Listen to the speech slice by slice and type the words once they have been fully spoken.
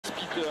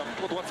secteur.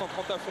 Pour droite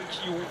 130 à fond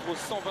qui ouvre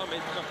 120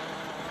 mètres.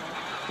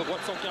 Pour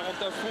droite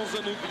 140 à fond,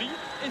 zone gris.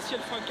 Et ciel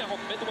frein 40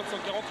 mètres, droite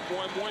 140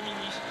 moins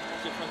mini.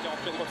 Ciel frein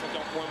 40 mètres, droite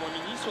 140 moins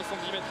mini.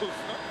 70 mètres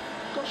frein.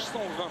 Gauche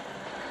 120.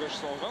 Gauche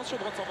 120, sur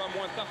droite 120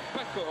 moins tard,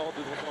 pas corde.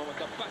 Droite 120 moins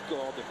tard, pas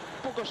corde.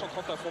 Pour gauche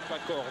 130 à fond,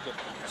 pas corde.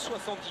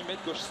 70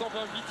 mètres, gauche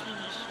 120 8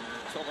 mini.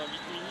 120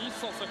 8 mini,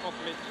 150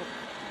 mètres.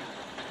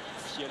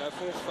 Ciel à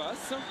fond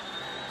face.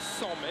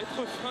 100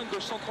 mètres, frein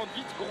gauche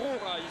 138, gros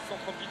rail,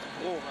 138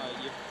 gros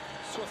rail.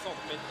 60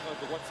 mètres,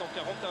 droite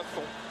 140 à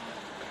fond.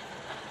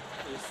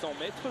 Et 100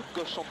 mètres,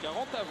 gauche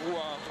 140 à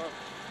voir.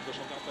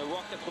 Gauche 140 à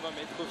voir, 80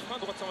 mètres, frein,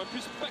 droite 120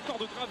 plus, pas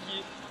corde de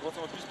gravier. Droite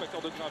 120 plus, pas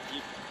corde de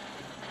gravier.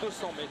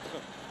 200 mètres.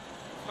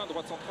 Frein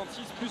droite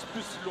 136 plus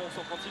long,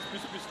 136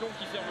 plus long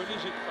qui ferme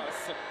léger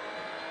trace.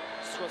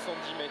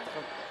 70 mètres.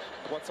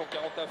 Droite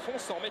 140 à fond,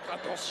 100 mètres,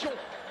 attention.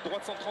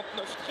 Droite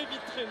 139, très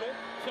vite, très long.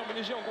 Ferme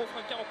léger, en gros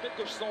frein 40 mètres,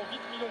 gauche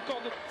 108 millions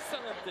corde,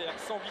 salle inter.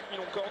 108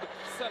 millions corde,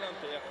 salle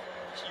inter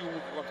qui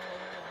ouvre.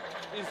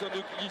 Et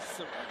zone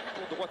glisse.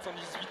 Pour droite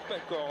 118,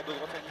 pas corde.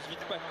 Droite 118,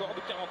 pas corde,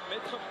 40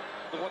 mètres.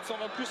 Droite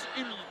 120 plus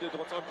humide.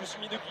 Droite 120 plus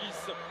humide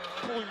glisse.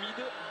 Pour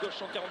humide, gauche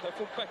 140 à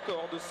fond, pas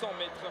corde, 100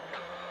 mètres.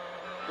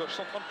 Gauche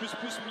 130 plus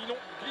mi-long,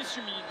 glisse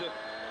humide.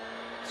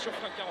 Sur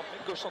frein 40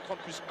 mètres, gauche 130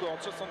 plus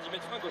corde, 70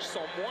 mètres frein, gauche 100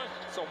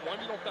 moins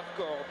mi-long par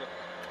corde.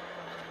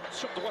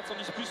 Sur droite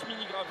 110 plus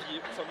mini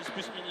gravier, 110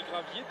 plus mini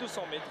gravier,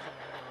 200 mètres.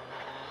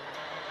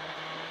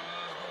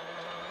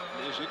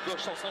 Léger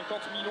gauche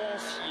 150 mi-long en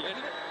ciel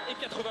et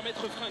 80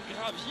 mètres frein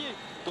gravier,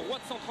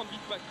 droite 138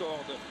 pas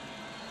corde.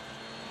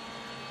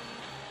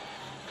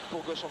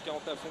 Pour gauche en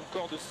 40 à fond,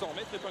 corde 100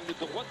 mètres, épingle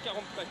de droite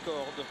 40 pas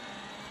corde.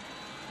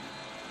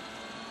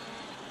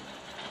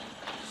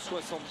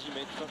 70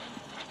 mètres.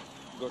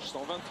 Gauche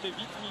 120 très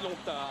vite, mi-long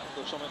tard.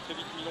 Gauche 120 très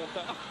vite, mi-long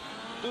tard.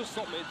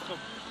 200 mètres.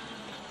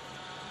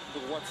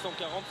 Droite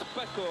 140,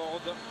 pas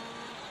corde.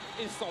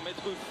 Et 100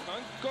 mètres frein.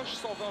 Gauche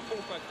 120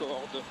 bon, pas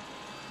corde.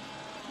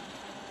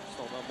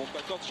 120 bon,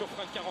 pas corde sur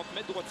frein 40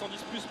 mètres. Droite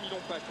 110 plus,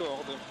 mi-long, pas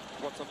corde.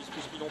 Droite 110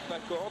 plus, mi-long, pas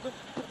corde.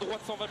 Pour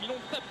droite 120 mi-long,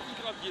 tapis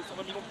gravier.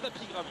 120 mi-long,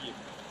 tapis gravier.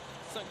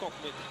 50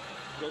 mètres.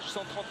 Gauche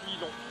 130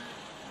 mi-long.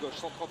 Gauche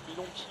 130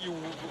 mi-long qui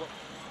ouvre.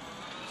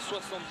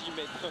 70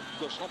 mètres,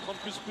 gauche 130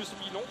 plus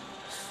mi-long,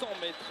 100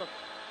 mètres,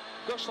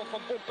 gauche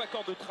 130 bon, pas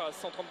corde de trace,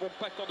 130 bon,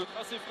 pas corde de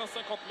trace et frein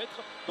 50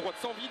 mètres, droite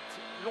 108,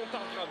 long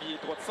tard gravier,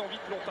 droite 108,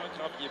 long tard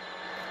gravier,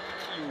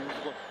 qui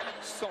ouvre,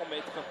 100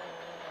 mètres,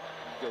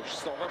 gauche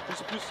 120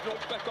 plus long,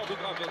 pas corde de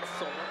gravette,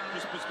 120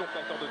 plus long,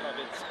 pas corde de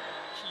gravette,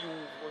 qui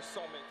ouvre,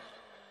 100 mètres,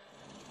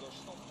 gauche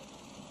 130.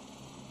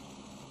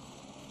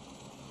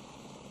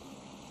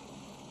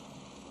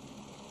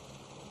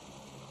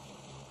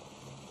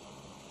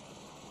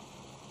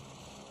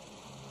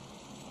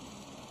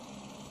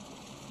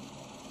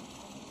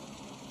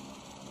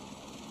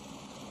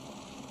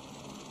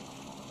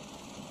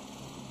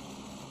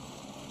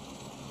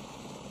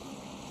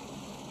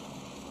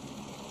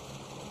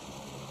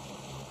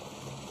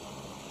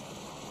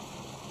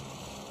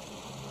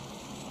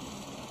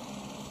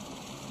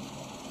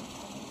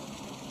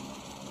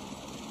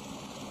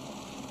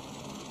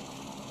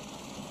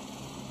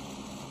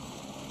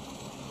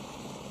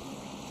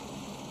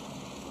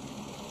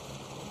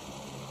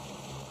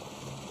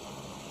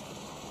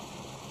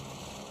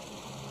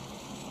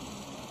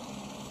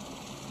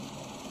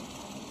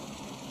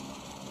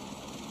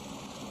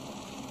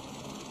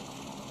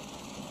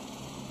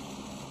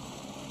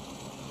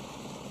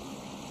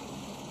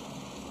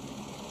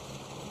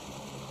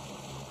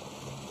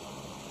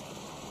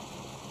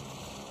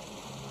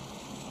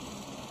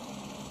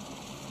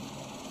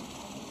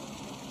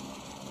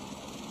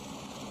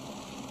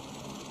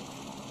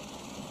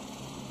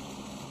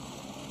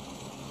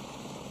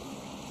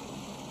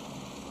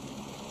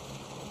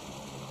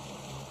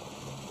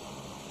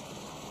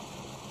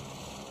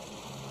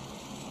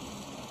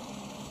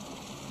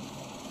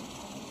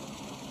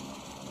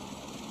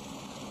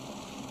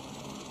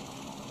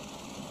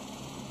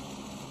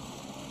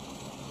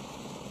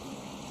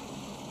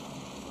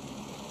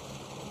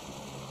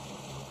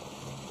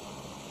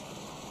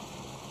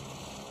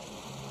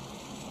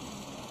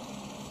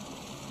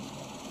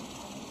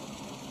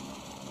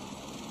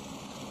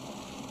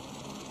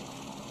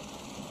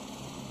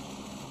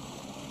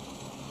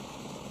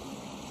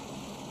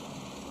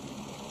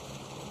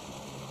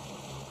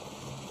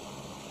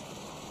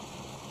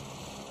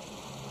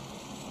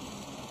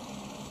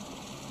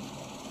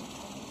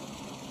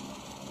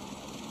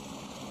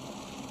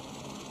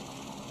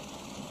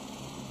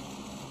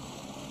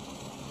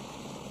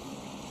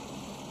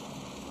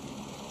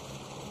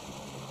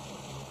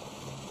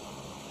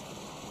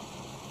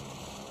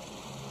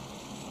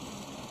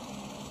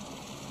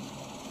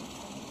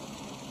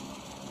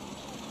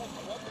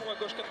 À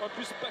gauche 80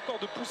 plus, pas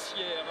corde de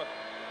poussière.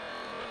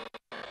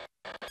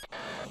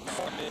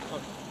 100 mètres.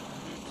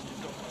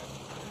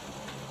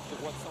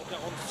 Droite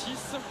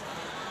 146.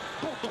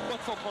 Pour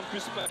droite 130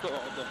 plus, pas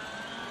corde.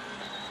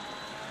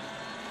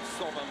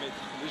 120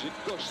 mètres. Léger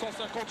gauche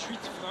 158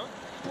 frein.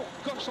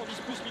 Pour gauche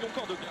 110 plus, mi-long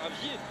corde de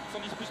gravier.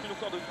 110 plus, mi-long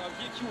corde de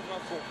gravier qui ouvre un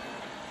fond.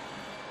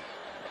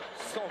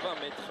 120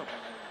 mètres.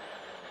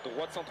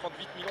 Droite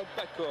 138 millions,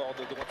 pas corde.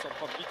 Droite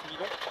 138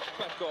 millions,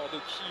 pas corde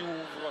qui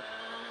ouvre.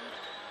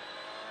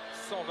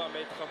 120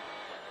 mètres.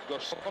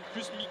 Gauche 130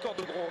 plus mi-corde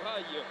de gros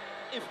rail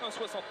et frein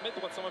 60 mètres.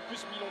 Droite 120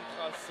 plus millions de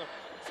traces.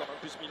 120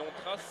 plus millions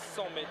de traces,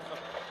 100 mètres.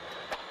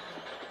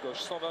 Gauche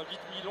 128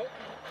 millions.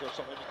 Gauche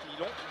 128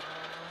 millions.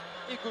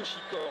 Et gauche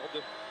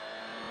corde.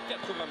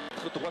 80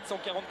 mètres. Droite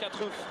 144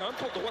 frein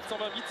pour droite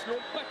 128 long,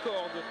 pas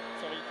corde.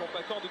 128 long,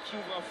 pas corde qui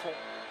ouvre à fond.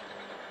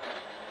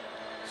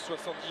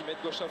 70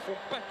 mètres gauche à fond,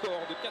 pas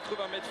corde,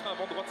 80 mètres frein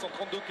avant droite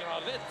 132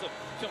 gravette,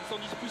 ferme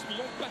 110 plus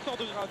millions, pas corde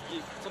de gravier,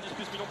 110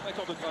 plus millions, pas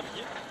corde de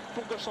gravier,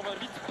 pour gauche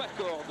 128, pas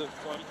corde,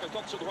 128 pas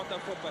corde, sur droite à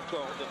fond, pas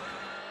corde,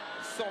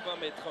 120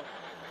 mètres,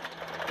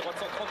 droite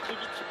 130 très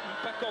vite,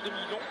 pas corde de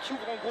millions, qui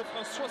ouvre en gros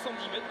frein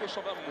 70 mètres, gauche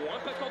 120 moins,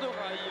 pas corde de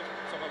rail,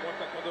 120 moins,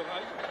 pas corde de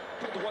rail,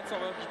 pour droite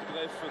 128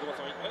 bref, droite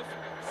 128 bref,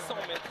 100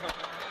 mètres,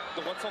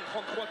 droite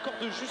 133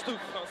 corde de juste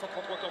frein,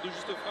 133 corde de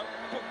juste frein,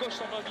 pour gauche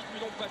 128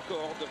 millions, pas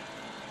corde.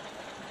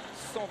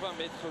 120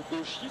 mètres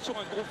gauchis sur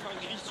un gros frein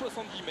gris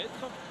 70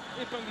 mètres,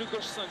 épingle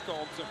gauche 50.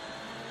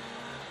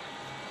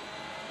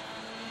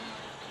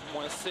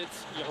 Moins 7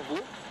 Irvo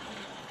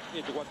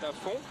et droite à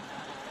fond.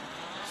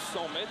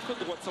 100 mètres,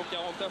 droite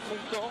 140 à fond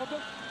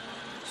corde.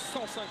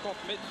 150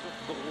 mètres,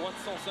 droite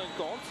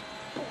 150.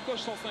 Pour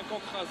gauche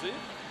 150 rasé.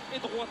 Et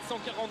droite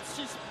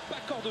 146, pas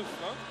corde de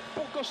frein.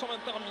 Pour gauche 120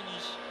 termini.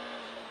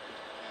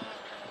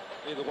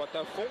 Et droite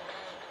à fond.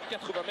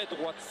 80 mètres,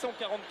 droite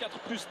 144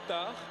 plus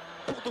tard.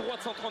 Pour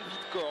droite 138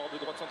 cordes,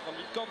 droite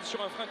 138 cordes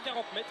sur un frein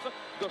 40 mètres,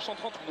 gauche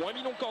 130 moins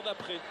millions cordes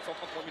après,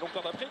 130 moins millions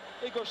cordes après,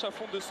 et gauche à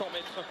fond de 100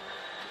 mètres.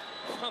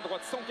 Frein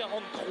droite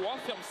 143,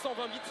 ferme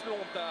 128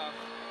 long tard.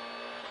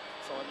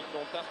 128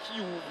 long tard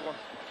qui ouvre.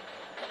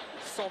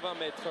 120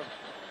 mètres.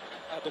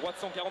 À droite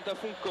 140 à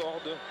fond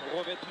corde,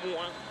 revête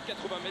moins,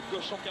 80 mètres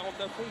gauche 140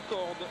 à fond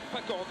corde,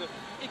 pas corde,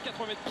 et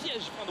 80 mètres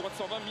piège, frein droite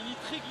 120 mini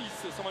très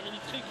glisse, 120 mini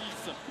très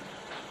glisse.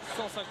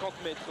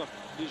 150 mètres,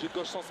 léger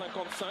gauche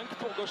 155,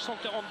 pour gauche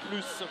 140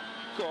 plus,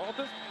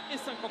 corde, et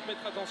 50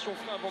 mètres, attention,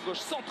 frein avant gauche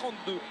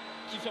 132,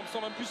 qui ferme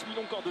 120 plus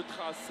millions cordes de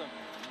trace.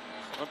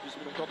 1 plus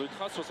millions cordes de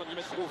trace, 70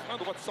 mètres gros frein,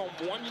 droite 100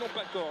 moins, millions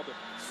pas corde,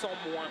 100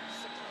 moins,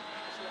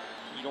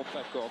 millions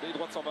pas corde, et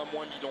droite 120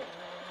 moins, millions.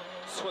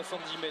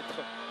 70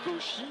 mètres,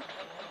 gauchis,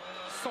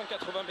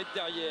 180 mètres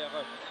derrière,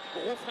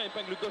 gros frein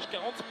épingle gauche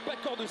 40, pas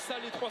corde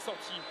sale et 3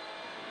 sorties.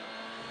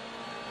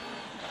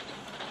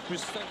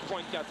 Plus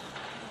 5.4.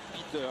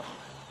 Peter.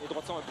 Et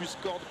droite 120 plus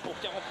corde pour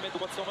 40 mètres,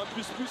 droite 120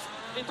 plus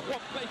et 3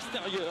 pas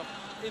extérieurs.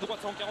 Et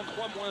droite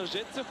 143 moins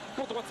jet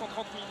pour droite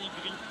 130 mini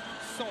gris.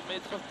 100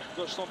 mètres,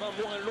 gauche 120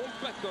 moins long,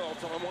 pas corde.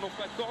 120 moins long,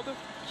 pas corde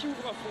qui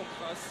ouvre à fond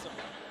trace.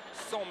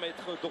 100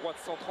 mètres, droite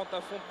 130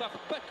 à fond tard,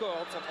 pas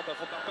corde. 130 à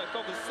fond tard, pas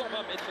corde,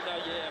 120 mètres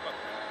derrière.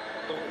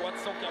 Droite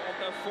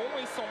 140 à fond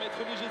et 100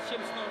 mètres léger ciel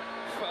frein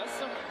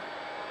face.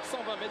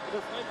 120 mètres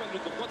gros frein,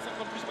 épingle droite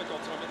 50 plus, pas corde.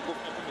 120 mètres gros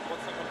frein, épingle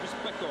droite 50 plus,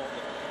 pas corde.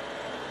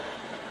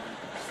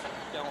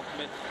 40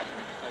 mètres,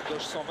 à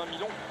gauche 120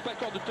 millions, pas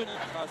corde de tenir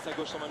trace, à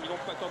gauche 120 millions,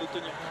 pas corde de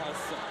tenir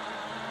trace.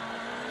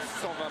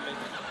 120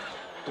 mètres,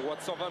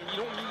 droite 120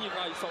 millions,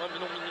 mini-rail, 120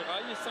 millions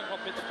mini-rail, et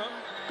 50 mètres frein,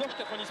 gauche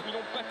 90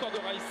 millions, pas corde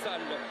de rail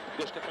sale,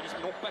 gauche 90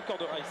 millions, pas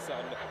corde de rail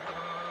sale.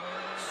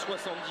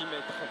 70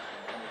 mètres,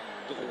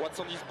 droite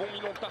 110 bon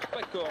millions, tard,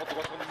 pas corde,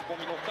 droite 110 bon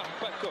millions, tard,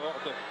 pas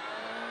corde.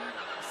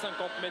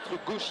 50 mètres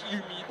gauche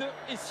humide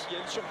et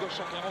ciel sur gauche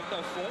 140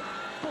 à fond.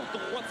 Pour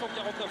droite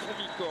 140 à fond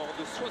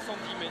mi-corde,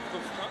 70 mètres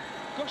frein,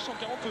 gauche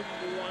 140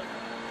 moins.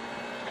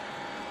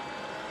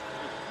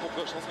 Pour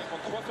gauche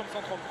 153, ferme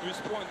 130 plus,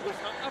 pour un gros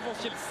frein avant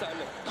ciel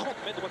sale, 30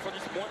 mètres, droite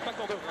 110 moins, pas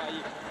corde de rail,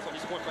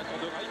 110 moins, pas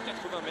corde de rail,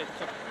 80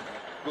 mètres.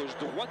 Gauche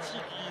droite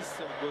il glisse,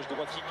 gauche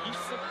droite il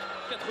glisse,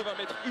 80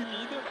 mètres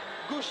humide,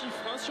 gauche il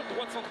frein, sur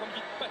droite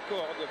 138, pas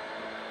corde.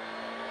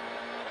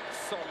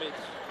 100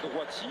 mètres,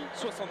 droite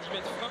 70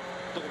 mètres frein,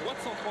 droite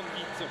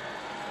 138.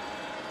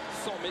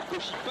 100 mètres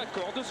gauche pas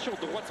corde, sur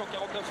droite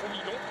 140 à fond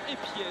million et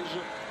piège.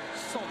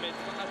 100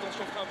 mètres,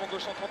 attention frein avant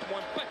gauche 130 moins,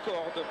 pas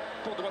corde.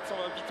 Pour droite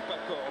 120 pas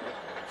corde.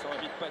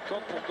 120 pas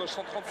corde, pour gauche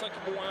 135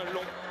 moins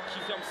long, qui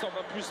ferme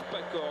 120 plus,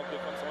 pas corde.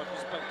 Ferme 120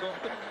 plus, pas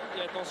corde.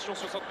 Et attention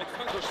 60 mètres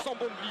frein, gauche 100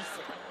 bon glisse.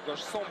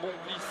 Gauche 100 bon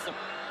glisse.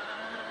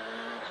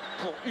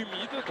 Pour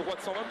humide,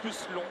 droite 120 plus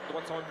long.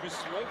 Droite 120 plus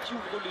long, qui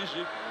ouvre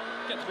léger.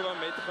 80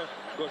 mètres,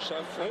 gauche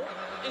à fond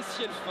et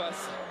ciel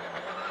face.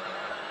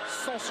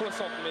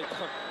 160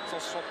 mètres.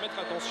 160 mètres,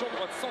 attention,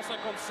 droite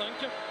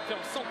 155,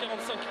 ferme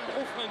 145,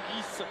 gros frein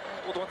glisse,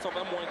 pour droite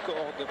 120 moins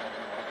corde.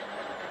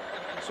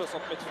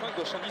 60 mètres frein,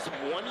 gauche 110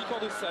 moins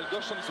mi-corde sale,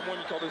 gauche 110 moins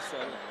mi-corde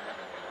sale.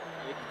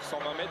 Et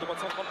 120 mètres, droite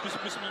 130 plus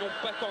millions,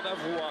 pas corde à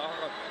voir,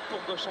 pour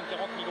gauche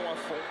 140 millions à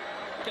fond.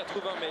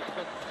 80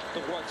 mètres,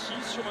 droiti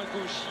sur un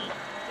gauchi,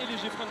 et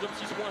léger frein de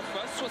 6 moins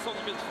face,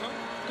 70 mètres frein,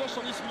 gauche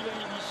 110 millions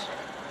mini.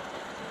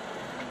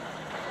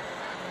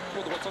 Pour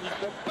Attention, droite 110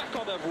 bon, pas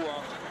corde à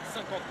voir.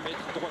 50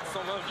 mètres, droite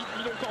 120, vite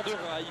mi long corps de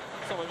rail.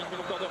 120 vite mi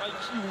long corps de rail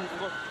qui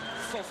ouvre.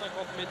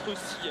 150 mètres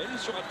ciel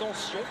sur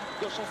attention.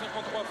 Gauche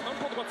 153 frein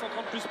pour droite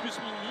 130 plus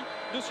mini.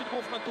 Dessus de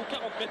gros frein tôt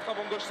 40 mètres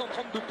avant gauche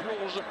 130 de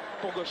plonge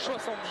pour gauche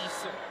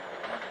 70.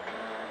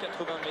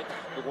 80 mètres,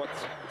 droite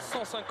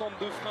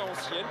 152 frein en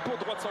ciel pour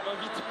droite 120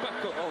 vite, pas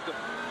corde.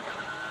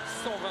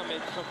 120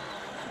 mètres,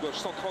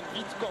 gauche 130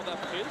 vite, corde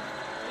après.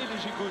 Et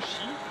léger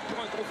gauchis pour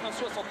un gros frein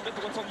 60 mètres,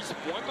 droite 110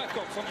 moins, pas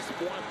corde 110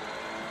 moins.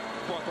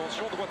 Pour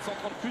attention, droite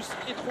 130 plus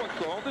et 3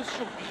 cordes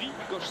sur gris,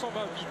 gauche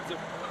 120 vite.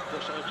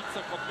 Gauche 120 vite,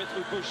 50 mètres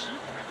gauchis.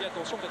 Et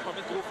attention, 80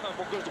 mètres gros frein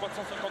pour gauche, droite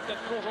 154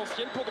 plonge en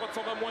ciel. Pour droite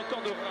 120 moins,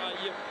 corde de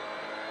rail.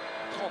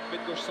 30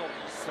 mètres gauche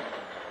 110.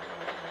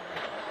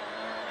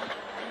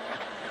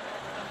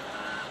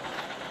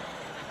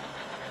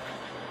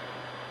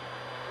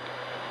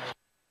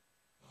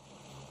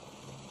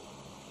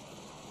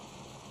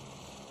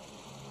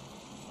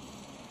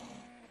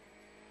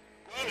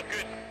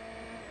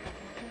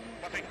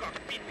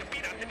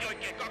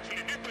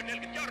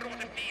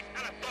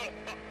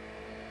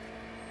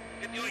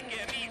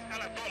 Oikein 5,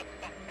 älä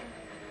tolppa.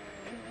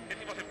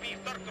 Heti vasen 5,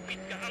 tarkka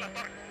pitkä, älä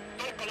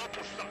tolppa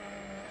lopussa.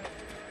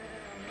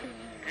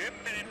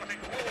 10, vasen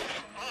 6,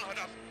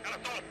 ahdas, älä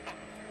tolppa.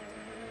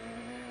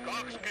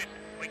 20,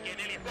 oikein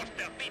 4,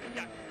 kostea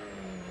pitkä.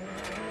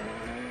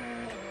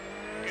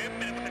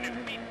 10, vasen 1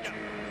 pitkä.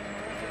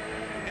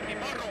 Heti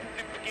varo,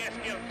 nyppy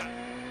keskeltä.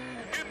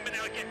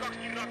 10, oikein 2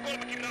 kirraa,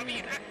 3 kirraa,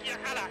 5, äkkiä,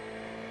 älä.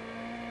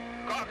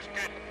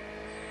 20,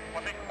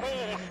 vasen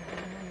 6.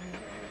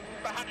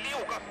 Vähän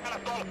liukas, älä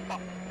tolppa.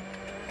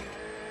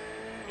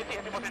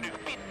 Heti vasen 1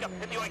 pitkä,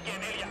 heti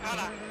oikein 4,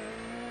 älä.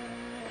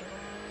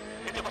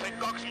 Heti vasen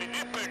 2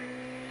 nypyn.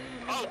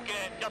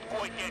 Aukee,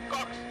 jatkuu oikein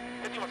 2.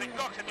 Heti vasen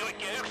 2, heti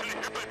oikein 1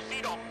 nypyn,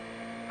 sido.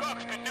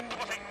 20, nyppy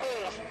vasen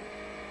 6.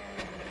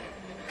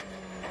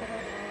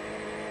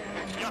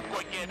 Jatkuu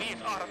oikein 5,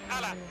 ahdas,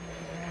 älä.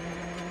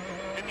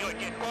 Heti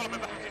oikein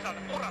 3, vähän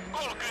sisältä, urat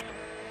 30.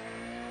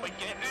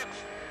 Oikein 1.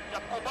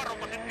 Jatkuu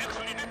varovasen 1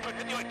 yli nyppyn,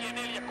 heti oikein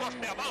 4,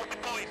 kostea, vauhti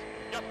pois.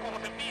 Jatkuu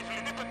vasen 5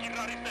 yli nyppyn,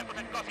 kirraa risteen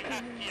vasen 8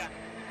 äkkiä.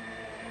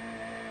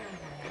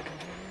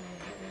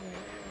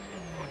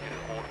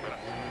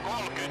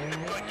 30,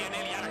 nyppy oikein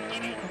 4, älä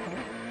kini.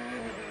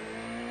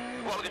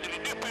 30 yli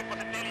nyppyn,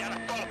 vasen 4, älä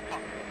tolppa.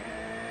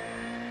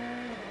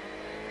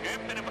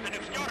 10, vasen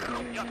 1,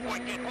 jarru. Jatkuu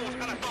oikein 6,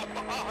 älä tolppa,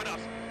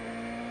 ahdas.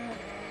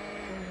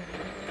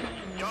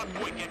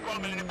 Jatkuu oikein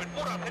 3 yli nyppyn,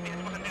 urat, heti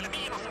vasen 4,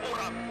 miinus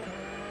urat.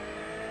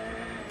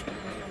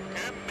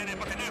 10,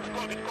 vasen 1,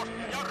 30, kosti,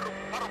 jarru,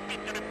 varu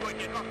pitkä, nyt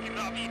oikein 2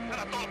 kirraa, 5,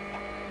 älä tolppa.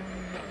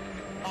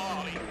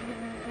 Maali.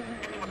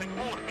 Heti vasen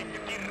 6, pitkä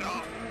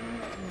kirraa.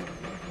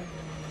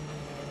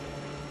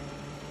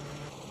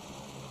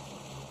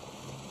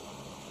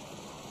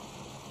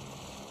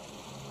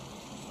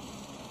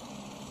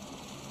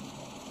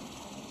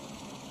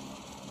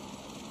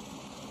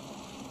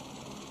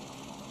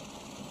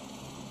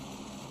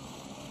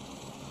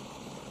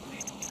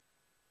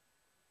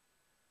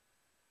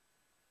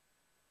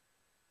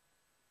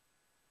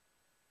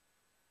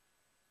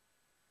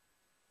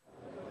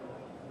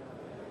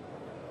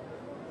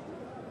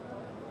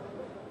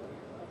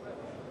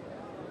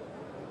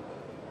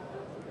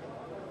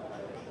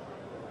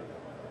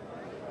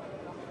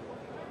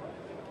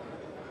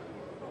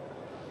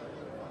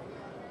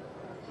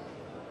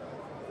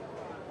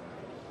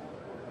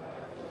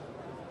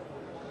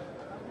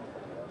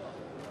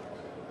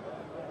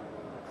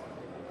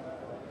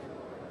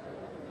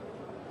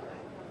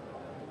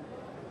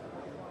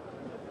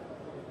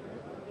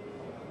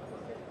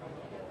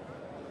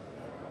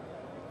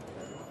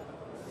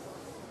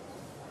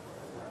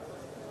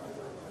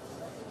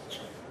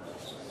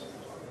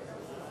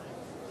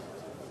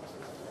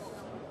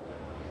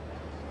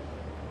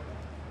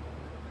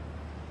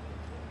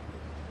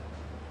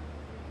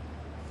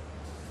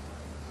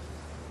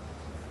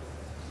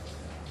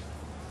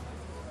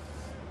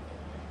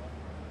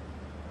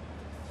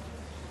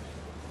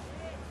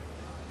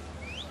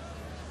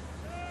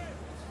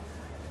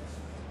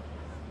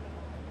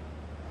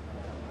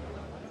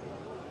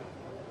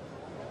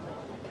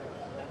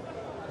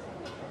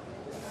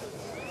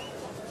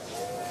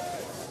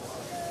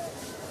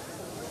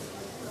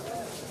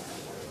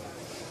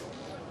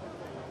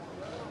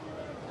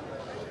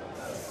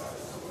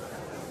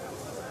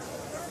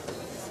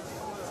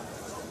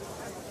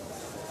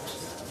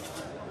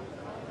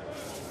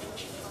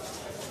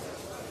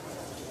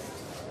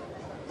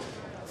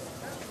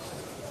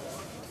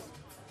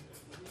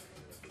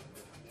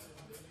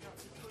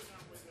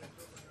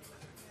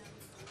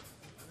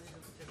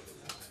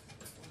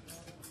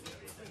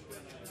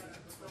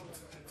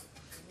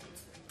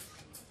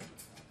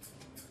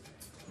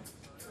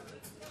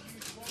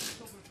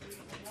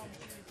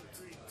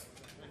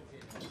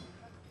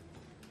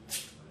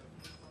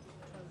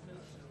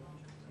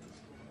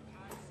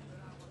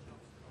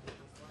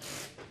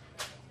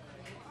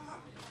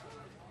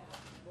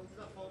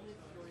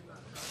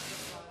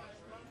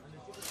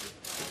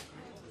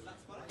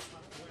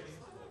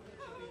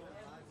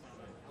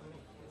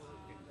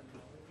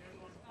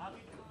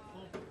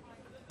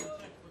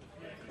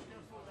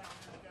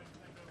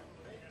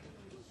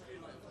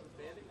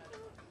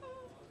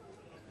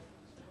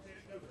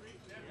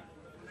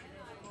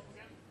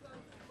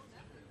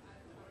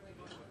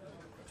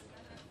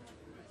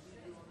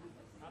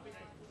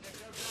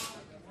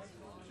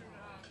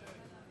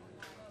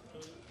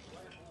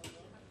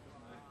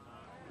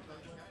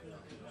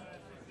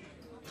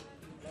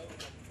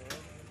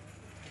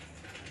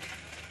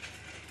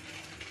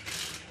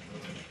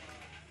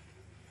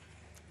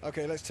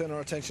 Okay, let's turn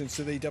our attentions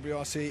to the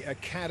WRC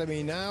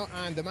Academy now,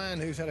 and the man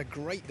who's had a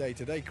great day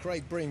today,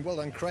 Craig Breen. Well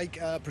done, Craig.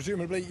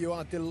 Presumably you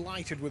are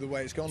delighted with the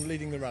way it's gone,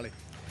 leading the rally.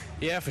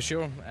 Yeah, for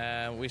sure.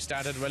 We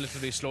started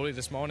relatively slowly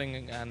this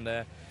morning and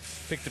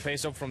picked the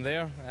pace up from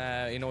there.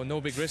 You know, no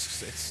big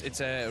risks.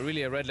 It's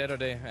really a red letter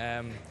day.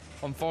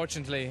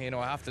 Unfortunately, you know,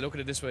 I have to look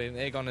at it this way.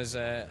 Aegon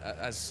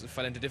has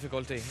fell into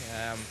difficulty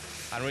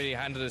and really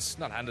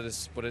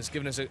but it's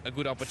given us a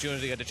good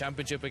opportunity at the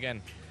championship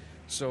again.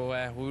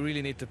 So we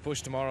really need to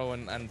push tomorrow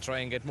and try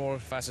and get more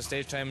faster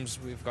stage times.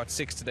 We've got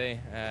 6 today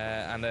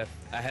and a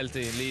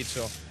healthy lead,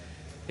 so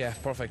yeah,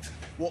 perfect.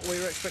 What were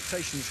your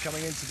expectations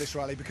coming into this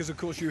rally? Because of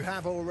course you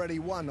have already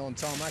won on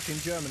tarmac in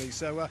Germany,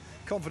 so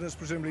confidence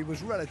presumably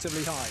was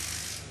relatively high.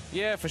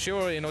 Yeah, for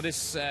sure. You know,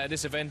 this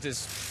event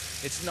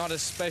it's not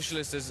as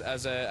specialist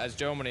as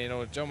Germany. You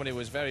know, Germany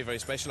was very, very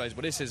specialised,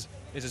 but this is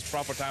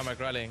proper tarmac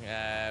rallying.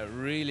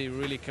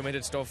 Really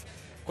committed stuff.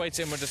 Quite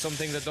similar to some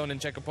things I've done in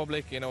Czech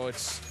Republic. You know,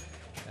 it's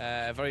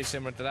very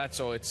similar to that.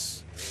 So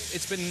it's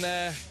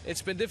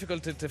been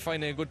difficult to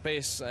find a good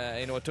pace.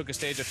 You know, it took a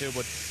stage or two,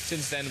 but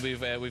since then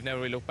we've never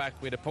really looked back.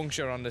 We had a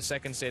puncture on the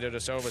second stage of the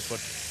service,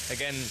 but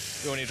again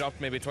we only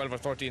dropped maybe 12 or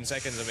 13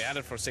 seconds, and we had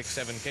it for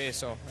 6-7k.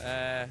 So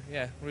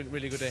yeah,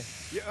 really good day.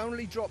 You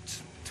only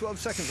dropped 12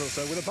 seconds or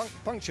so with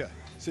a puncture,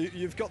 so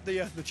you've got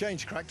the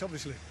change cracked,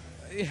 obviously.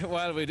 Yeah,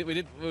 well, we did.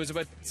 It was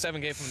about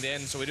 7k from the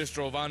end, so we just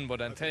drove on.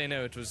 But I'm telling you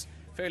now, it was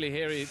fairly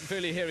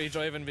hairy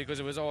driving because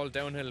it was all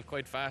downhill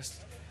quite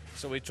fast.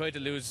 So we tried to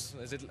lose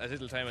as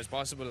little time as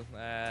possible,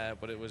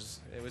 but it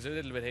was a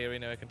little bit hairy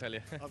now, I can tell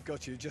you. I've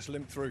got you, just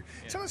limped through.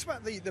 Yeah. Tell us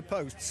about the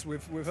posts.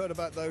 We've heard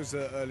about those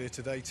earlier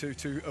today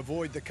to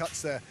avoid the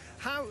cuts there.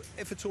 How,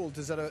 if at all,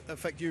 does that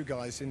affect you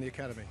guys in the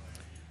academy?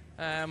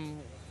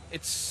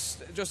 It's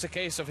just a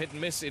case of hit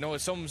and miss. You know,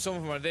 some of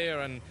them are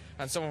there and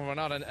some of them are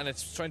not, and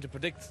it's trying to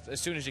predict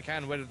as soon as you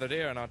can whether they're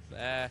there or not.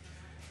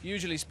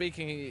 Usually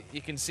speaking,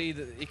 you can see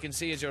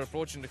as you're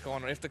approaching the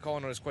corner. If the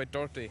corner is quite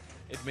dirty,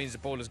 it means the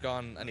pole is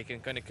gone, and you can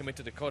kind of commit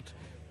to the cut.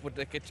 But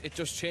like, it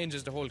just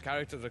changes the whole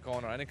character of the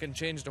corner, and it can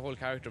change the whole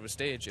character of a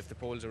stage if the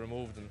poles are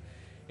removed. And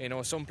you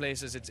know, some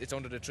places it's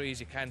under the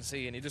trees, you can't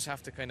see, and you just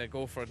have to kind of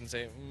go for it and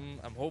say,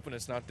 I'm hoping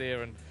it's not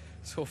there. And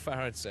so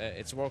far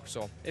it's worked.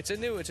 So it's a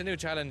new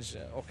challenge.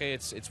 Okay,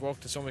 it's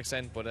worked to some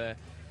extent, but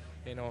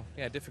you know,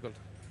 yeah, difficult.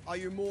 Are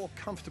you more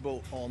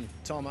comfortable on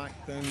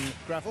tarmac than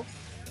gravel?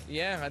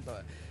 Yeah,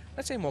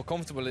 I'd say more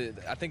comfortable.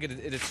 I think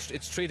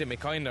it's treated me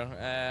kinder.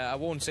 I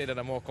won't say that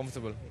I'm more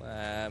comfortable.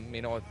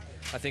 You know,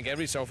 I think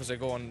every surface I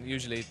go on,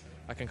 usually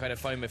I can kind of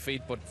find my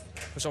feet, but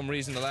for some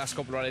reason the last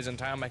couple of rallies on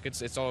tarmac,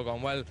 it's all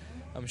gone well.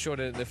 I'm sure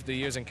that the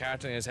years in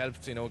karting has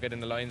helped, you know, getting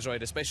the lines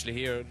right, especially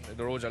here.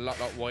 The roads are a lot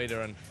wider,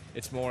 and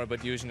it's more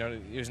about using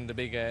the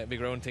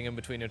big round thing in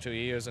between your 2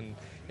 ears, and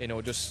you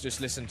know,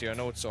 just listen to your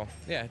notes. So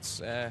yeah,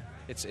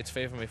 it's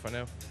favouring me for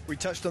now. We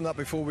touched on that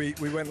before we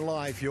went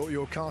live,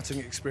 your karting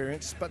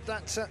experience, but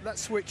that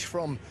switch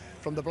from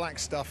the black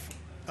stuff.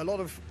 A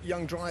lot of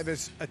young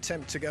drivers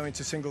attempt to go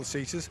into single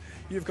seaters.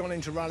 You've gone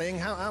into rallying.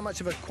 How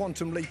much of a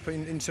quantum leap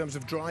in terms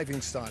of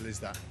driving style is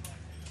that?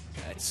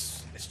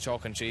 It's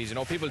chalk and cheese. You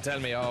know, people tell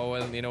me, oh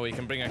well, you know, you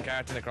can bring a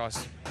karting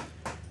across.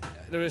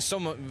 There is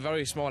some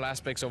very small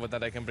aspects of it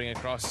that I can bring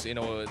across. You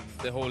know,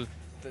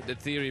 the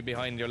theory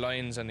behind your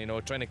lines and, you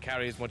know, trying to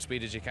carry as much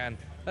speed as you can.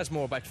 That's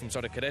more back from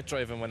sort of cadet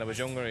driving when I was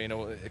younger. You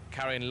know,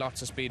 carrying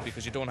lots of speed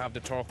because you don't have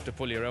the torque to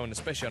pull you around,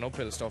 especially on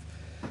uphill stuff.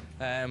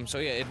 So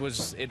yeah,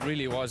 it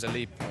really was a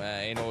leap.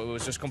 You know, it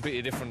was just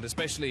completely different,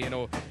 especially, you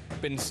know,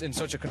 been in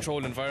such a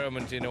controlled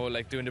environment, you know,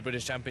 like doing the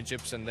British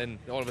Championships, and then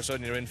all of a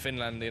sudden you're in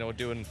Finland, you know,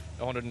 doing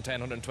 110,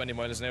 120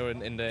 miles an hour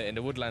in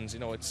the woodlands. You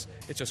know, it's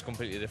just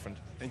completely different.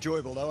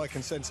 Enjoyable though, I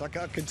can sense. I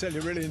can tell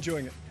you're really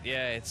enjoying it.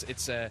 Yeah,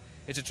 it's a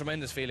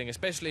tremendous feeling,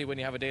 especially when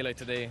you have a day like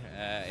today.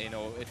 You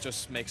know, it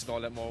just makes it all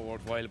that more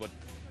worthwhile. But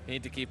you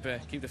need to keep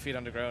the feet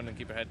on the ground and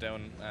keep your head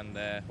down, and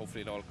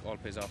hopefully it all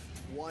pays off.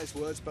 Wise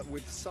words, but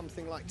with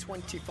something like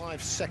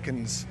 25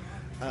 seconds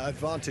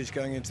advantage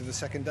going into the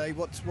second day,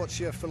 what's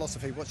your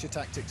philosophy? What's your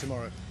tactic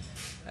tomorrow?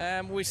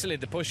 We still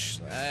need to push.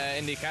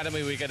 In the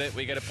academy, we get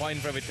a point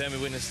for every time we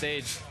win a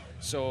stage.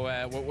 So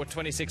we're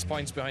 26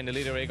 points behind the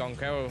leader, Aegon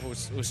Kauer,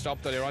 who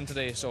stopped earlier on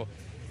today. So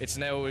it's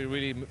now we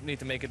really need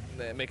to make it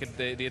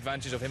the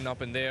advantage of him not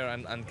being there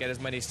and get as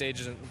many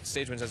stage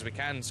wins as we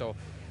can. So,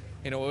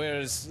 you know,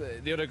 whereas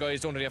the other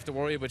guys don't really have to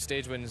worry about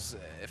stage wins.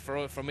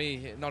 For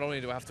me, not only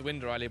do I have to win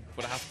the rally,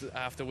 but I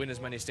have to win as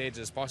many stages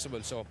as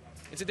possible. So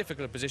it's a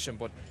difficult position.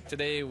 But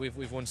today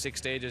we've won 6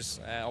 stages.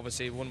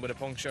 Obviously, one with a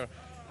puncture,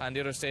 and the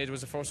other stage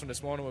was the first one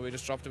this morning where we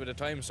just dropped a bit of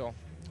time. So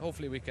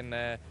hopefully we can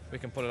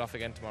pull it off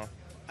again tomorrow.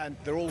 And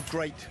they're all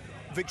great.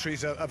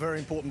 Victories are very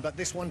important, but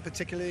this one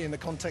particularly in the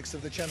context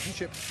of the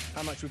championship,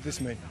 how much would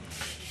this mean?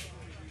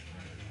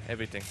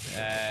 Everything.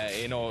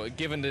 You know,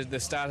 given the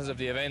status of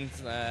the event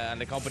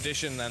and the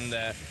competition,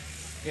 and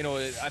you know,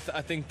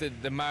 I think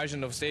the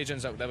margin of stage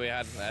wins that we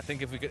had, I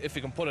think if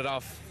we can pull it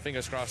off,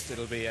 fingers crossed,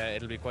 it'll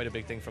be quite a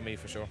big thing for me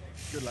for sure.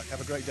 Good luck.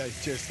 Have a great day.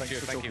 Cheers. Thank you.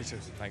 Thank you.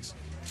 Thanks.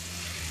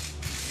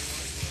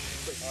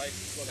 All right.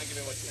 Thank you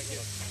very much. Thank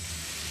you.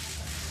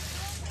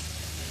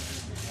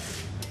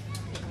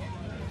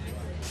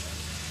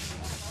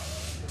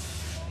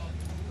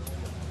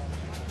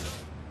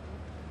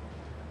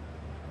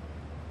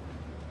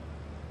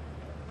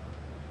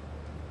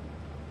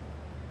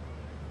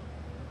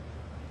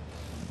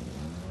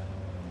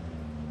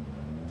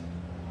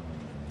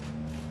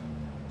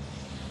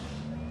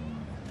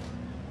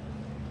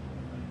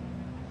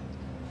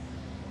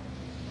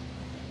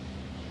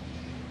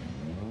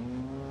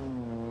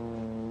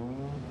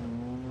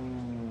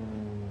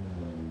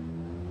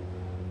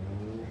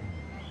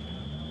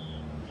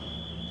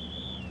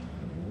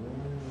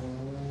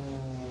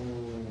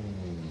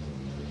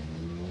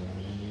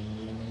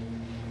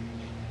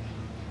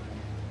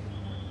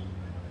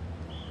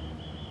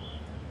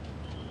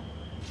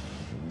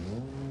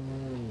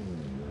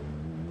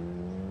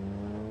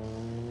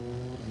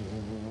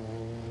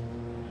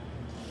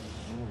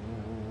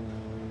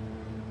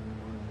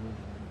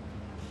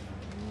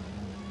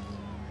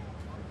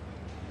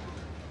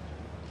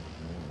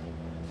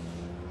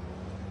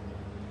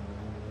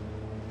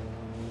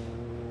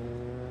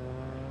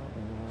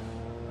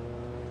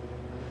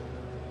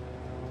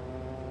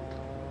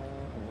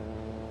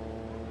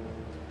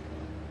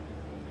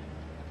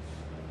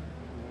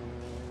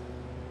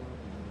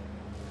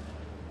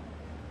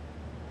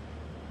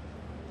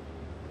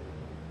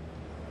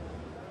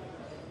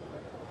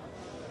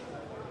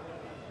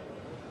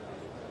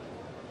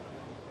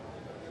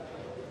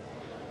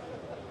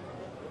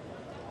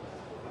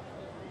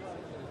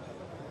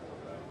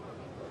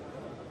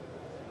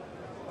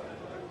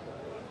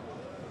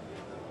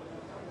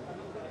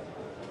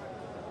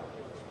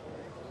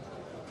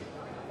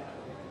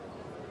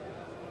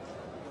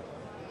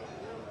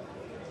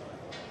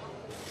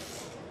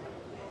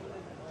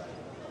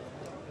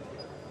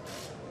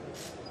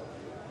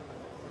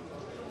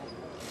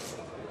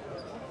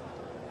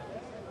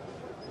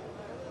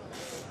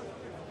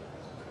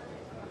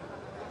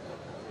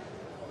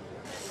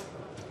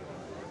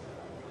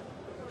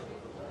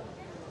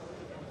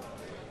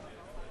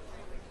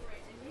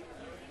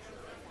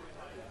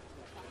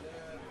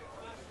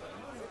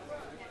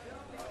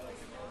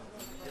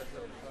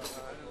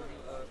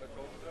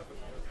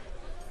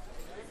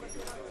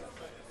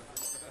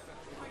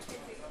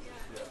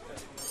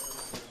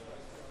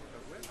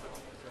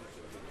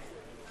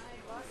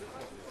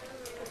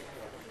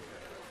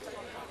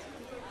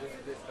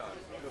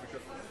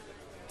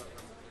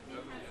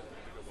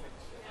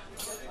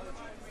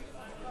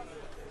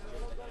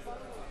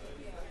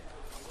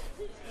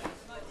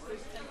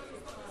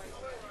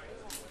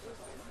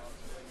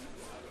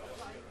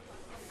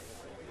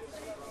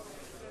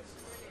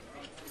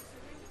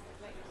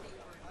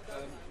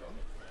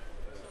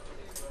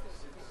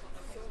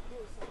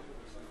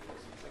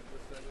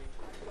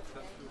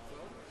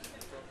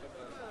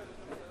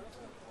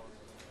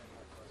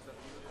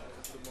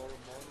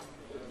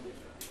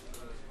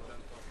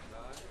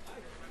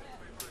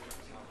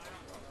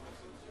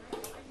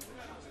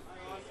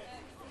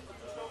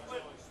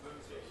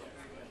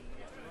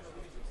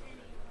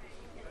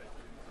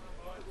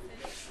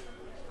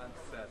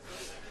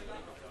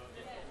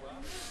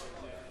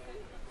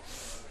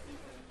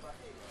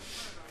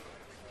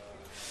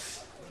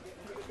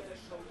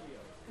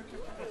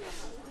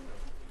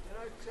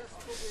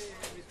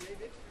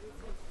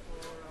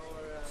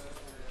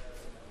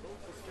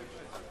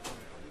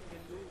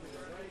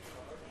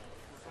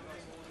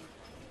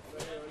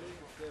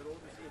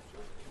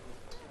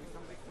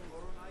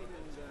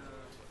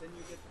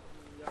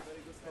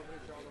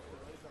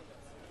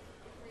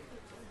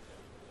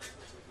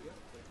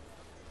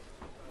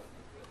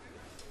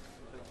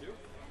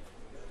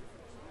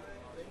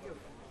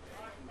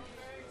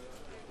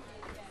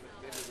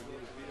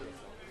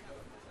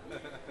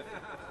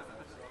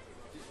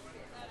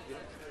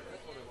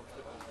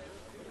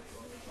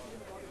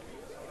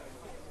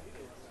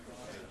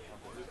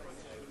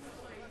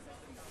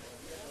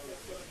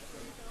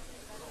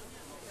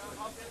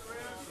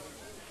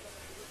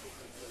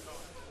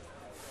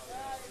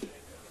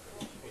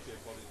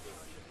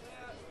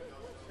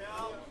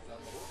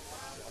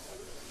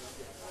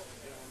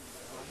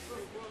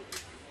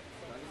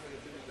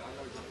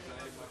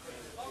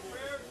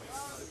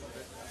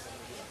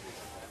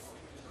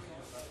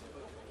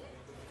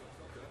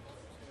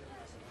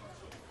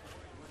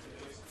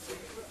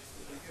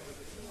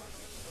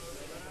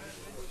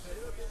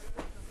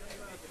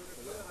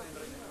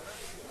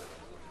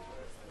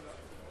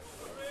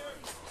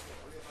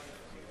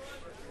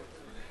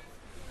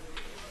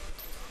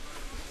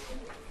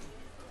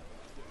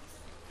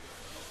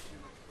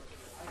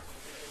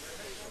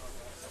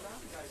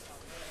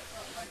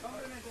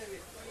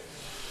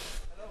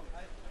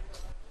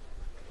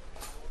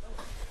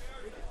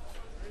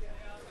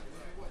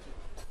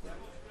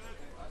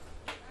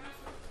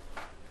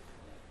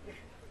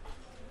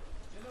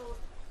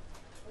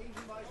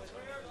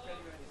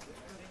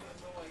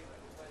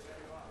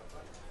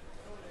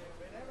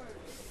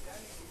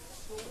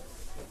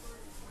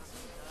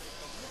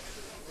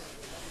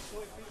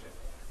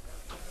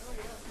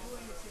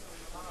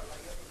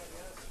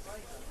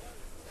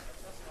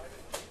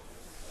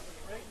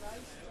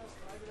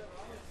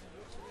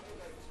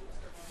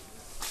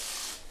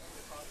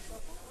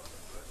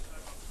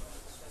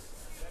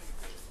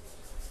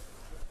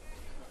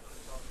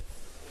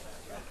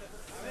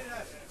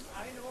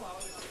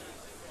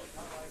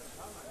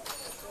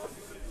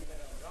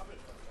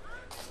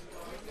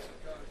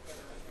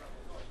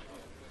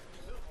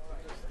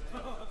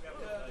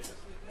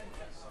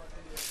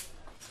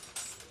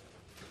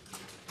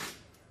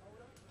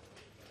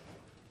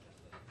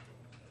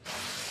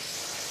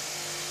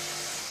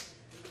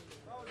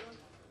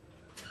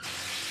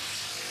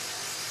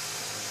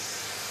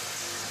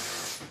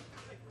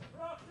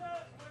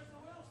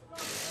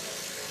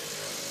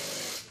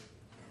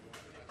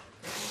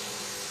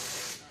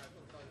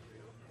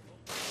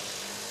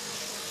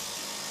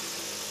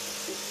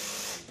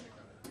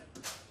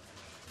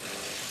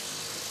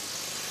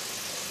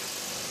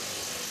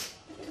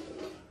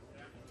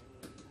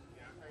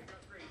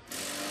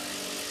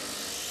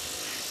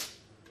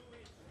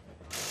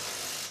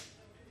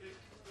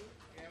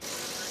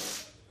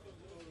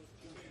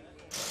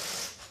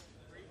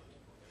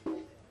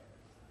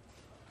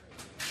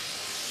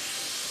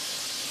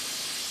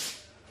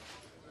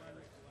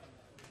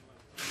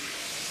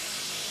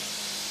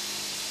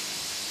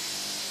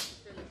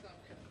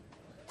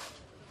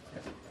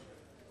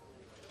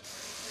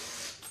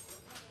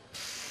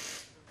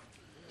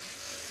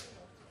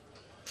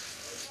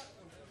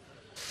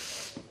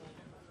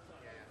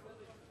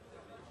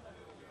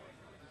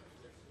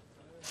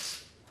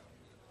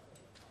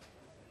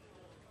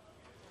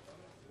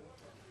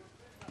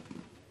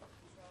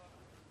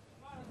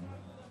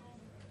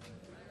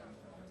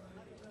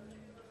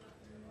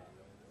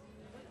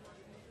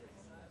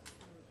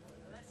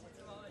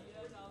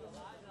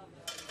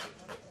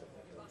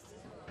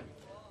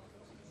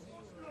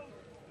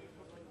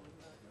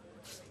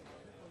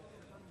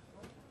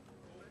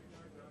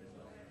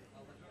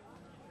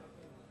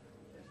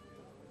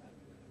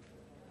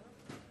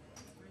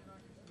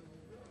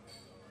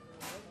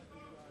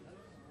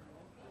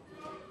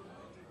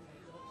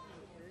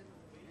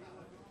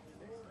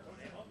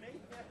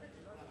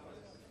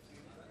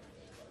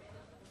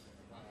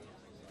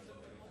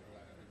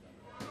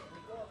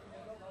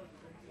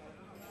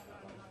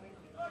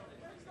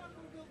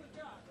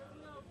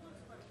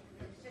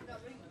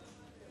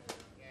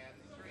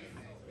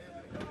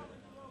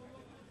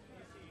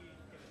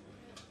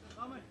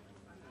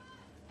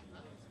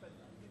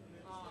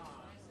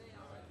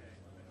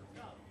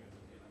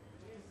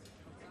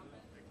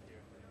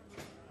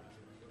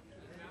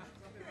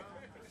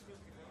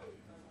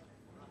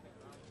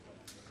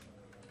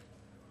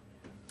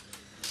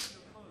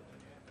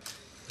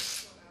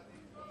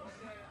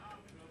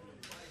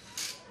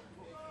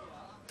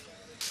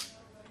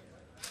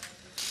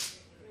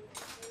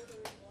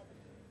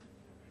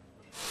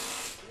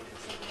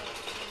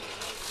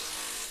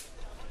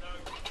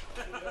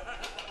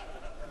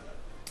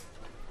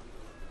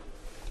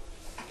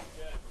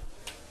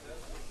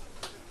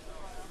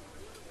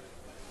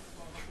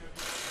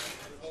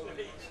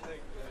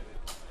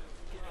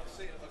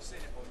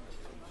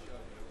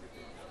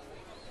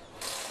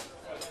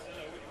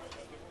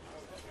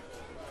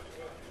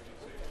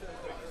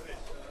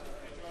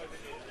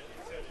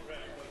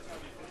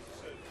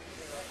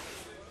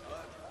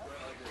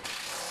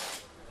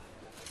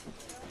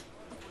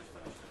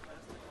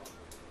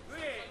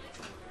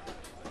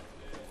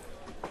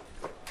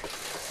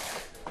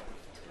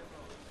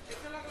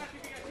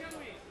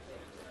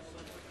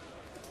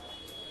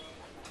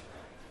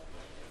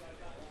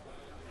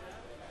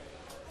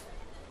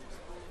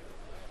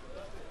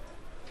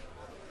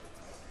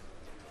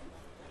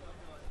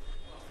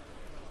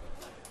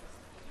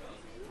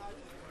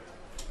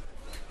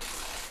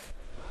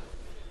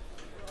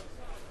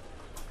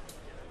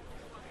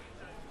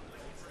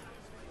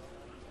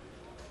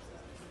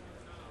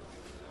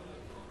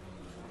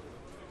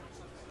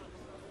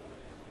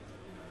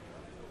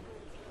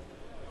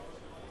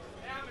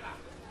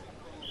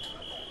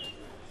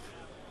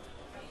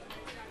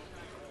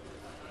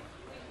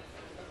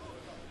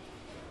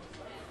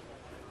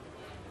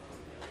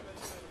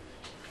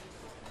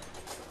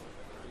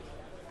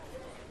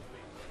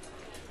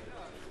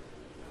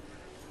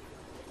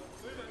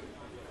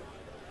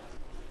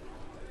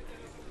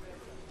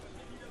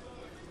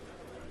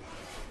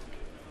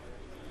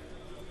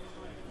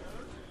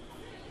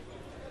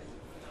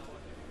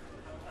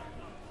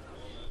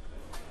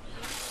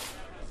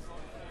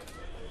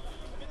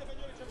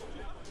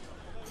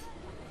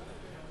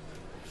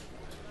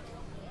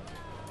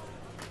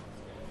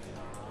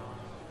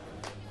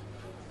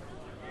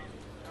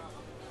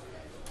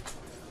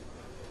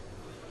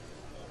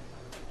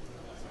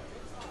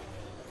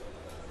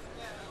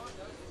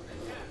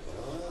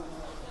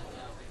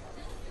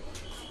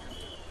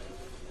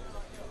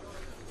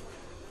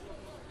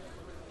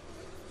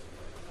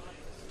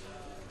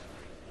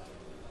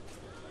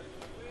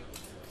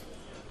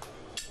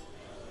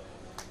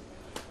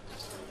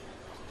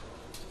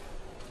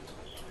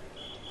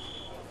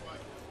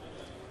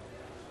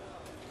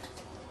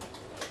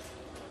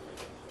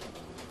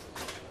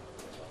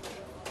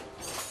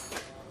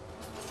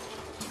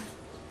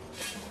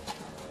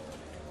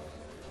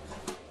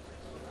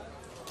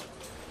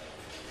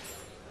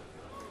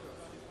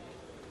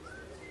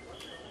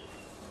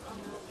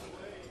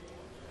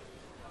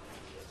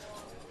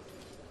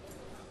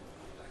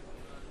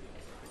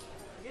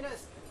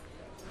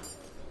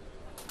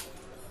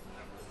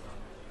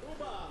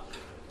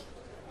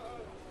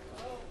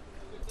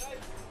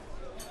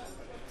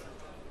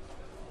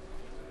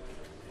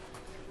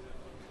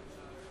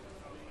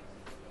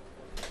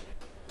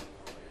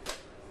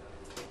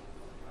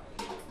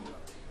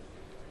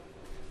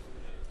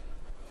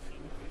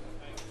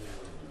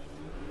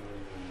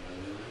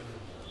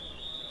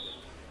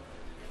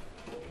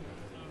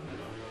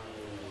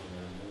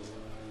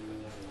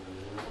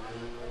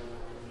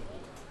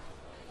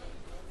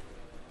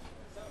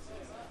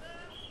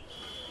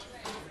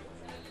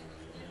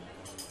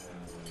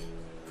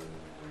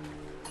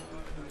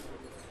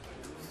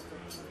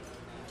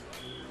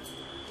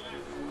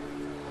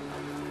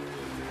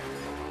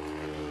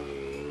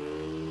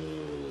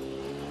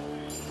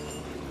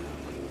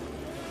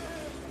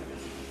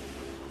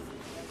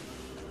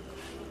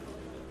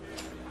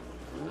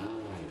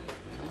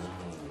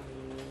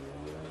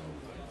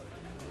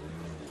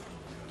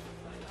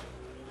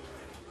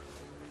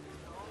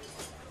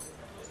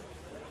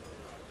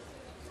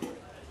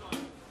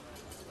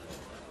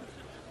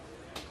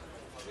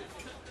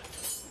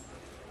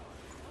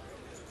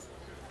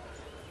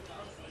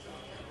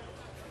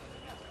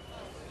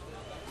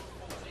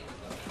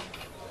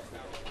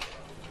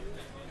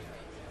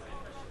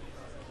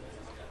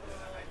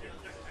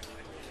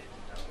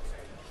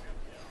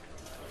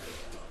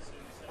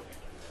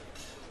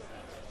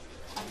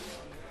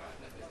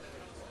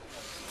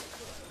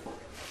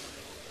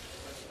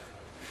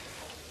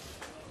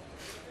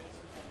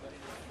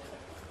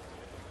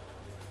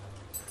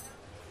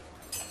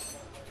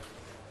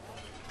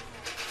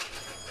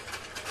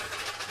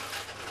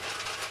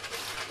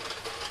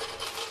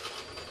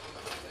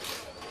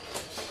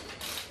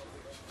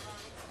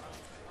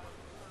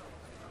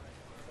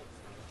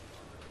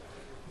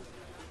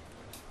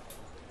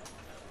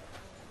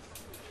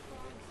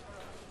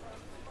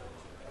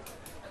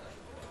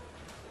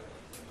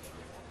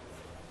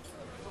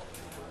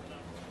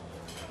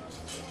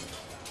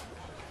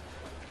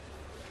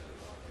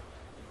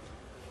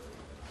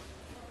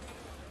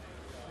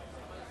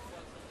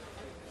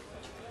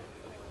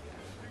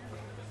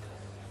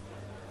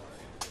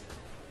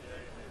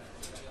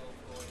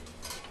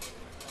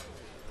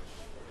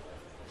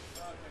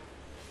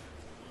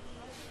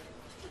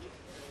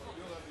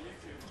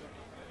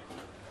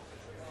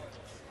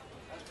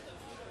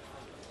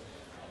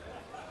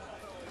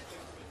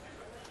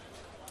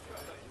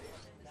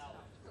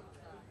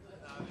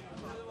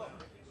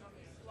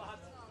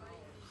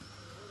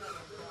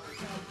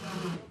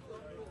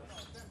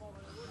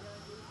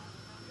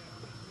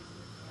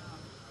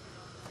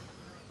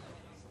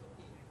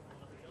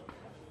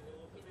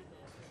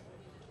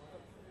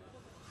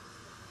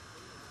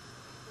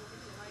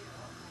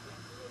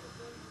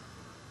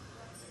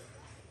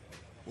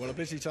 Well, a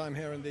busy time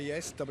here in the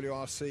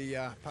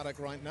WRC paddock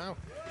right now,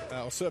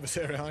 or service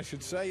area, I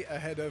should say,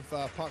 ahead of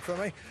Parc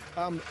Fermé.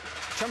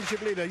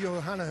 Championship leader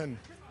Johannahan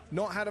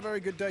not had a very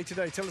good day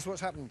today. Tell us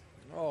what's happened.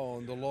 Oh,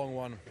 on the long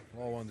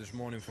one this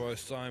morning,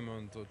 first time,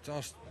 and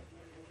just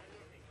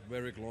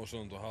very close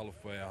on the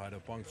halfway. I had a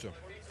puncture.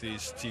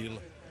 These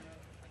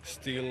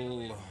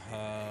steel,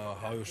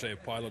 how you say,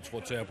 pilots,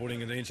 what they are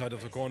putting in the inside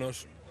of the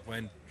corners,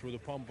 went through the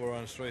bumper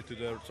and straight to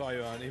the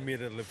tire and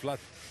immediately flat.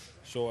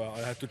 So I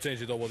had to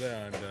change it over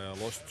there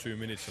and lost 2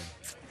 minutes.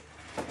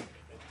 And,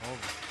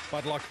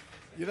 bad luck.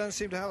 You don't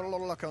seem to have a lot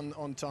of luck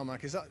on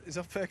tarmac. Is that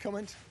a fair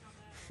comment?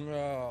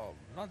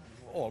 Not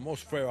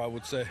almost fair, I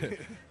would say.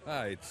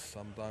 It's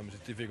sometimes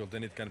it's difficult,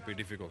 and it can be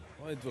difficult.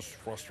 Well, it was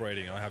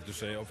frustrating, I have to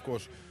say, of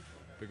course,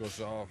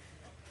 because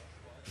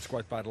it's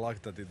quite bad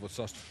luck that it was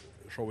just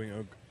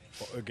showing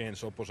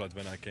against opposite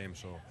when I came.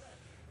 So,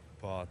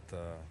 but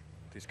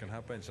this can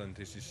happen, and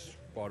this is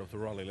part of the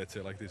rally, let's say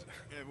like this.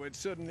 Yeah, well, it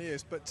certainly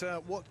is. But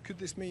what could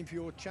this mean for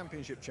your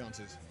championship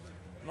chances?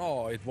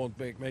 No, it won't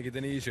make it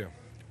any easier.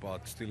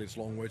 But still, it's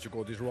a long way to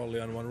go this rally,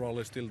 and one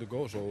rally still to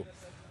go. So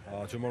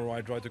tomorrow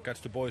I try to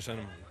catch the boys and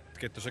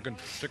get the second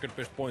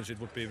best points. It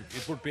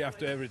would be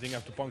after everything,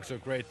 after puncture,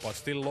 great, but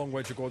still a long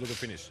way to go to the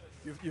finish.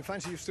 You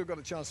fancy you've still got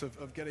a chance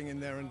of getting in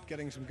there and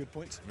getting some good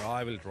points? No,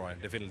 I will try.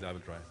 Definitely, I will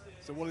try.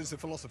 So what is the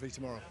philosophy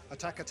tomorrow?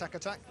 Attack, attack,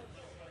 attack?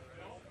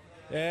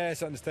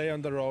 Yes, and stay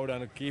on the road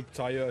and keep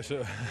tires.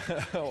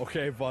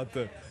 Okay, but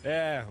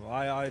yeah,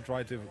 I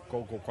try to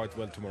go quite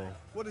well tomorrow.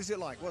 What is it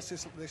like? What's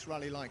this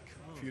rally like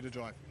for you to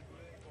drive?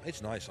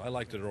 It's nice. I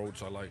like the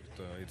roads. I like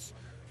it's.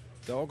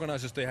 The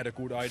organizers, they had a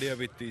good idea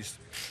with these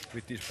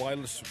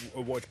pilots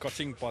avoid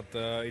cutting, but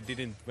it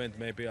didn't went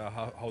maybe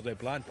how they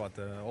planned. But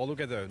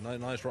altogether,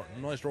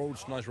 nice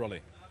roads, nice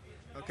rally.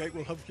 Okay,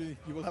 well hopefully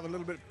you will have a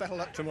little bit better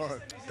luck tomorrow.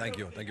 Thank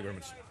you very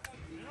much.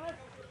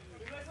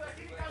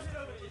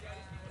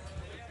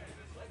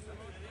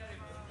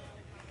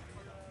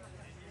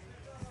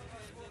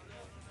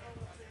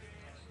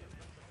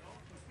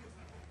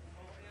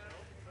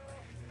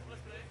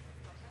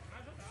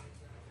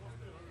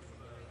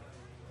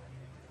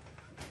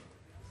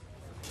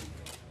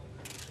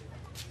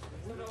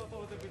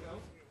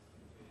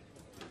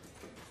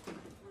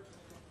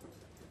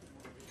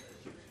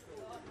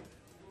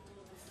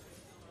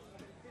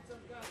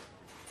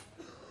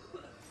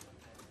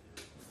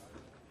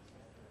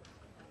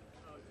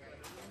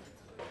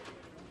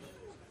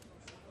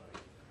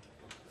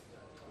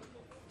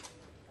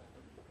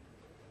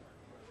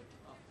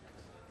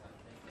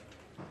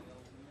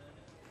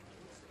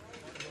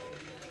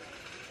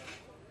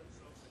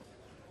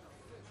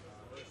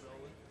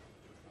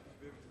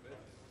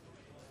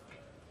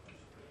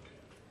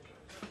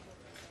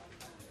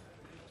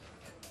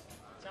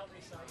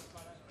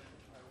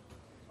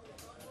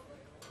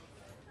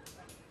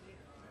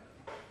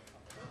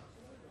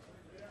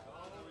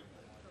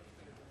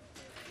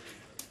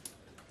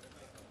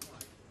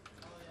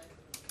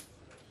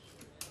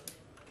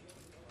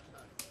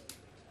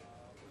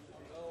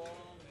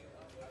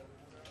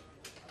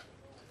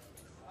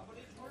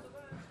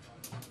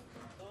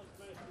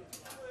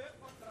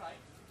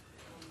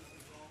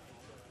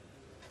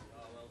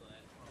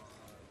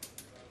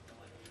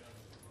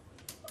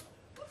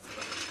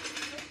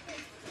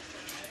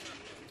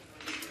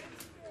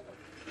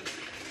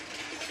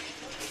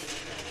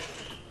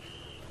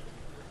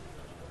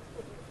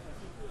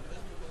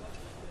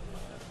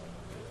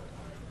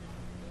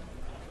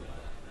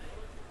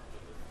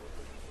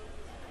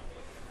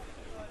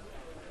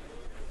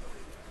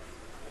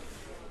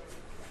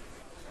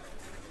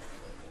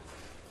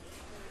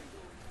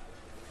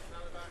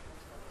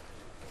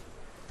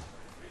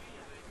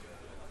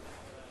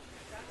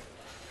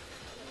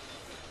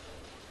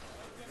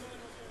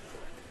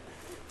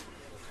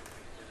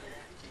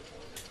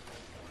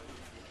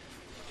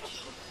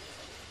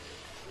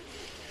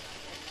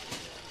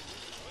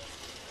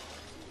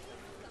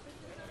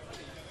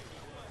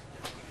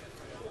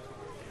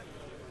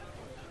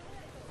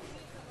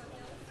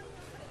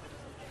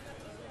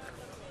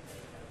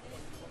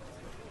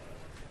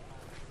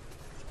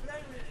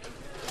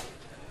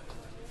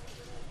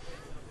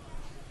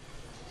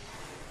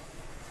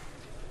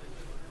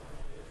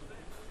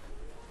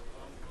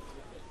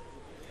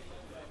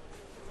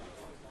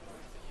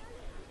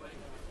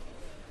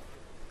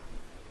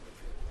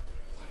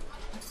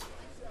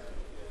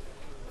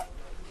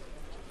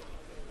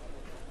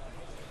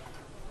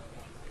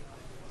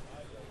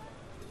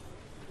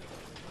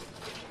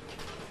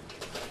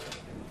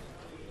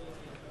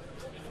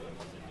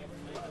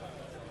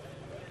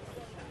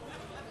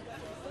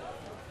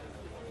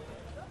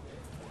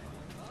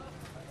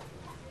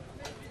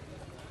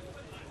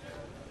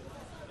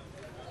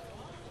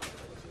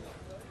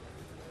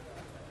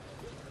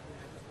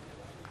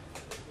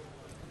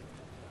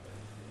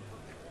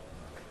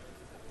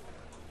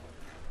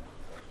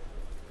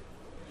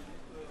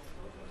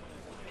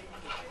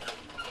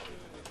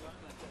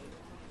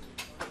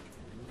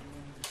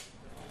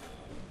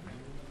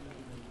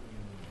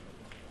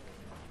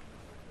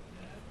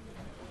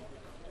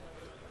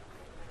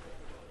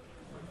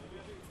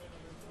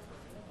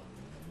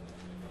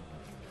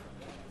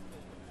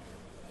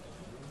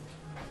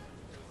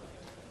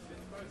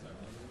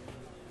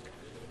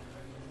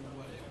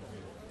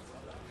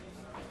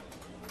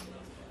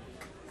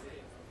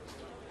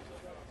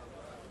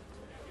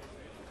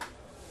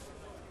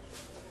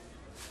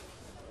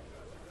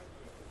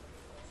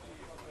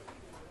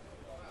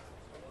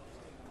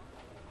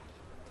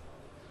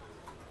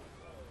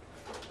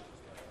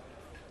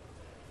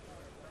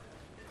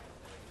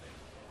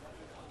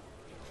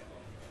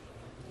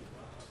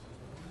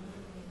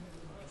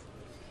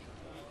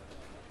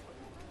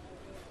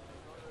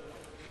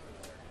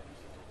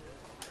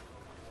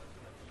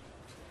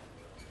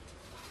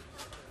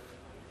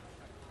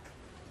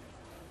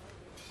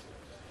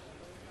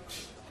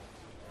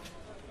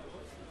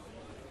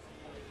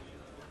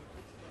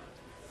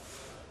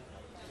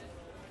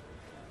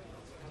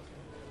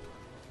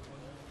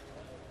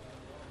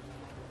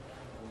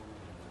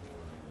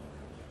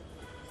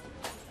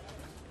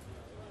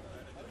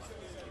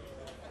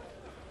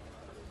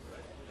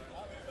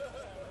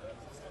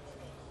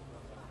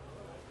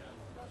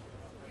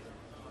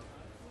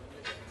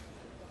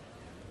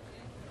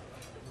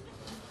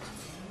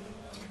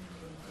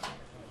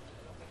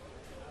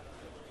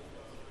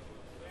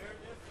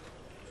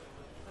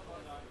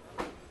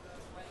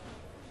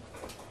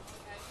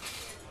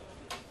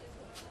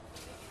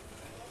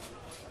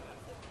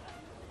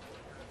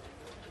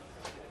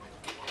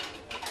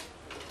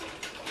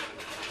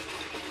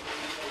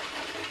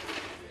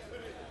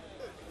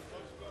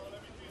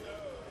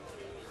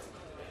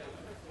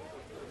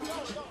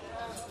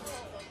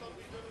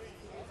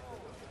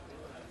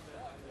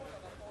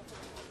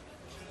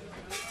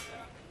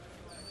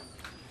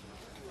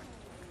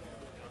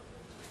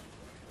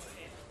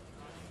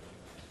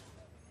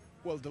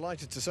 Well,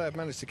 delighted to say I've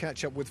managed to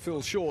catch up with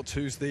Phil Short,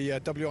 who's the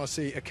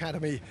WRC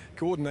Academy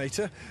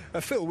coordinator.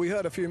 Phil, we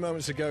heard a few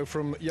moments ago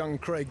from young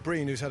Craig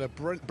Breen, who's had a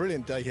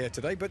brilliant day here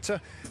today. But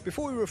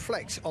before we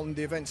reflect on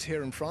the events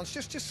here in France,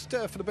 just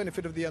for the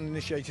benefit of the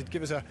uninitiated,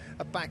 give us a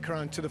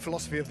background to the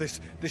philosophy of this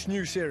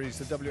new series,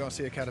 the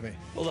WRC Academy.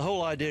 Well, the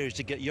whole idea is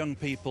to get young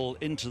people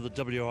into the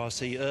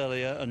WRC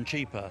earlier and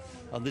cheaper.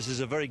 And this is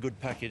a very good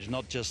package,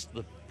 not just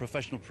the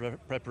professional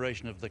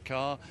preparation of the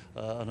car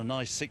and a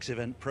nice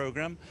 6-event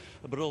program,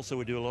 but also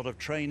we do a lot of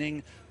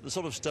training, the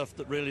sort of stuff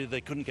that really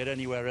they couldn't get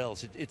anywhere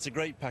else. It's a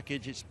great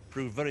package. It's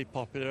proved very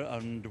popular,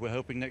 and we're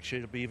hoping next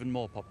year it'll be even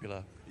more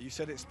popular. You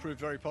said it's proved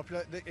very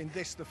popular. In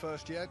this, the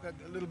first year, a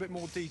little bit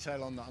more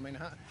detail on that. I mean,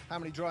 how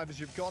many drivers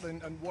you've got,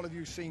 and what have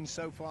you seen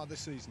so far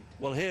this season?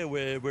 Well, here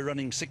we're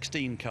running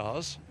 16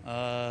 cars,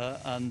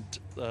 and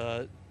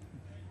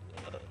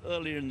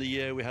earlier in the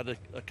year we had a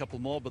couple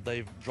more, but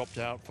they've dropped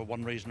out for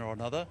one reason or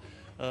another.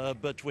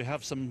 But we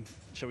have some,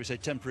 shall we say,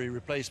 temporary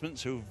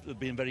replacements who've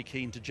been very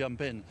keen to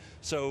jump in.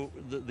 So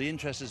the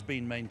interest has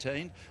been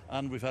maintained,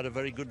 and we've had a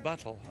very good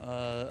battle.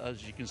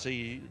 As you can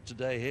see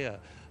today here,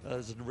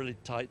 there's a really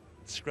tight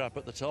scrap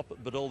at the top,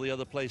 but all the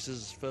other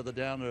places further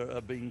down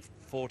are being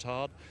fought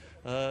hard.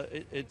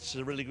 It's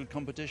a really good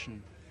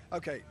competition.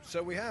 Okay,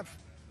 so we have,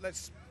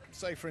 let's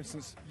say, for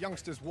instance,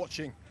 youngsters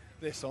watching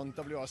this on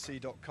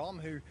WRC.com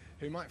who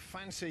might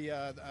fancy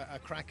a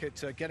crack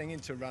at getting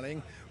into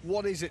rallying.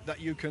 What is it that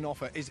you can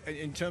offer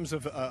in terms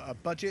of a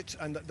budget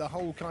and the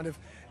whole kind of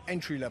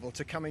entry level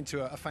to come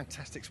into a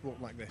fantastic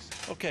sport like this?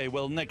 Okay,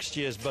 well, next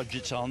year's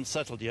budgets aren't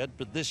settled yet,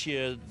 but this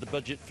year the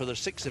budget for the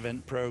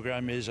 6-event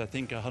program is, I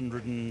think,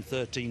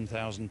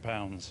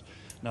 £113,000.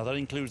 Now that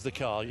includes the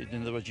car.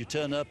 In other words, you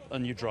turn up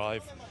and you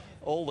drive.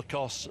 All the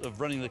costs of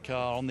running the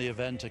car on the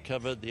event are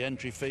covered, the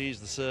entry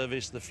fees, the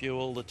service, the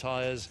fuel, the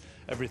tyres,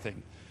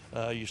 everything.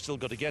 You've still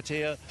got to get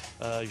here,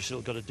 you've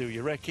still got to do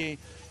your recce,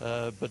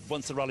 but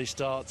once the rally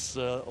starts,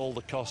 all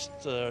the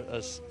costs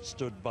are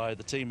stood by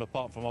the team,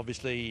 apart from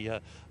obviously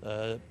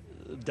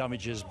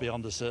damages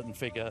beyond a certain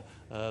figure.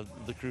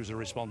 The crews are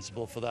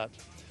responsible for that.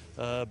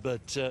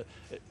 But to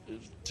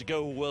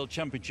go World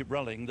Championship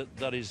rallying,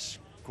 that is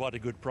quite a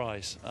good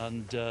price,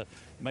 and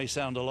may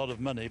sound a lot of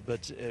money,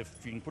 but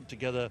if you can put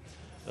together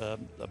a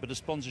bit of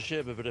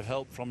sponsorship, a bit of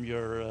help from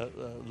your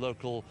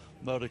local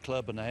motor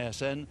club and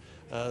ASN,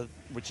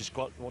 which is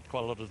what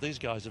quite a lot of these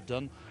guys have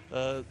done,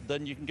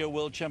 then you can go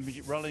World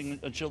Championship rallying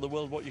and show the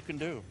world what you can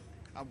do.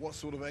 And what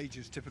sort of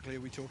ages typically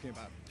are we talking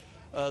about?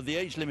 The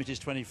age limit is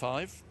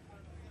 25.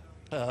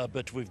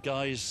 But with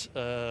guys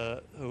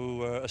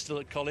who are still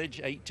at college,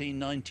 18,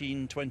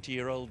 19,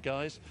 20-year-old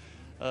guys,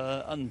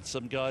 and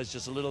some guys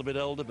just a little bit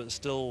older but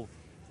still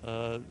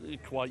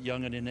quite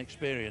young and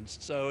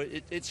inexperienced. So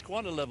it's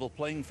quite a level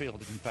playing field,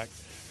 in fact.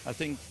 I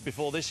think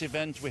before this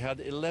event we had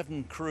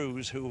 11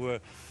 crews who were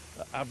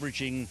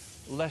averaging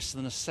less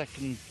than a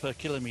second per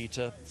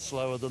kilometre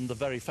slower than the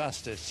very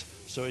fastest.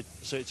 So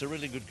it's a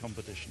really good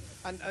competition.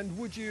 And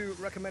would you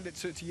recommend it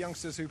to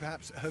youngsters who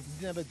perhaps have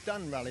never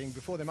done rallying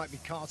before? They might be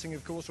karting,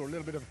 of course, or a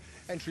little bit of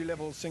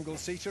entry-level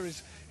single-seater.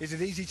 Is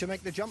it easy to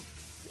make the jump?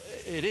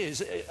 It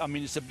is. I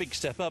mean, it's a big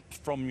step up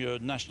from your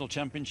national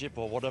championship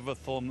or whatever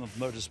form of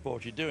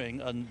motorsport you're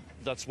doing, and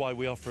that's why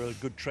we offer a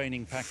good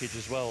training package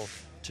as well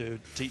to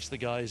teach the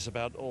guys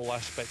about all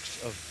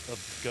aspects of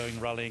going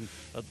rallying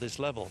at this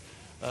level.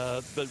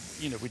 But,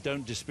 you know, we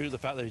don't dispute the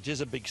fact that it is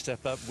a big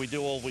step up. We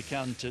do all we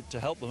can to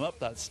help them up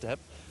that step,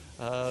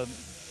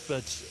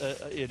 but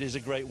it is a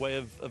great way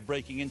of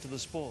breaking into the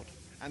sport.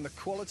 And the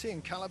quality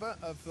and calibre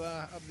of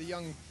the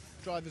young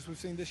drivers we've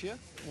seen this year?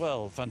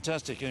 Well,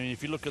 fantastic. I mean,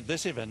 if you look at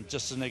this event,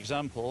 just an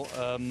example,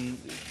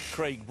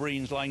 Craig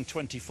Breen's lying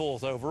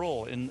 24th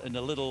overall in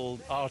a little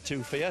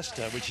R2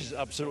 Fiesta, which is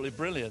absolutely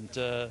brilliant.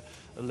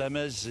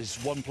 Lemez is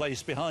one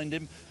place behind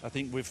him, I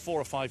think, with 4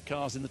 or 5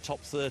 cars in the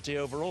top 30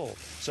 overall.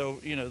 So,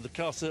 you know, the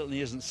car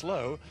certainly isn't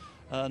slow,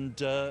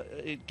 and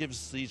it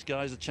gives these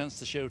guys a chance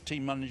to show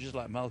team managers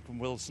like Malcolm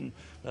Wilson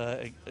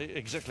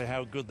exactly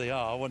how good they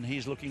are when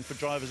he's looking for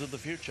drivers of the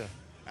future.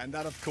 And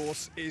that, of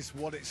course, is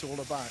what it's all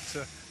about.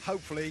 So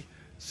hopefully,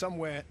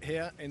 somewhere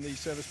here in the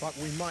service park,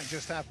 we might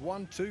just have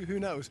 1, 2, who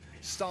knows,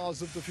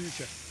 stars of the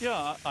future.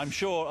 Yeah, I'm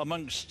sure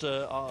amongst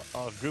our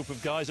group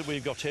of guys that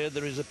we've got here,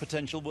 there is a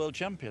potential world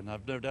champion.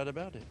 I've no doubt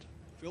about it.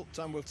 Phil,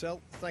 time will tell.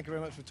 Thank you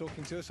very much for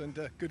talking to us,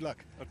 and good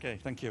luck. Okay,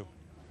 thank you.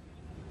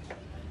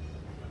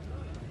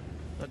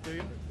 That do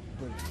you?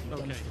 Okay.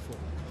 Thank you.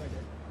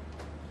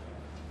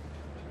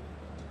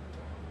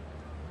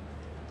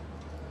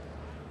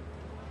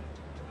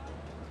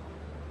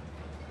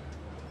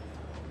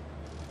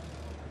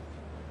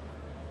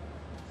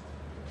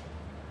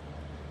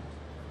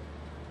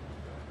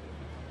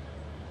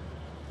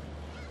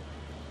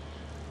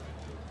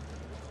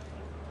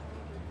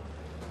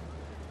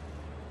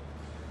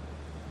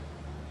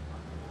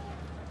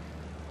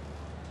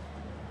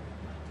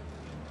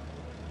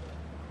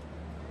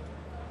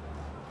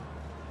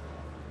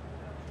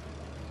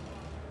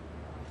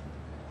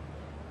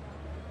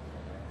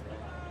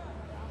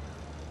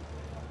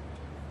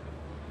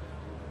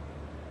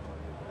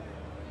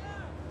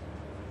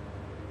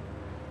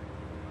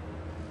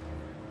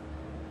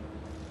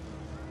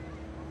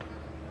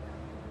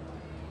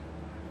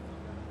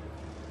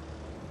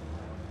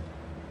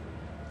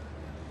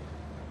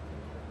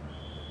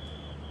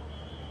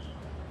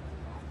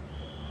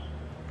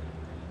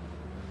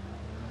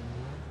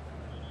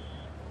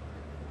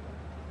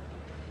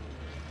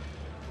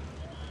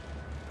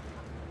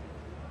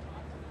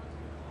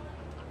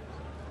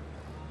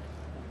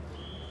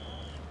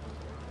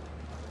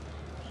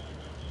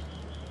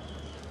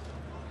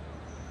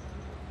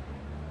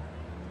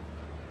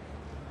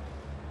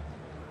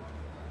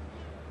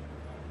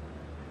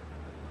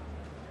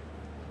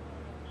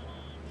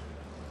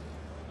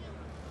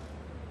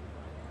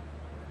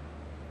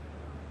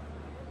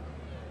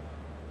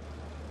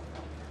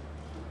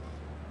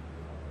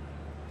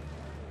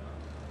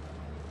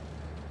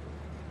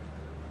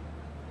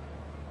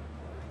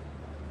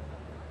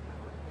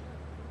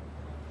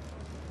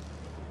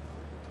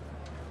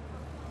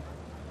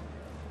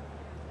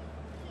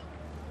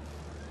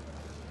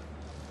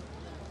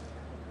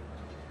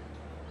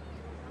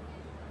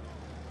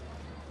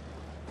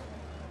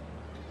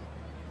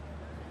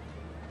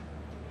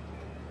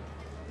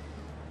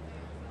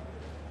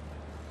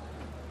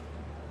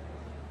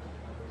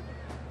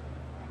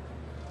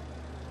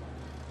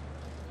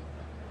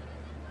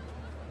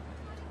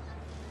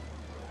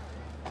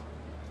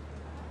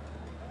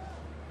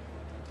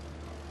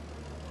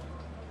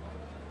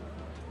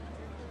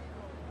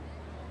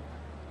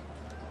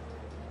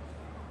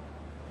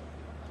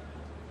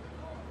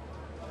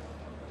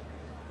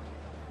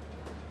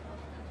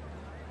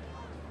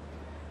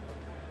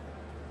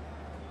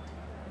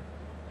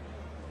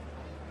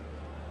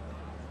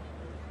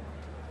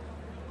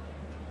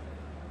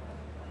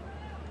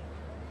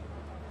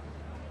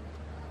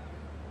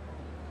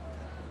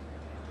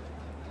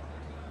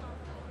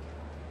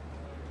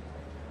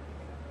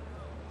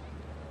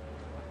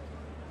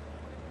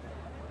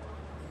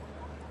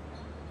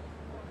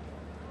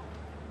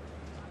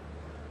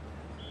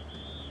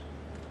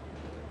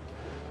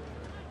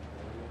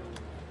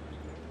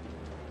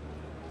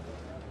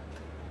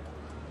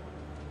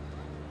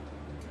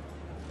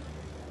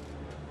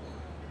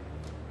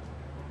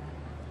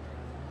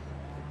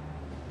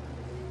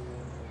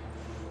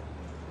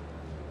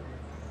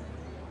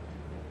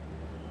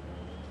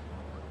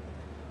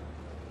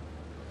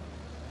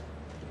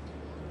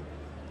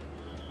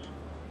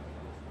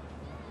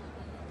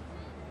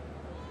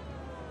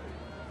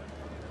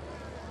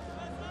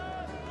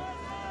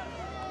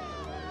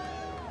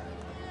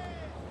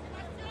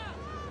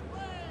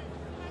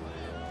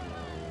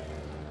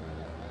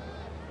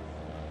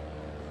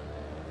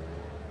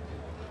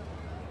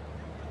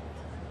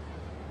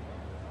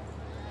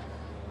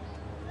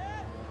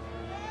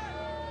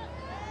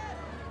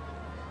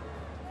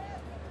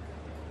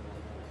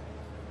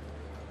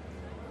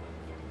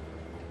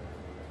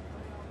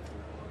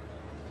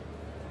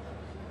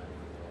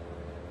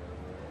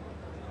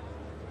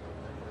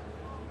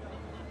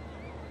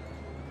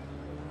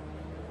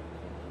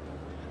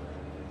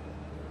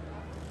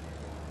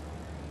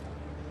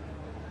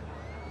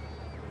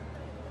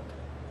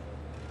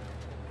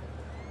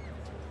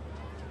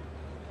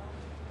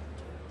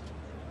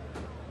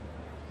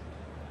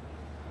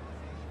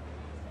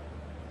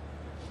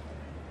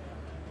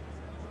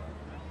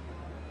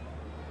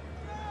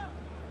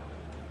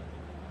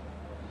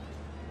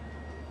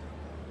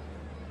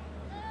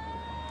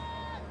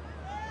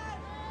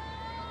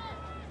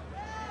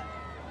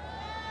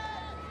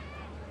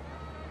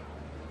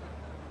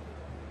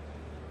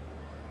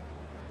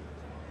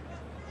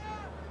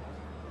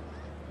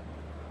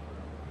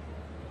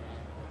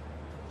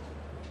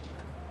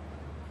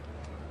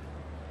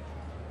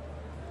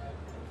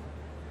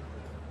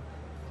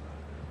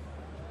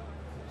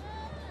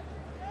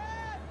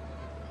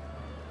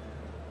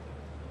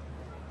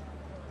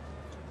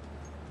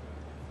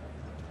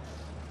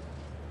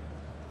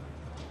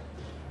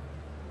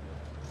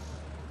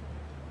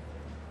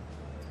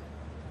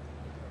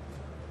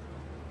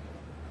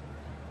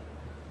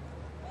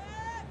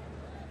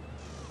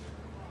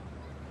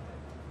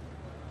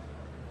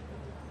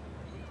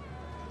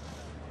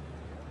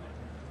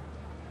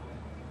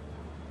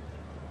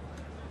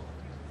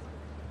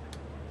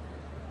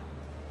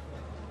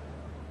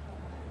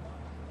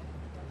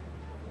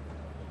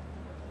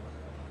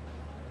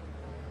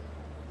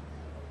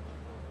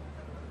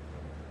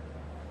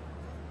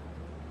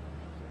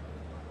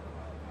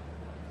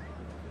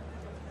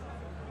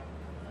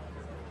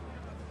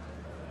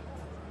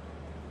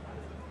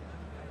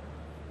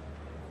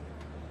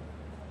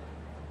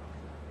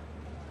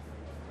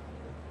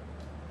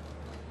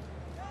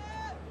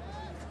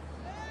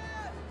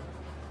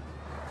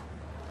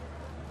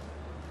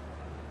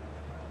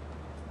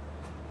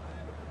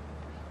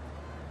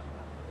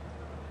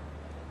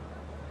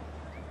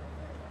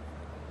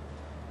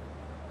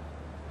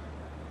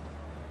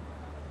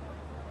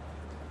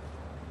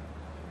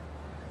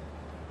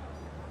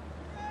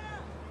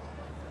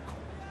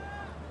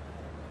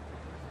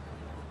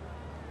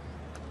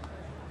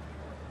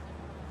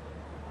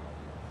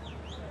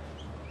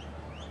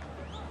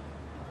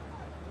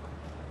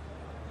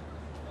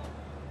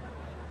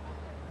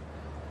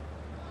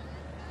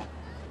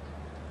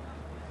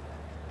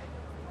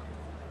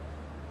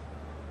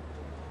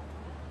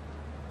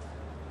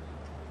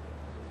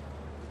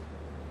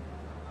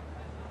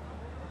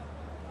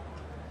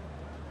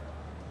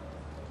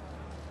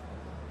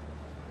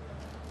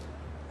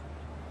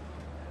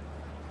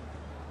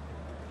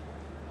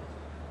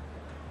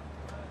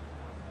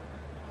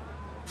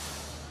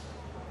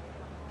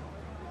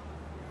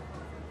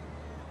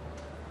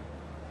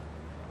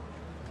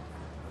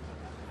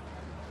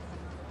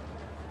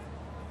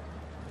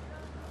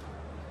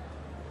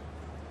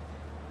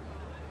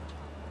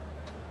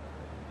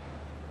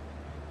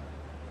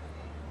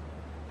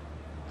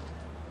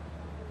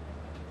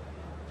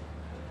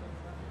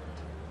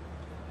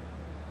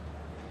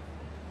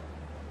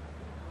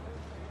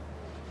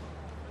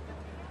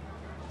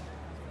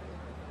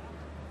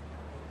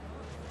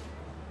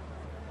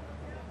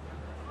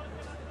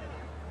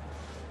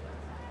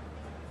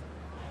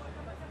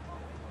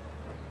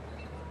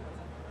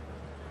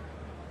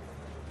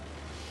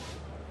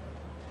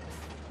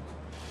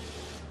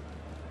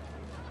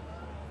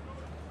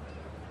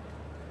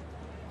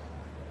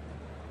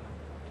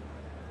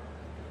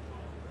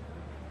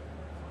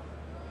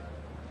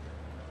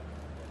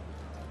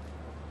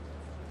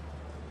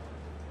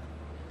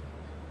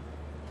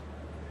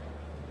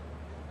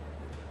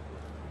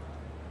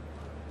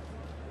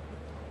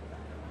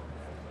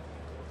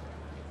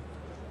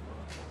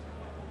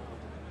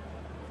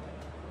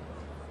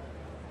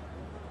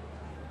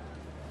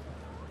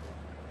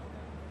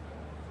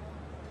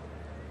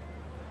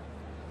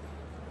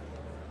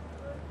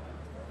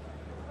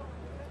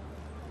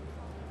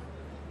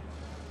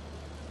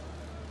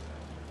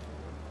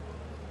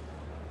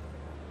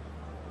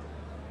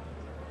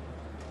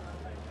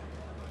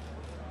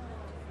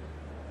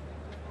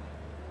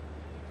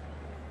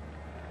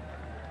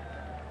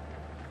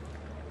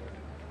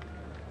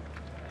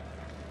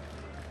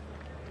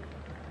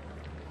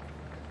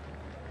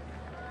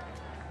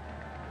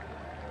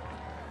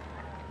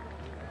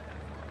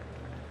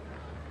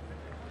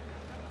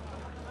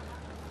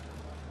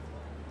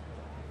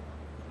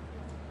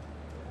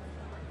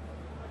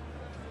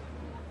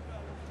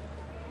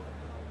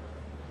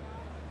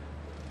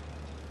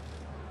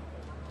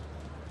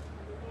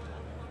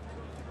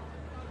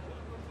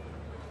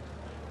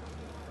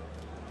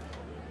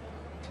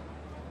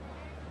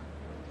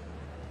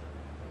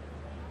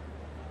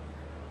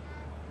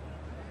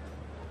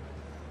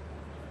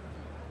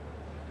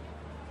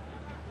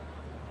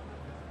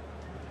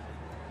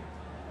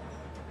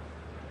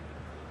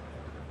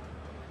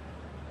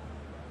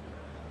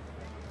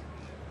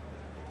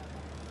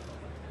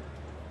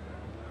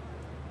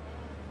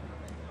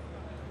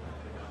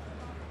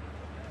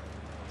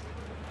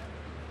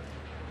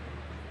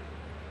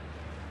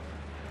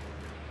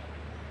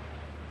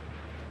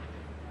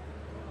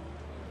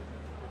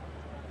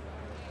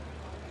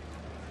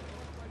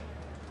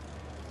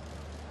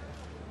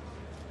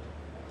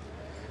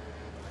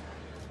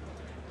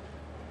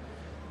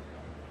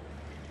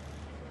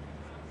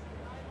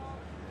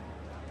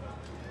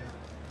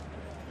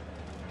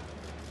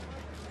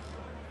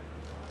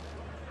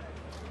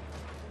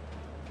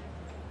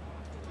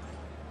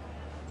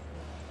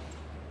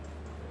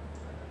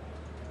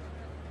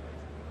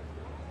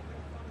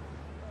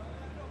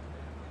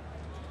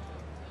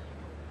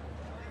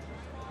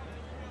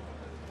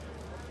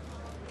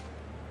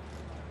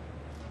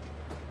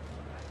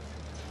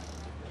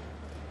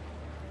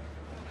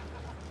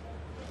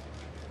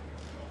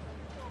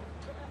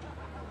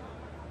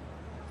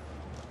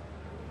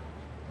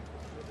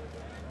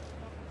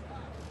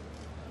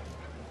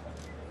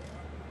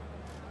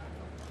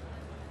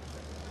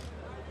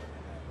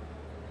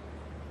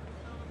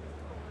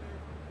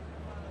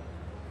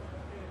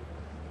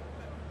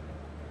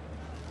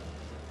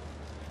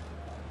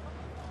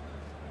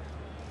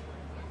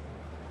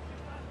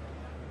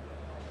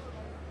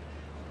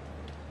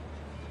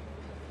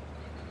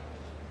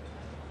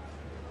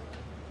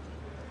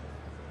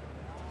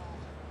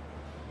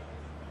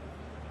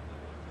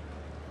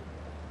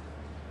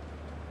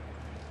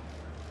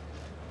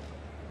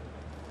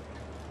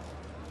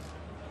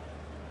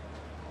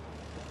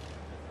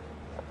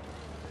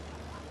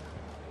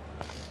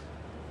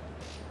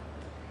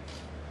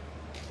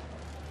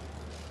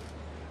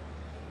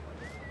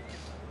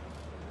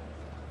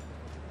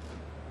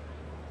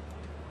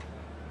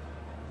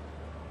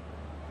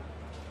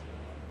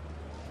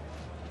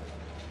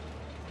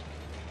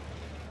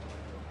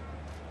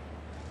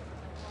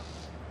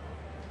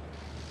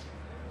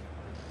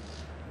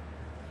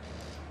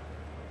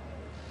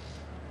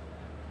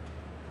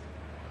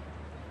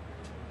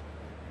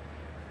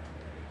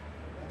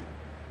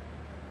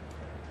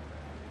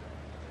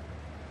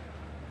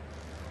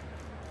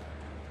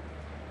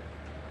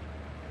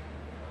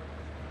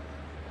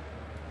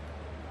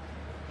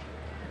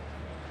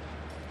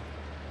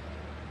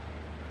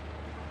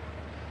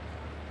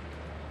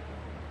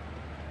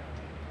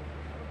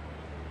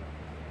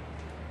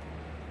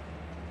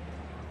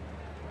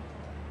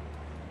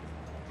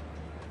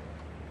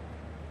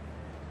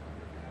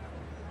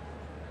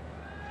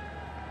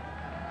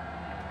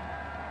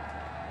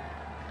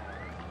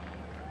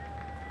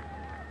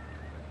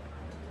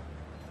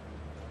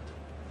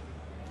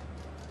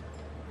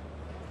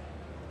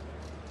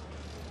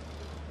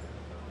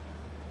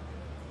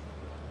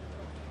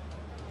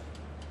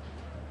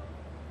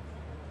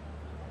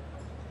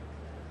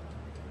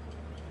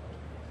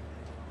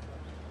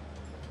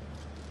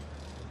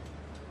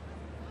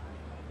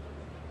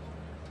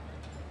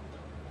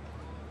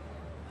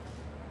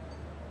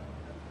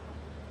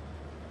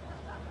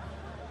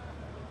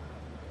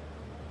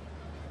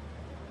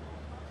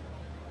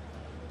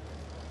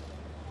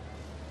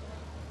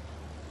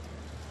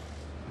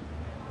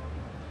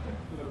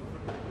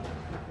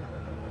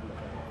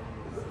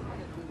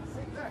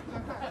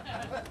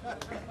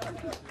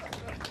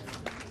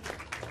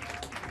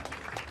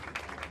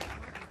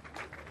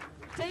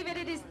 David,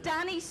 it is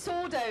Danny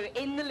Sordo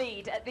in the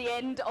lead at the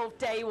end of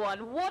day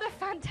one. What a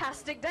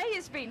fantastic day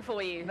it's been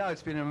for you. No,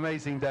 it's been an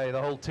amazing day.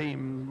 The whole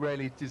team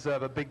really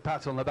deserve a big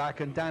pat on the back,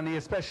 and Danny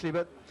especially,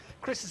 but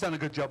Chris has done a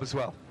good job as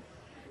well.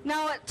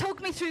 Now, talk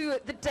me through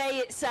the day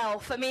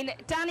itself. I mean,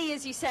 Danny,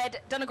 as you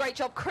said, done a great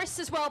job. Chris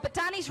as well, but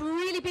Danny's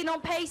really been on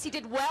pace. He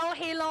did well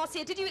here last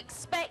year. Did you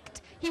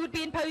expect he would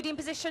be in podium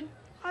position?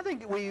 I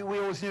think we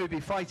always knew he'd be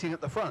fighting at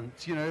the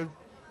front. You know,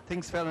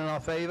 things fell in our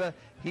favour.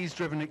 He's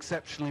driven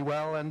exceptionally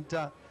well, and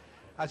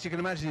as you can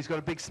imagine, he's got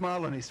a big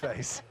smile on his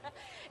face.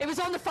 It was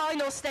on the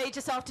final stage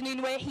this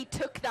afternoon where he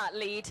took that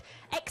lead.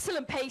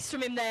 Excellent pace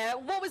from him there.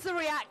 What was the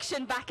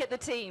reaction back at the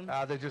team?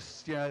 They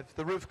just, you know, if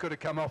the roof could have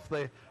come off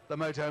the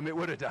motorhome, it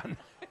would have done.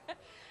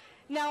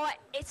 Now,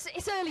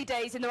 it's early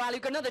days in the rally.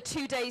 We've got another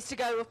 2 days to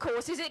go, of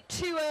course. Is it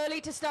too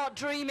early to start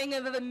dreaming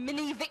of a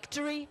mini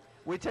victory?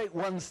 We take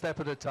one step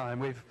at a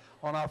time. We've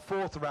on our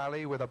fourth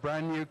rally with a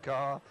brand new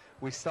car.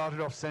 We started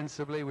off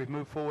sensibly. We've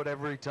moved forward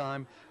every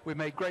time. We've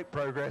made great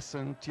progress,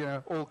 and you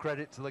know, all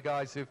credit to the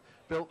guys who've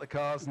built the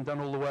cars and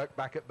done all the work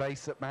back at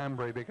base at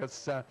Manbury.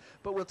 Because,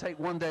 but we'll take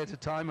one day at a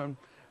time, and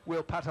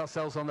we'll pat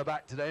ourselves on the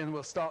back today, and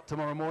we'll start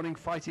tomorrow morning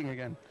fighting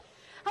again.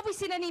 Have we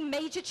seen any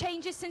major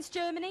changes since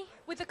Germany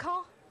with the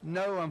car?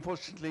 No,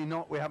 unfortunately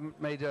not. We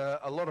haven't made a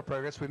lot of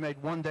progress. We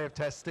made one day of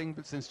testing,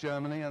 but since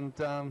Germany, and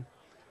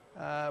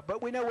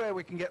but we know where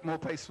we can get more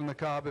pace from the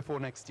car before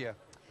next year.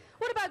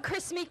 What about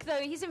Chris Meek, though?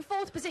 He's in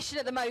fourth position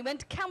at the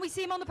moment. Can we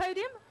see him on the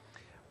podium?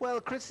 Well,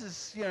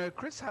 Chris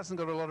hasn't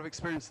got a lot of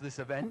experience of this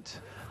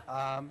event,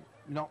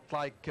 not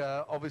like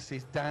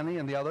obviously Danny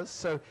and the others.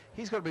 So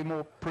he's got to be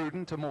more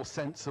prudent and more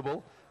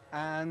sensible.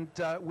 And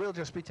we'll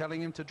just be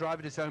telling him to drive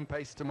at his own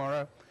pace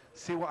tomorrow,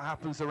 see what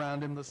happens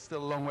around him. There's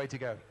still a long way to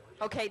go.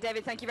 Okay,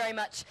 David, thank you very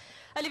much.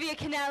 Olivier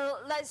Canel,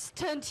 let's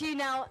turn to you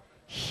now.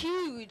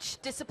 Huge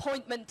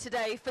disappointment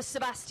today for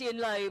Sebastian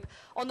Loeb.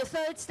 On the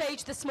third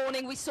stage this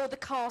morning, we saw the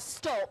car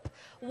stop.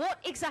 What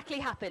exactly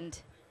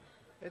happened?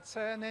 It's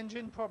an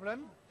engine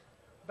problem,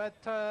 but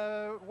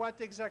what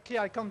exactly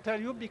I can't tell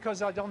you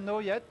because I don't know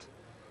yet.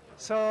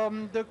 So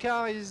the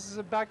car is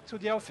back to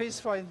the office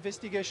for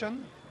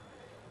investigation.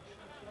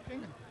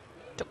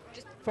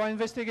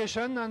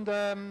 And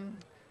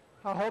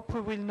I hope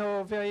we will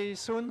know very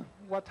soon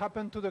what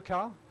happened to the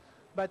car.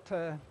 But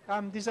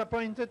I'm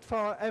disappointed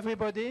for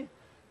everybody,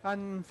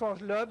 and for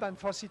Loeb and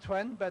for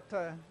Citroën, but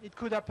it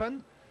could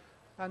happen,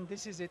 and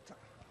this is it.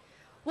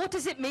 What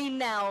does it mean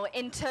now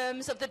in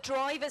terms of the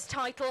driver's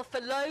title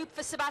for Loeb,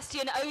 for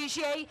Sébastien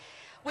Ogier?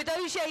 With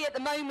Ogier at the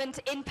moment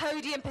in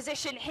podium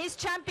position, his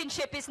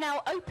championship is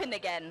now open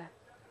again.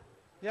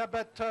 Yeah,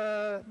 but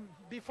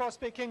before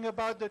speaking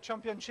about the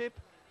championship,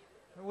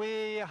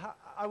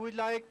 I would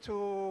like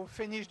to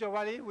finish the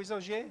rally with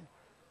Ogier.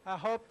 I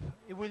hope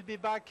he will be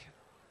back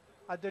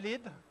at the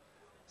lead,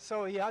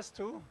 so he has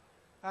to,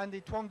 and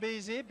it won't be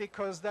easy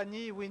because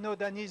we know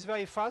Danny is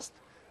very fast.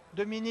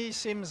 The Mini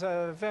seems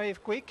very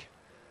quick,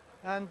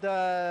 and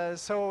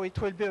so it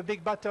will be a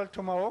big battle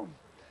tomorrow,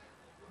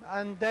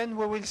 and then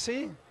we will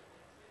see.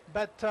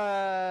 But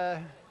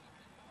that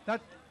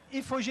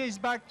if Ogier is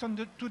back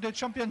to the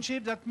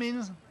championship, that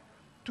means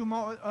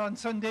tomorrow on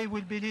Sunday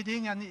will be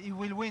leading and he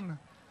will win.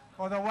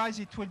 Otherwise,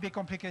 it will be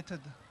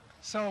complicated.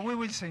 So we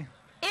will see.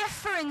 If,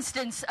 for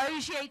instance,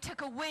 Ogier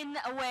took a win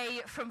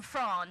away from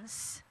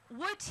France,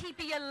 would he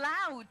be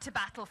allowed to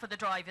battle for the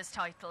driver's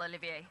title,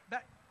 Olivier?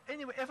 But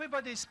anyway,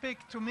 everybody speak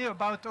to me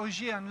about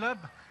Ogier and Loeb,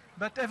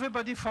 but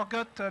everybody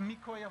forgot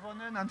Mikko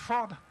Hirvonen and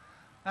Ford.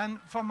 And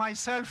for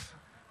myself,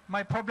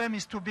 my problem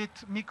is to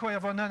beat Mikko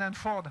Hirvonen and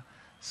Ford.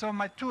 So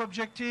my two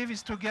objectives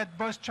is to get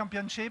both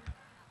championship,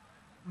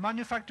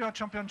 manufacturer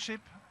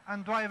championship,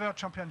 and driver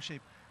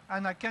championship.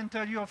 And I can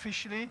tell you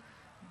officially,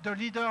 the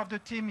leader of the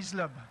team is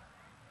Loeb.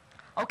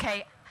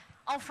 Okay,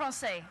 en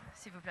français,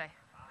 s'il vous plaît.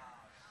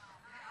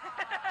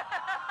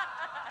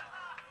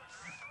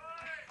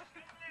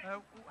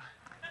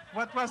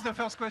 What was the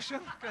first question?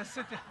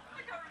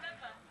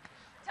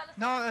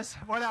 Non,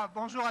 voilà,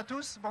 bonjour à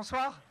tous,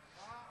 bonsoir.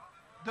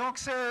 Donc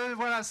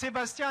voilà,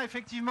 Sébastien,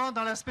 effectivement,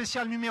 dans la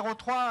spéciale numéro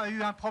 3, a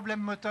eu un problème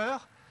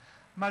moteur.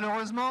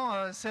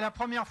 Malheureusement, c'est la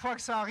première fois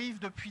que ça arrive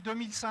depuis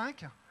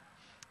 2005.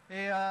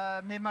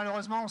 Mais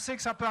malheureusement, on sait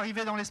que ça peut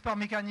arriver dans les sports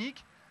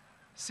mécaniques.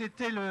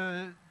 C'était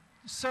le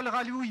seul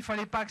rallye où il ne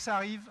fallait pas que ça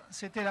arrive.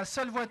 C'était la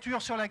seule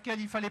voiture sur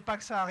laquelle il ne fallait pas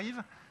que ça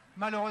arrive.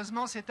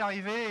 Malheureusement, c'est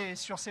arrivé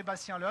sur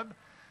Sébastien Loeb.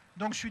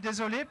 Donc je suis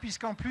désolé,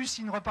 puisqu'en plus,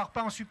 il ne repart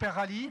pas en super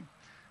rallye.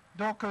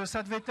 Donc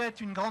ça devait être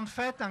une grande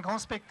fête, un grand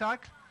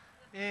spectacle.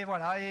 Et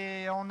voilà,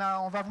 et on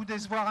va vous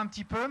décevoir un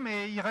petit peu,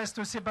 mais il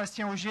reste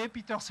Sébastien Ogier,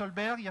 Peter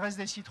Solberg, il reste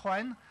des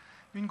Citroën.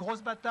 Une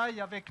grosse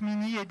bataille avec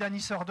Mini et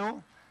Danny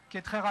Sordo, qui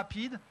est très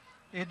rapide.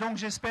 Et donc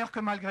j'espère que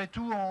malgré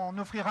tout, on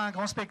offrira un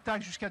grand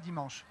spectacle jusqu'à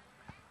dimanche.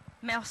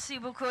 Merci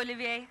beaucoup,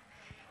 Olivier.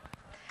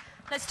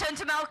 Let's turn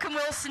to Malcolm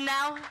Wilson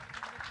now.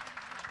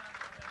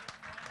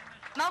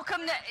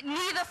 Malcolm,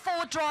 neither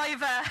Ford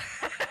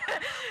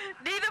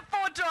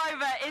Ford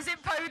driver is in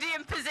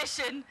podium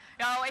position.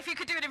 Oh, if you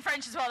could do it in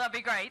French as well, that'd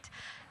be great.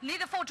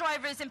 Neither Ford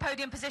driver is in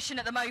podium position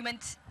at the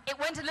moment. It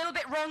went a little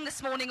bit wrong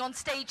this morning on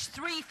stage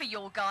 3 for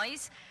your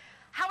guys.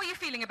 How are you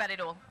feeling about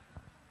it all?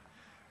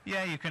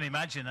 Yeah, you can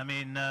imagine. I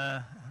mean,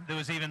 there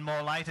was even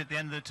more light at the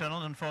end of the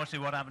tunnel, unfortunately,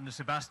 what happened to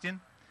Sebastian.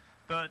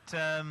 But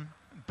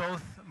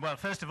well,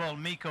 first of all,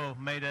 Miko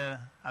made a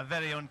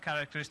very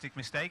uncharacteristic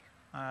mistake,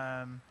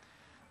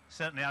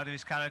 certainly out of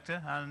his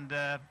character, and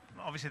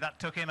obviously that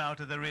took him out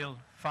of the real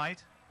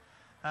fight.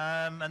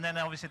 And then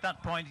obviously at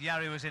that point,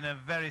 Jari was in a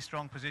very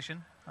strong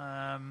position.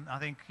 I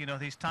think, you know,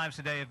 these times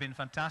today have been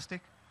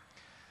fantastic.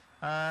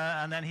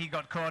 And then he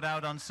got caught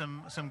out on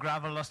some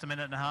gravel, lost a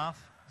minute and a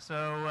half.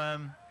 So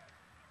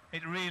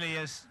it really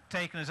has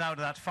taken us out of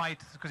that fight,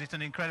 because it's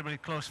an incredibly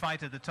close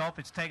fight at the top.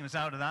 It's taken us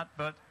out of that,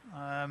 but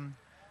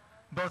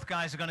both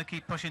guys are going to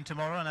keep pushing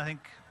tomorrow, and I think,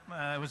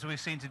 as we've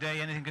seen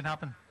today, anything can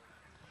happen.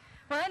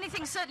 Well,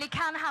 anything certainly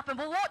can happen.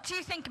 Well, what do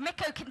you think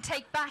Miko can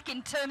take back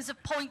in terms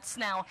of points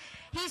now?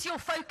 He's your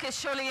focus,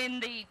 surely, in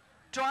the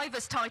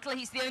driver's title.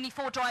 He's the only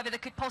Ford driver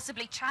that could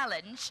possibly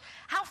challenge.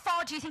 How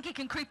far do you think he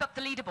can creep up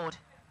the leaderboard?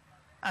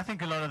 I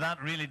think a lot of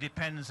that really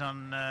depends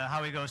on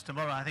how he goes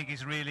tomorrow. I think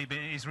he's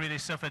really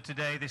suffered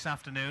today, this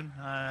afternoon,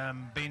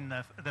 being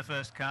the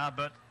first car.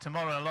 But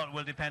tomorrow a lot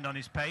will depend on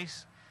his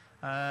pace,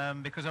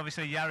 because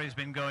obviously Jari's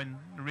been going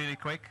really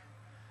quick,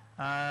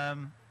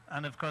 and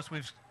of course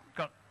we've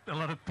got a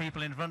lot of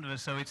people in front of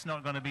us, so it's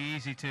not going to be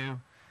easy to.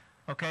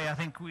 Okay, I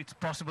think it's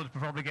possible to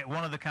probably get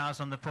one of the cars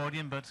on the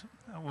podium, but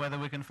whether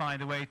we can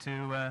find a way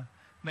to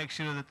make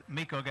sure that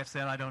Miko gets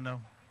there, I don't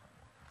know.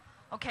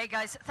 Okay,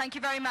 guys, thank you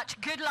very much.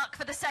 Good luck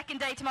for the second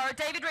day tomorrow.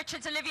 David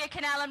Richards, Olivia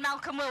Cannell and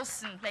Malcolm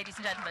Wilson, ladies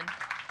and gentlemen.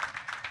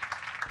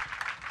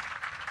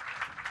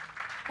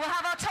 We'll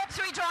have our top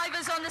 3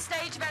 drivers on the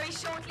stage very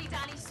shortly.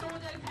 Danny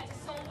Sordo, Petter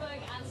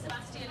Solberg and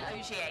Sebastian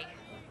Ogier.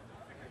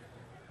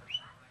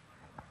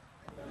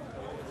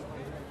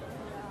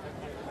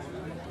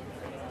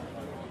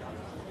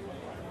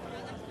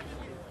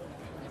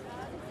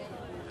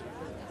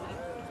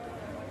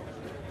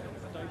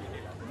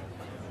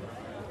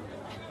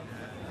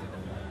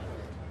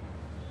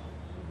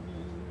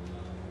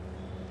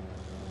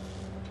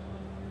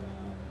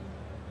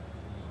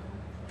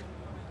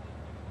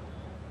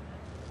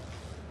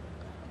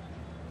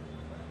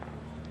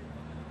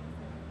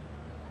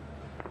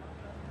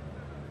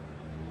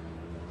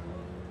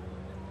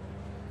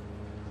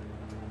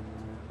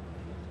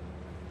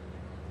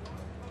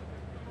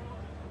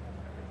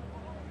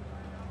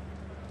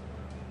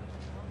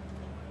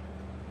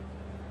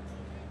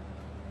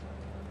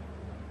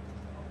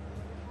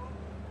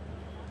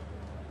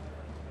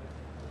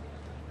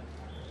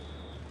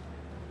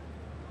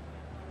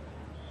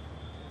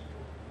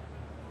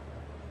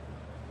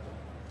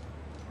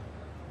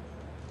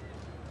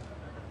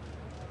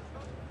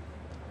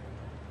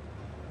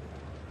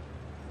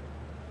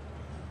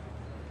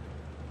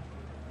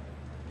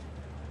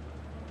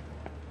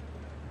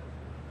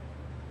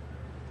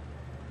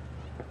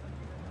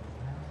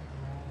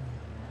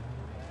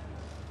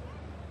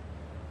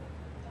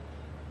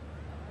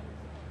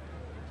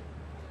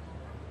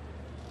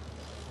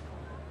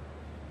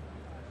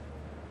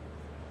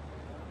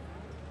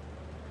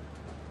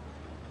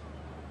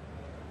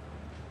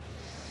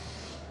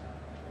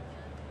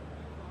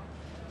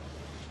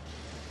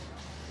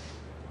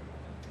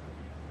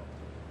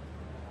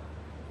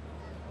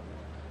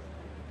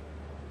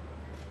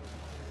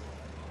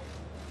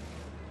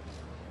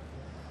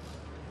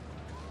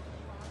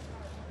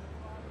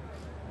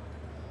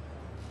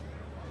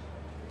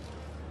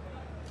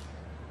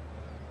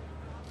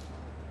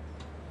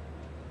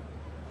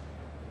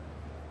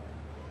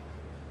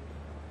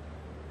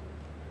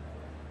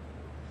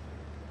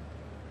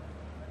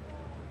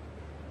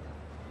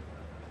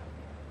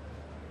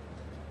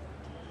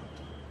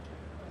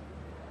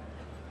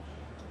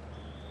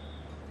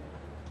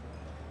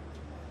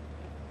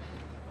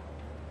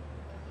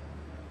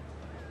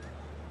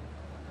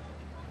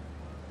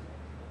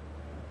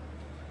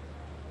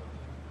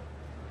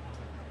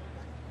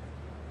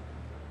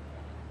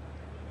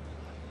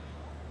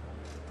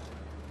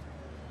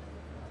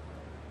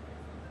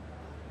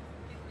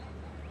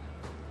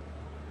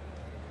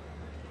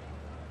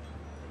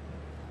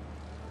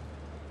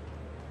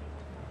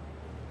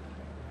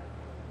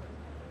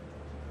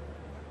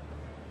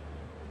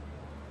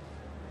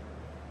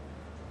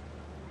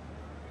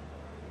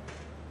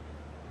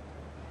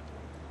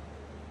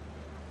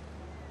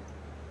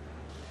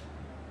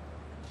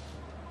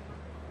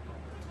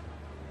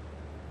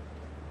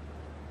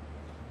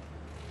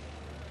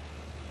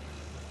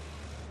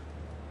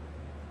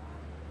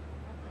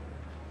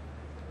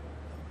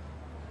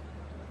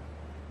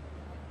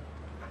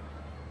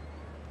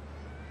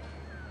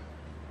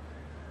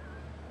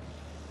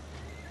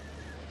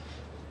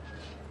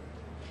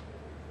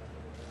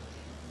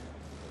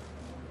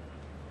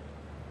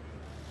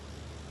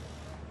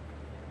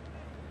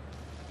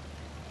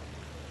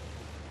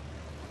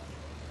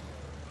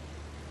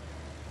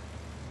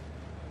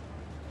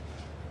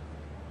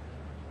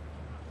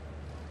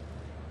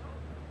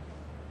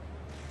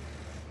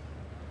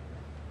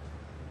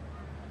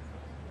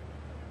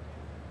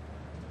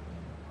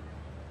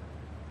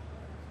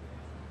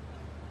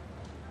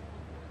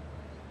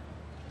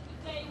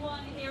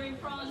 one here in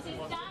France is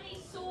Danny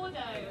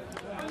Sordo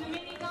from the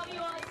Mini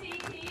WRC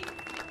team.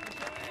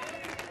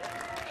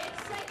 In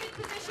second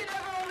position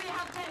overall we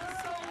have Peter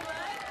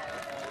Solberg,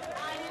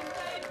 and in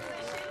third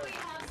position we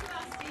have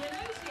Sebastian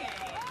Ogier.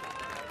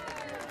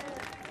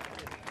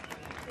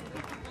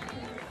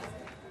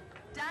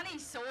 Danny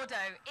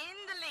Sordo in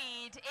the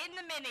lead in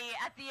the Mini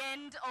at the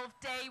end of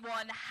day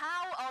one.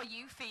 How are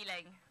you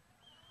feeling?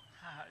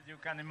 You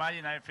can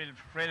imagine I feel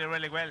really,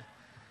 really well,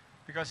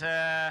 because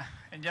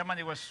in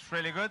Germany it was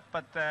really good,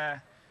 but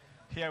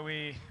here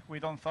we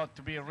don't thought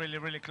to be really,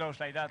 really close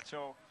like that.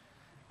 So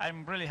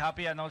I'm really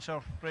happy, and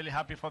also really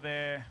happy for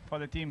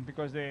the team,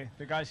 because the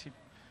guys keep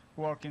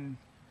working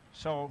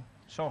so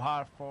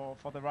hard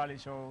for the rally.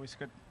 So it's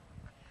good.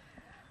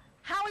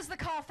 How has the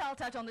car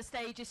felt out on the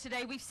stages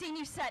today? We've seen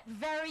you set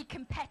very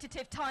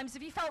competitive times.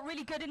 Have you felt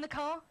really good in the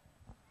car?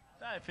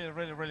 I feel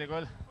really, really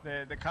good.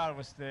 The car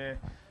was the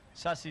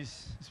chassis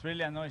is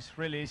brilliant. No, it's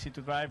really easy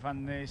to drive,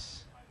 and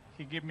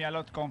he gave me a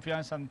lot of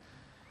confidence, and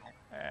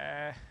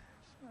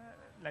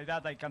like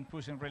that I can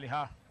push him really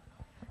hard.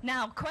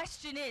 Now,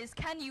 question is,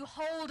 can you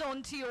hold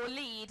on to your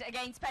lead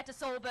against Peter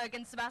Solberg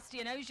and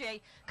Sebastian Ogier?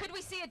 Could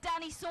we see a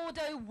Danny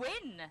Sordo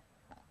win?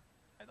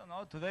 I don't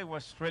know. Today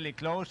was really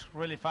close,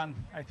 really fun.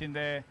 I think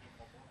the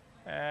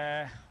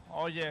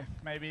Ogier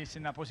maybe is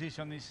in a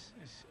position is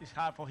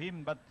hard for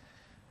him, but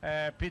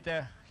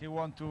Peter, he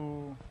want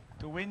to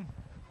win,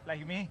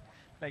 like me,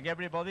 like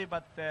everybody.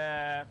 But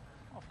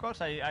of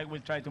course, I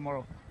will try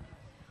tomorrow.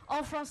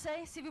 En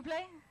français, s'il vous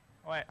plaît.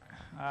 Ouais.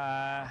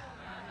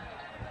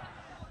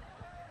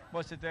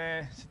 Bon,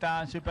 c'était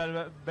une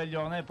super belle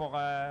journée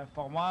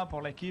pour moi,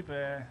 pour l'équipe.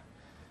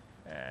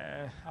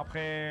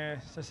 Après,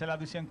 c'est la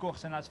deuxième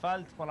course en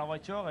asphalte pour la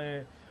voiture,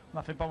 et on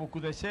n'a fait pas beaucoup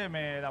d'essais,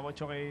 mais la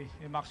voiture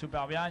elle marche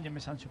super bien. Je me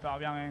sens super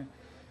bien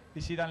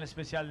ici dans le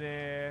spécial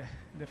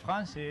de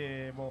France,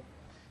 et bon,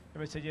 je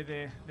vais essayer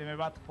de me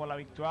battre pour la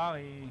victoire.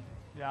 Et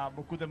il y a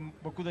beaucoup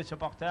de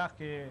supporters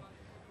que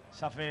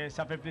ça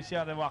fait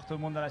plaisir de voir tout le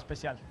monde dans la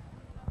spéciale.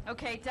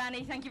 Okay,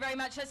 Danny, thank you very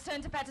much. Let's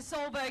turn to Peter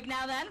Solberg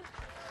now then.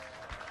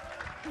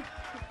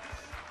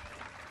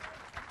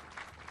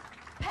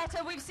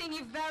 Peter, we've seen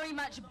you very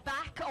much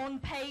back on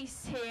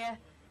pace here.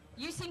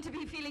 You seem to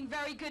be feeling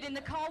very good in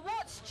the car.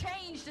 What's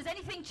changed? Has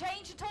anything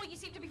changed at all? You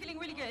seem to be feeling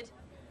really good.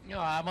 You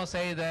know, I must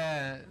say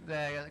the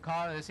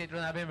car, the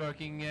Citroen, have been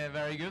working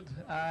very good.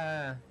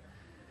 I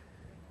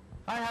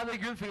had a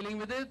good feeling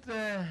with it,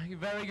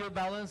 very good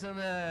balance,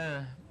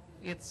 and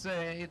it's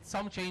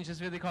some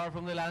changes with the car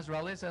from the last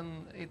rallies,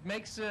 and it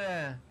makes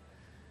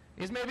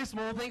it's maybe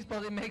small things,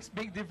 but it makes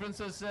big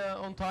differences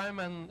on time,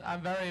 and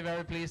I'm very,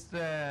 very pleased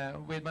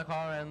with my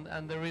car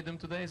and the rhythm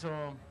today.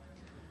 So,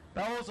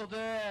 but also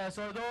the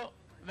Sordo,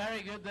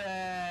 very good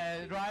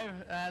drive,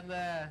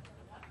 and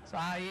so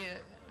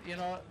you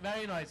know,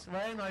 very nice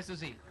to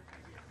see.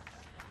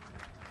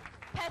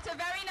 Peter,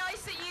 very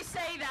nice that you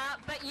say that,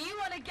 but you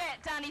want to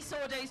get Danny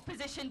Sordo's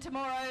position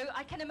tomorrow.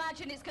 I can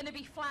imagine it's going to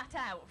be flat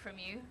out from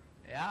you.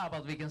 Yeah,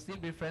 but we can still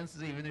be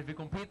friends even if we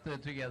compete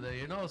together,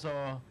 you know,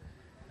 so.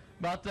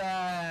 But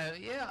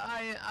yeah,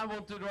 I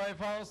want to drive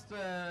fast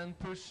and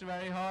push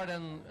very hard,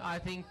 and I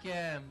think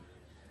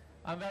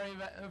I'm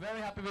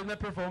very happy with my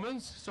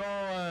performance. So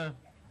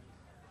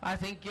I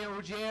think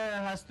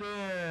Ogier has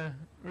to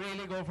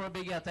really go for a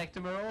big attack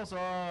tomorrow. So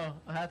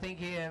I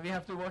think we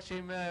have to watch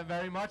him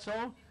very much.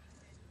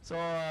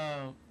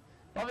 So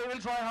but we will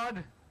try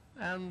hard,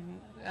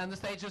 and the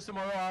stages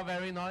tomorrow are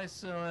very nice.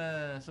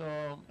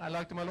 So I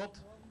like them a lot.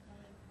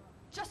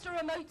 Just a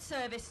remote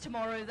service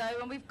tomorrow,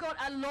 though, and we've got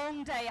a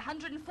long day,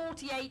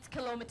 148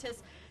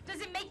 kilometres.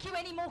 Does it make you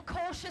any more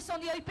cautious on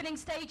the opening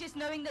stages,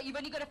 knowing that you've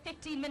only got a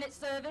 15-minute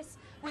service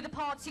with the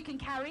parts you can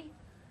carry?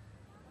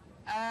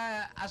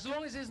 As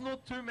long as it's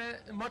not too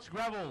much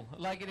gravel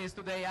like it is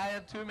today. I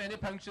had too many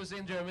punctures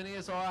in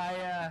Germany, so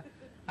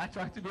I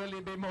try to be a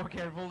little bit more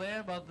careful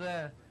there. But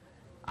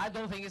I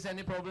don't think it's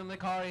any problem. The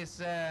car is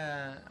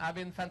have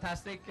been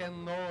fantastic,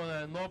 and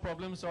no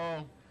problem.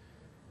 So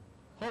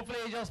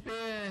hopefully just be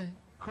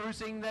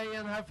cruising day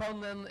and have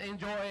fun and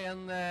enjoy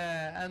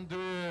and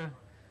do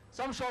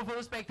some show for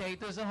the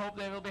spectators, and hope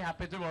they will be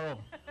happy tomorrow.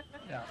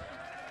 Yeah.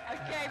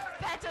 Okay,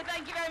 Peter,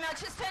 thank you very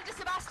much. Let's turn to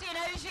Sebastian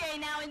Ogier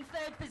now in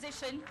third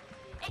position.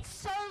 It's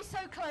so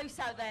close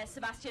out there,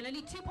 Sebastian.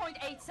 Only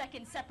 2.8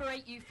 seconds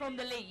separate you from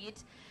the lead.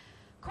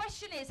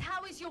 Question is,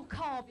 how is your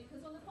car?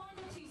 Because on the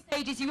final two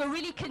stages, you were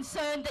really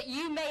concerned that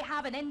you may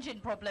have an engine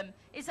problem.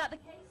 Is that the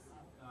case?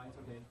 It's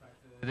okay. In fact,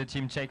 the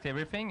team checked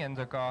everything, and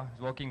the car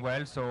is working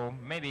well. So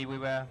maybe we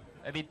were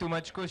a bit too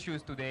much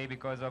cautious today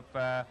because of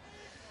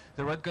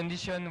the road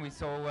condition. We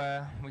saw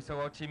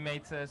our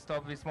teammates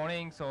stop this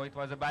morning, so it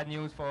was a bad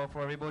news for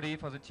everybody,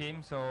 for the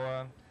team.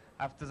 So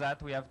after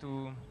that, we have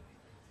to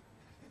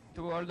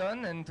hold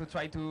on and to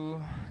try to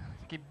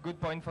keep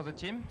good point for the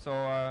team. So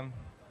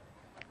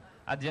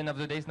at the end of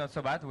the day, it's not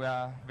so bad. We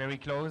are very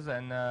close,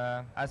 and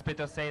as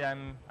Peter said,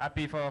 I'm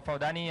happy for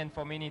Danny and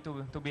for Mini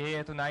to be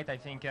here tonight. I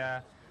think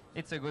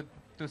it's a good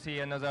to see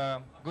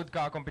another good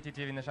car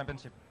competitive in the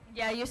championship.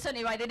 Yeah, you're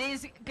certainly right. It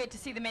is good to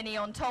see the Mini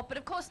on top, but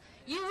of course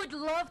you would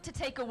love to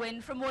take a win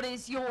from what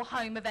is your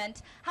home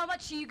event. How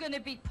much are you going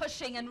to be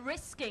pushing and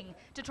risking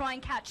to try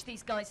and catch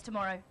these guys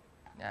tomorrow?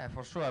 Yeah,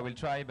 for sure I will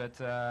try, but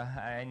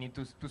I need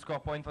to score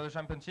point for the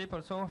championship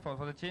also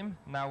for the team.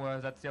 Now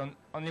that's the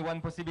only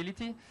one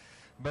possibility,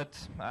 but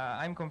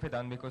I'm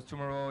confident because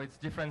tomorrow it's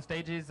different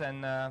stages,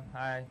 and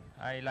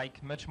I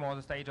like much more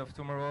the stage of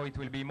tomorrow. It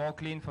will be more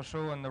clean for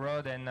sure on the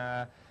road,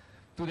 and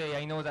today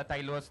I know that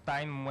I lost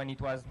time when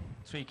it was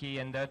tricky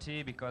and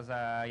dirty because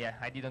yeah,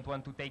 I didn't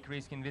want to take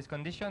risk in this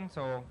condition,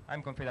 so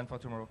I'm confident for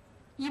tomorrow.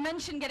 You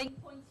mentioned getting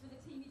points for the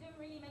team. You don't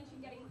really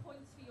mention getting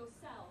points for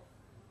yourself.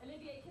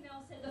 Olivier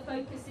Canal said the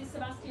focus is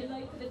Sébastien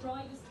Loeb for the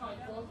driver's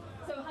title.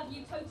 So have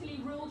you totally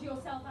ruled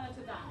yourself out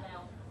of that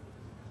now?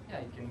 Yeah,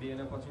 it can be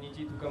an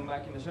opportunity to come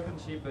back in the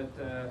championship, but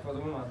for the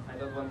moment I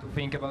don't want to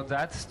think about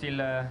that.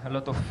 Still a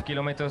lot of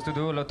kilometers to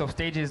do, a lot of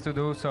stages to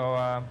do,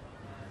 so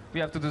we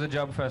have to do the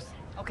job first.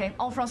 Ok,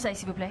 en français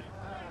s'il vous plaît.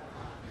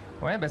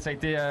 Ouais, bah, ça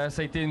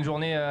a été une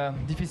journée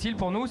difficile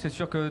pour nous. C'est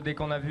sûr que dès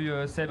qu'on a vu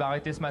Seb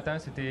arrêter ce matin,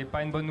 c'était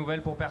pas une bonne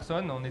nouvelle pour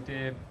personne. On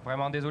était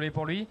vraiment désolé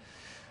pour lui.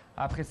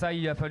 Après ça,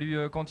 il a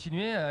fallu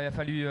continuer, il a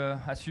fallu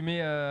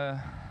assumer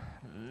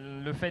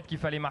le fait qu'il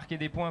fallait marquer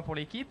des points pour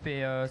l'équipe.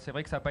 Et c'est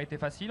vrai que ça n'a pas été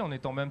facile. On est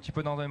tombé un petit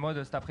peu dans un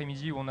mode cet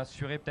après-midi où on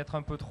assurait peut-être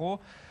un peu trop.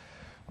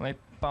 On n'avait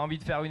pas envie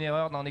de faire une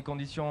erreur dans des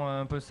conditions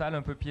un peu sales,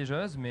 un peu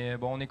piégeuses, mais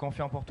bon, on est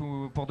confiant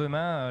pour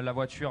demain. La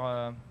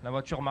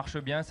voiture marche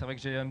bien. C'est vrai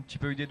que j'ai un petit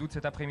peu eu des doutes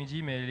cet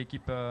après-midi, mais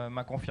l'équipe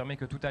m'a confirmé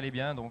que tout allait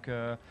bien. Donc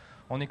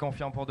on est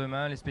confiant pour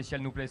demain. Les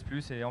spéciales nous plaisent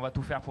plus et on va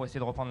tout faire pour essayer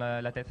de reprendre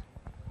la tête.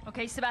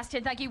 Okay,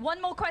 Sébastien, thank you.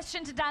 One more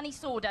question to Danny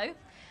Sordo.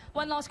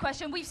 One last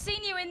question. We've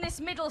seen you in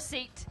this middle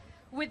seat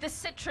with the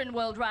Citroën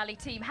World Rally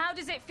team. How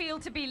does it feel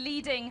to be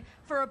leading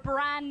for a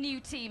brand new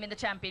team in the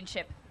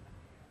championship?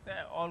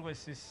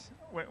 Always is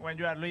when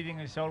you are leading,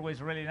 it's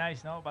always really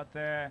nice, no? But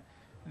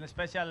in the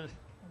special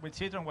with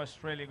Citroën was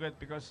really good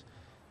because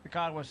the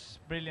car was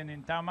brilliant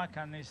in tarmac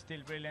and is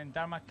still brilliant in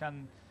tarmac.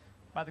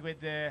 But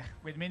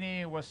with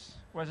Mini was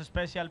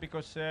special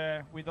because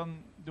we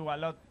don't do a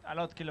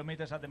lot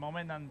kilometers at the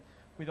moment, and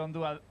we don't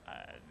do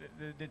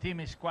the team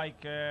is quite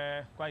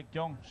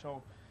young.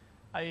 So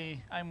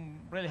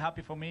I'm really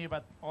happy for me,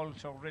 but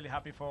also really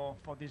happy for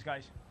these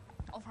guys.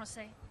 En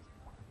français.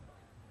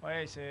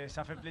 Oui,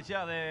 ça fait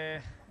plaisir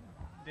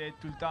de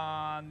tout le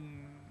temps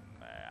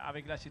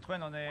avec la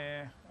Citroën. On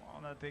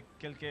a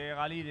quelques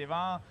rallyes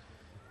devant.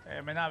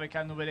 Maintenant, avec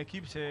une nouvelle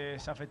équipe,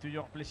 ça fait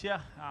toujours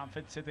plaisir. En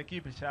fait, cette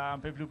équipe, c'est un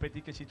peu plus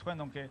petit que Citroën,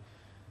 donc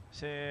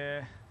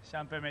c'est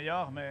un peu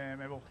meilleur. Mais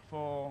bon,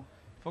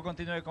 il faut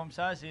continuer comme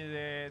ça,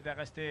 c'est de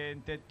rester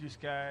en tête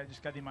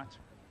jusqu'à dimanche.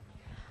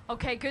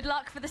 Okay, good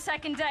luck for the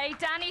second day.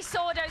 Danny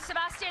Sordo,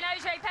 Sébastien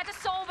Ogier, Peter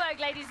Solberg,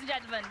 ladies and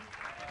gentlemen.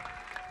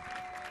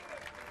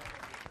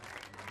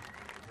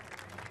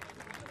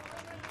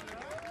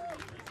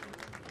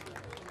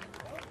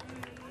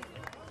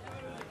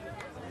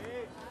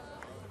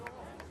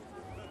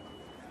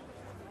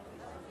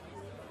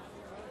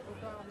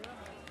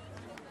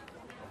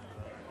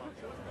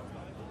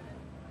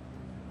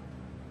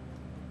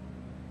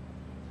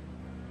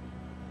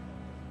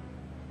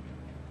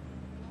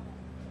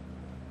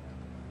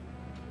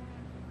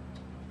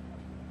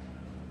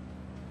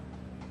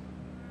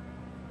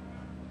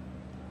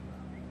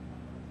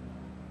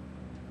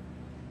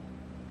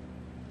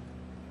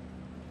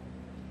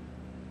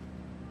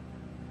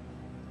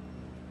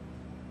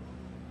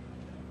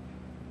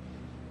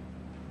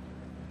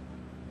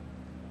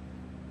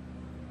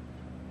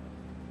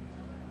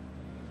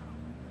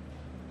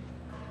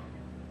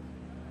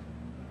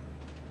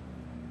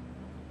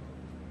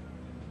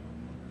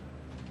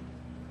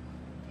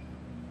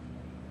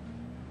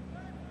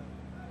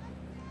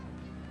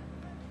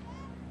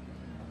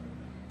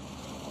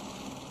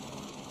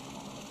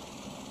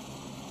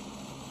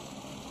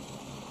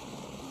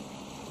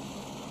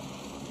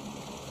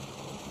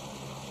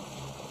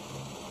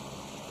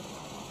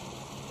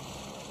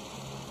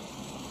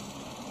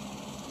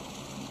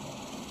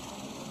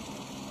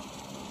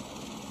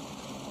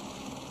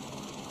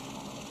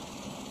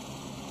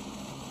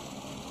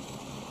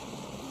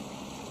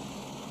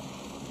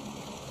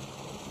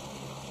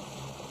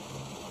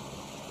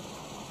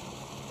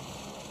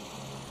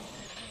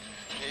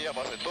 Ja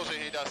vasen tosi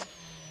hidas.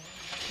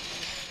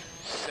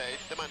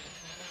 7.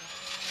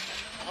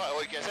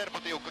 Oikea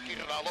serpotiukka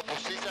kirraa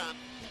lopussa sisään.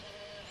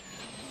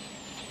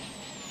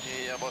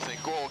 Ja vasen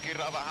K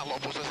kirraa vähän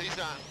lopussa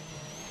sisään.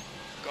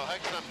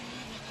 8.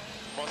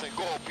 Vasen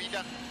K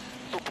pidä.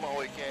 Tupla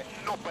oikee,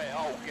 nopea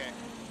aukee.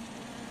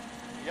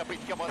 Ja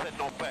pitkä vasen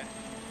nopea.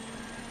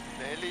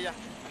 4.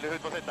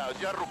 Lyhyt vasen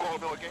täys. Jarru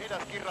 3 oikein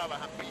hidas, kirraa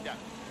vähän pidä.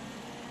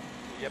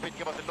 Ja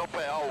pitkä vasen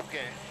nopea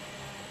aukee.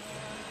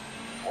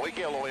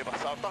 Oikea loiva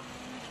 100.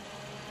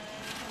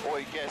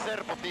 Oikea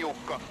serpo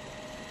tiukka.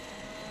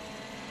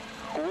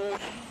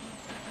 6.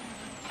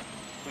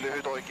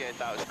 Lyhyt oikea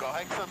täys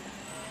 8.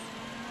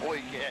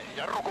 Oikea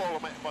jarru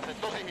 3. Vasen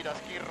tosi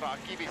hidas, kirraa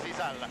kivi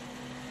sisällä.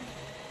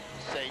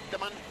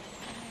 7.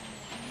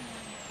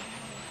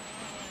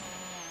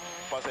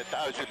 vasen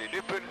täys yli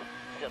nypyn.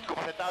 Jatkuu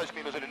vasen täys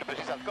miinus yli nypyn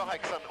sisältä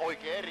 8.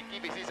 Oikea eri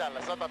kivi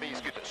sisällä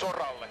 150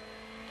 soralle.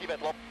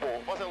 Kivet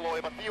loppuu. Vasen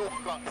loiva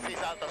tiukka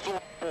sisältä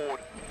sumppuun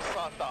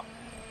 100.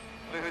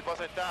 Lyhyt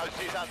vasen täys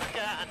sisältä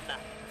käännä.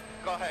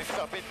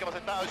 8. Pitkä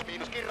vasen täys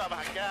miinus kirraa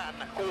vähän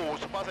käännä.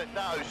 6. Vasen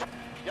täys.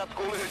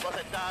 Jatkuu lyhyt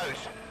vasen täys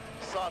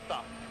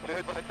 100.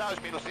 Lyhyt vasen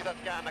täys miinus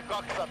sisältä käännä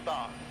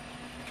 200.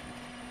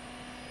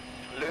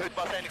 Lyhyt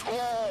vasen K.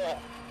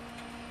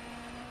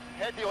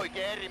 Heti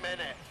oikea eri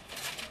menee.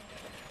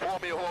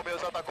 Huomio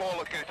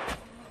 130.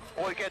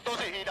 Oikee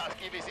tosi hidas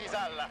kivi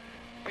sisällä.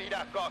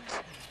 Pidä 2.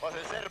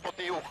 Vasen serpo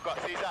tiukka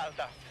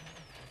sisältä.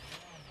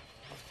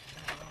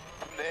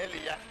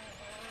 4.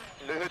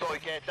 Lyhyt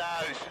oikee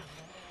täys.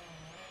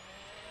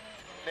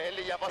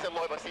 4. Vasen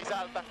loiva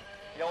sisältä.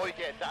 Ja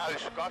oikee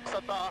täys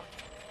 200.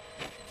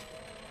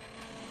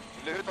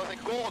 Lyhyt vasen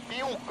K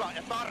tiukka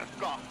ja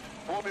tarkka.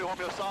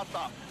 Huomio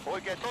 100.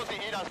 Oikee tosi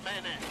hidas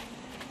menee.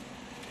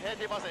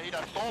 Heti vasen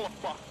hidas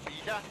tolppa.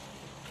 Pidä.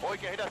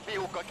 Oikee hidas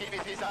tiukka,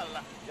 kivi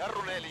sisällä.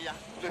 Jarru 4.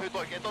 Lyhyt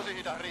oikee tosi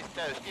hidas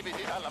risteys. Kivi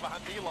sisällä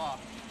vähän tilaa.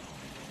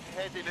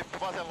 Heti nyppy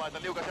vasen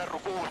laita. Liukas jarru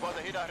 6.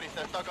 Vasen hidas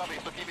risteys.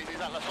 Takaviisto kivi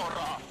sisällä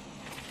soraa.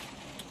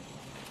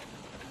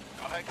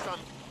 8.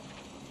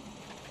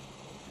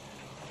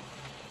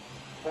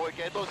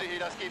 Oikee tosi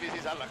hidas kivi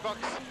sisällä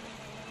 2.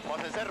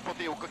 Vasen serpo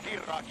tiukka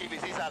kirraa kivi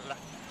sisällä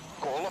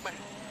 3.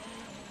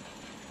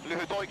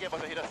 Lyhyt oikee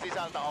vasen hidas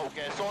sisältä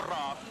aukee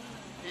soraa.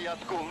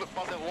 Jatkuu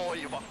vasen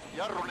loiva.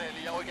 Jarru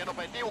 4. Oikein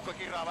nopea tiukka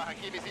kirraa vähän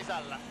kivi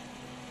sisällä.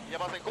 Ja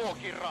vasen K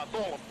kirraa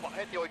tolppa.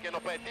 Heti oikein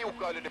nopea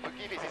tiukka ylinyppy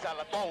kivi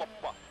sisällä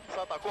tolppa.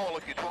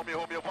 130.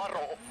 Huomio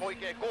varo.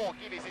 Oikee K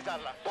kivi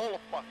sisällä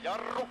tolppa.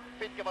 Jarru.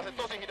 Pitkä vasen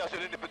tosi hidas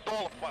ylinyppy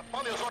tolppa.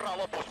 Paljon soraa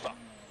lopussa.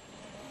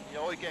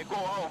 Ja oikee K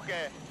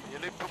aukee. Ja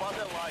nyppy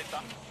vasen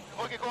laita.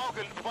 Oikee K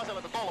aukee nyppy vasen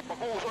laita tolppa.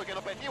 6. Oikein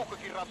nopea tiukka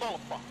kirraa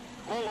tolppa.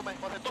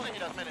 3. Vasen tosi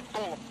hidas menee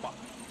tolppa.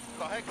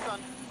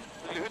 8.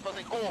 Lyhyt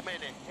vasen K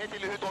menee.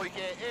 Heti lyhyt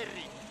oikee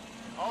eri.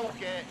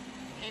 Aukee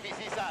kivi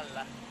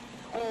sisällä.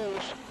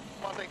 6.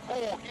 Vasen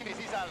K kivi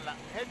sisällä.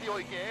 Heti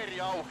oikee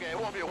eri aukee.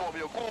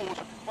 Huomio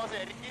 6.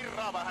 Vasen eri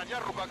kirraa vähän.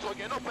 Jarru 2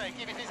 oikee nopea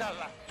kivi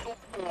sisällä.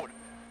 Suppuun.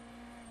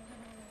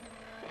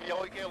 Ja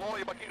oikee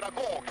loiva kirraa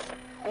kooks.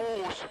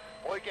 6.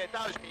 Oikee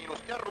täys miinus.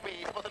 Jarru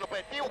 5. Vasen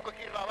nopea tiukka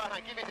kirraa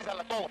vähän kivi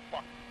sisällä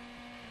tolppa.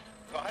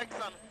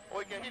 8.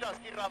 Oikee hidas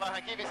kirraa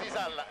vähän kivi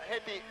sisällä.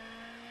 Heti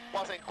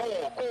vasen K,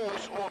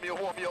 6,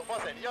 huomio,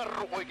 vasen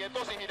jarru, oikein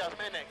tosi hidas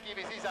menee,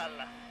 kivi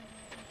sisällä.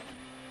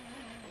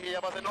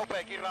 Ja vasen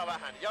nopea kirraa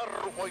vähän,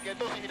 jarru, oikein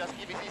tosi hidas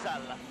kivi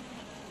sisällä.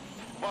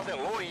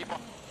 Vasen loiva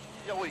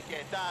ja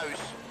oikein täys.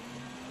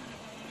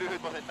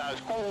 Lyhyt vasen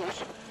täys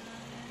 6.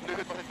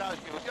 Lyhyt vasen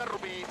täys miinus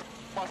jarru 5.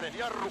 Vasen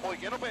jarru,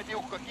 oikein nopea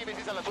tiukka, kivi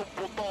sisällä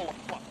sumppuun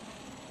tolppa.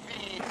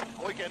 5.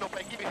 Oikein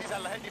nopea kivi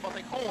sisällä, heti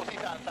vasen K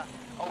sisältä,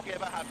 aukee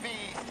vähän 5.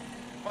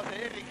 Vasen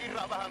eri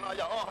kirraa vähän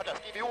aja ahdas,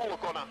 kivi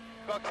ulkona.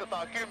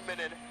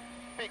 210.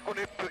 Pikku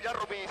nyppy,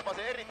 jarru 5,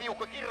 vasen eri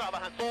tiukka, kirraa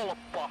vähän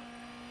tolppa.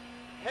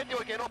 Heti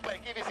oikein nopea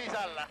kivi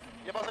sisällä.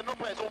 Ja vasen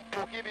nopea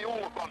sumppuu kivi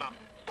ulkona.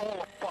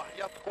 Tolppa,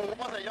 jatkuu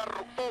vasen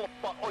jarru,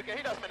 tolppa. Oikein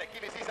hidas menee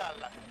kivi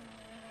sisällä.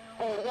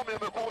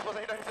 Huomio 6,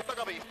 vasen hidas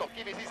takaviisto,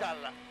 kivi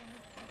sisällä.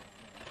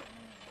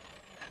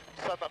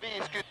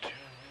 150.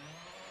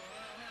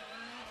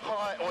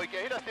 Hae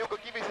oikein hidas tiukka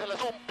kivi sisällä,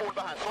 sumppuun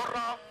vähän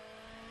soraa.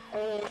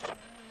 6.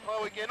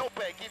 Oikein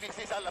nopea kivi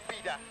sisällä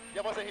pidä.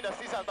 Ja vasen hidas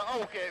sisältä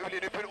aukee yli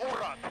nypyn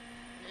urat.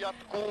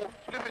 Jatkuu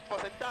lyhyt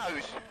vasen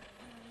täys.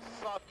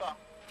 100.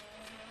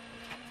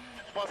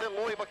 Vasen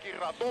loiva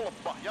kirraa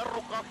tolppa.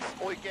 Jarru 2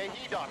 oikein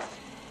hidas.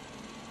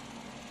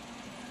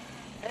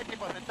 Heti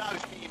vasen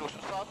täys miinus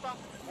 100.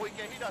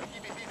 Oikein hidas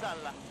kivi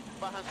sisällä.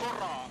 Vähän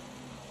soraa.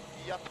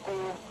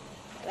 Jatkuu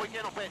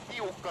oikein nopea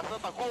tiukka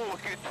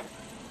 130.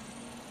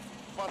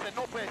 Vasen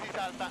nopea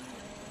sisältä.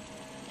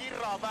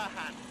 Kirraa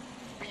vähän.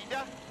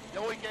 Pidä.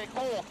 Ja oikein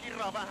K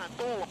kirraa vähän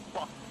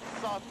tolppa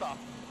 100.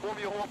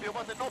 Huomio,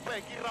 vasen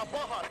nopea kirraa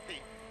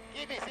pahasti.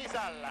 Kivi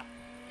sisällä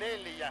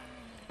 4.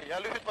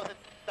 Ja lyhyt vasen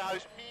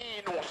täys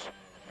miinus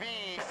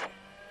 5.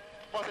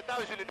 Vasen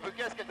täys ylinypyn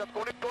keskeltä,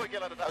 jatkuu nyt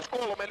oikealla täys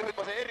 3. Lyhyt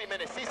vasen eri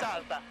mene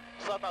sisältä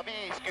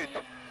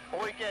 150.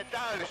 Oikein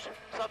täys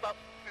 100.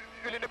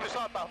 Ylinypy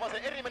 100.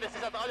 Vasen eri mene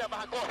sisältä, aja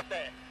vähän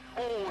kohteen.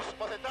 6.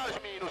 Vasen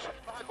täys miinus.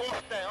 Vähän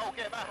kohteen,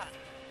 aukee vähän.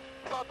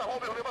 100.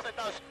 Huomio, vasen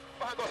täys.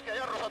 Vähän koskee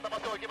jarru 100,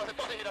 vasen oikein, vasen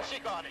tosi hidas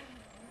shikaani.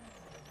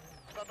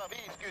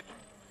 150.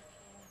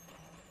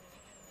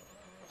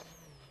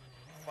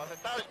 Vasen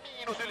täys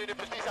miinus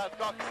ylinypys sisältä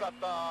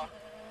 200.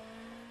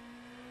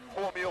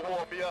 Huomio.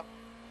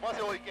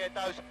 Vasen oikein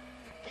täys.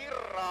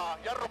 Kirraa,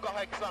 jarru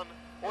 8.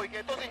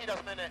 Oikein tosi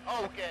hidas menee,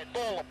 aukee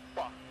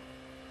tolppa.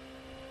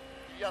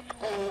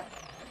 Jatkuu.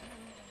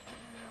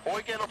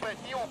 Oikein nopea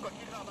tiukka,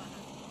 kirraa vähän.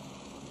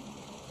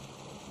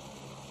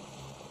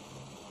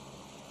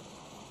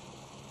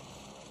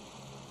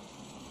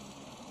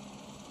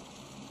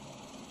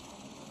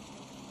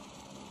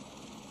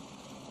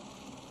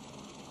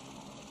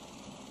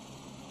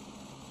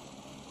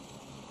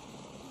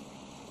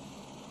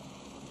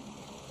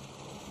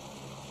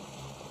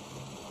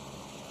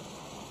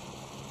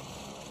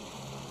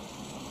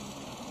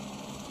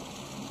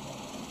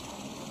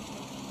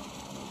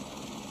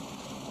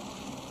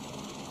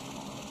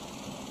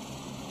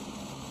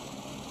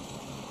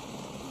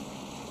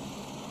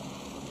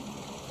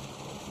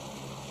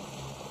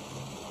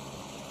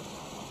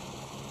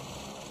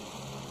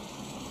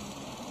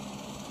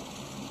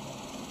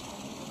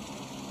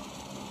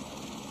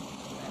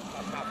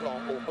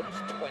 long, opens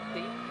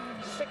 20.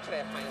 6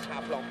 left minus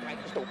half long,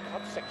 tightens, don't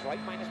cut. 6 right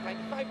minus tight,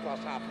 5 plus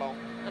half long,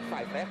 and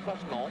 5 left plus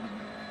long.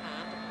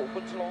 And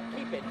opens long,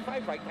 keep in.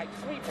 5 right tight,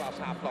 3 plus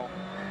half long.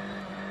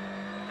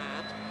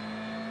 And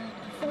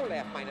 4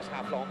 left minus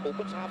half long,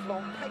 opens half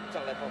long, tightens a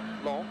little,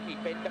 long,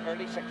 keep in. The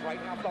early 6 right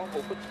half long,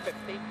 opens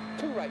 50.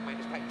 2 right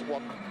minus tightens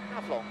 1,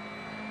 half long.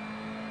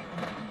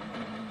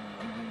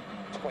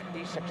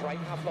 20, 6 right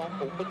half long,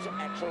 opens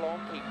extra long,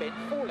 keep in.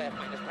 4 left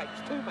minus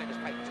tightens, 2 minus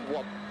tightens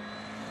 1.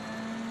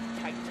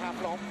 Tightens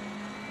half long,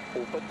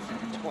 opens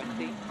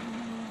 20,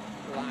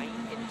 line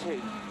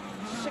into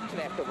 6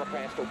 left over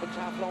crest, opens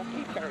half long,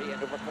 keep very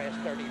end over crest,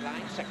 30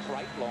 line, 6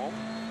 right long,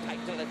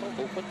 tightens a little,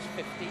 opens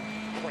 50,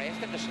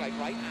 crest into slide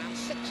right, and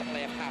 6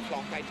 left half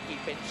long, tight,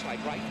 keep in,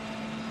 slide right,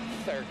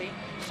 30,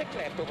 6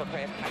 left over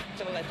crest,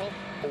 tightens a little,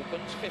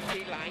 opens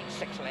 50, line,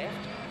 6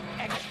 left,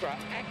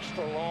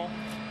 extra long,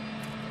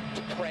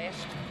 to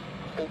crest,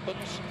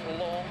 opens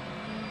long,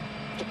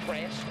 to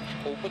crest,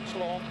 opens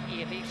long,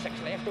 80,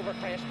 6 left over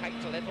crest,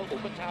 tightens a little,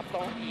 opens half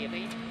long,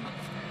 80,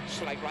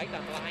 slide right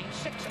and line,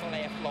 6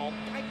 left long,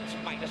 tightens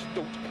minus,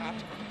 don't cut,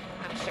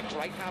 and 6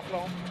 right half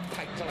long,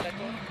 tightens a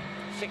little,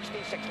 60,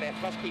 6 left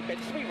plus, keep in,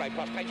 3 right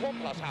plus, tightens 1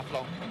 plus half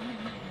long,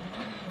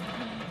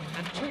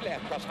 and 2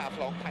 left plus half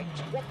long, tightens,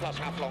 1 plus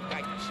half long,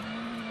 tightens,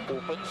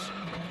 opens,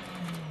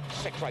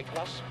 6 right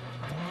plus,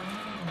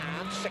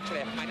 and 6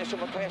 left minus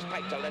over crest,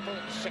 tightens a little,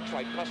 6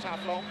 right plus half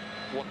long,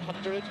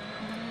 100,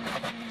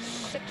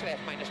 6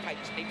 left minus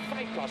tightens, need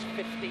 5 plus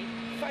 50,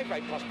 5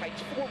 right plus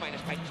tightens, 4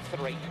 minus tightens,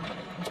 3,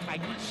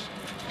 tightens,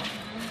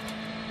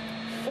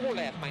 4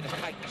 left minus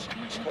tightens,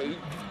 2,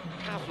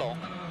 half long,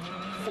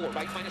 4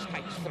 right minus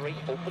tightens, 3,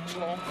 opens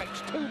long,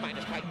 tightens, 2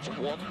 minus tightens,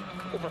 1,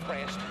 over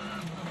crest,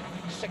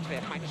 6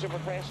 left minus over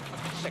crest,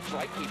 6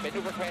 right, keep in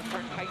over crest,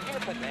 turn tight,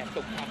 hairpin left,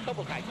 don't cut,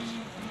 double tightens,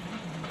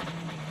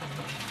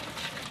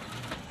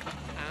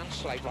 and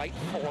slide right,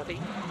 40,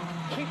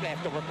 keep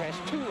left over crest,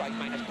 2 right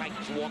minus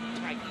tightens, 1,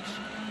 tightens,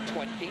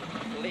 20,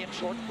 lane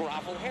short,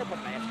 gravel, hairpin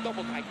left,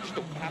 double tightens,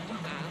 don't cut,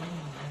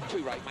 and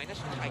 2 right minus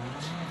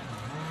tightens,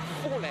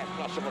 4 left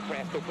plus over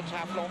crest, opens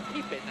half long,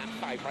 keep in, and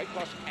 5 right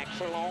plus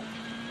extra long,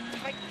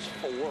 tightens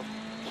 4,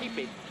 keep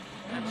in,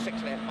 and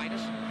 6 left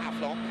minus half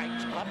long,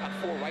 tightens cut, and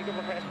 4 right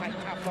over crest,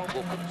 tightens half long,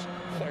 opens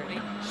 30,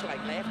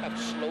 slide left and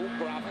slow,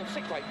 gravel,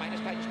 6 right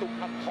minus tightens, don't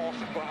cut,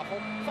 caution, gravel,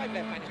 5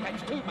 left minus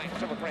tightens, 2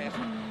 minus over crest,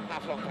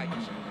 half long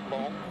tightens,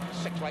 long,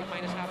 6 right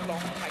minus half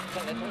long, tightens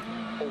a little,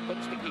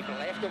 opens to keep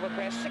left over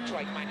crest, 6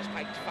 right minus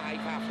tightens, 5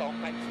 half long,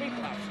 tightens 3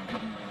 plus,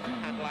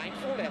 and line,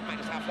 4 left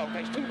minus half long,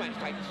 tightens 2 minus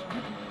tightens,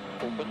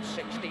 opens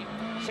 60,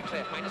 6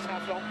 left minus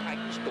half long,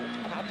 tightens, don't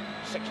cut,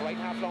 6 right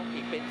half long,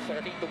 keep in,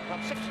 30, don't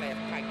cut, 6 left,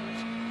 tightens,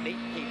 neat,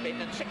 keep in,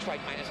 and 6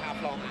 right minus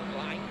half long, and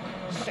line,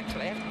 6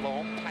 left,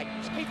 long,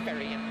 tightens, keep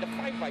very in, the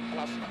 5 right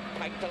plus,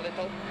 tightens a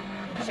little,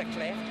 6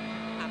 left,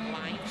 and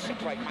line,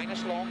 6 right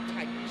minus long,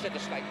 tightens into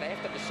slight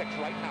left, and the 6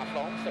 right half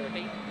long,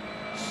 30,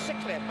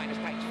 6 left minus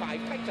tightens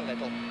 5, tightens a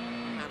little,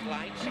 and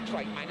line, 6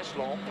 right minus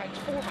long, tightens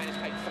 4 minus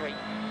tightens 3,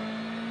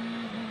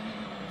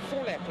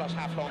 4 left plus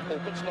half long,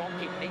 opens long,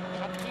 keep neat,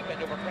 cut, keep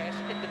in over crest,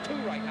 into 2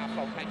 right half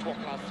long, tightens 1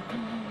 plus,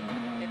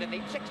 into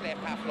neat, 6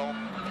 left half long,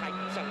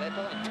 tightens a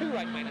little, and 2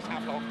 right minus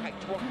half long,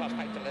 tightens 1 plus,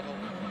 tightens a little,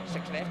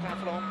 6 left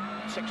half long,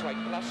 6 right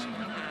plus,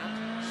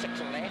 and 6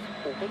 left,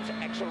 opens,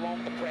 extra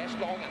long, the crest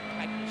long, and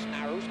tightens,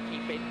 narrows,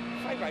 keep in,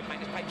 5 right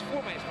minus tightens,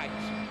 4 minus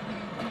tightens,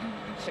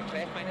 6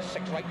 left minus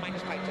 6 right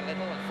minus tightens a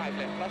little, and 5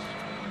 left plus,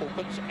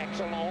 opens,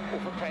 extra long,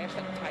 over crest,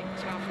 and tightens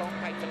half long,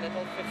 tightens a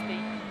little,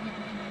 50,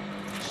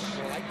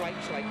 slide right,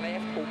 slide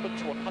left,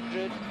 opens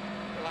 100,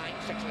 line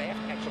 6 left,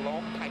 extra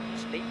long,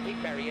 tightens, neat, keep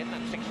very in,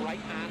 and 6 right,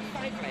 and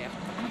 5 left,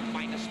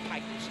 minus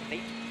tightens,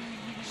 neat,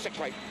 6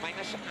 right,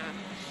 minus, and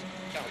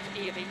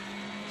it's 80,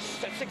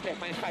 6 left,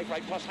 minus 5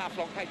 right, plus half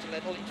long, tightens a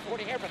little, it's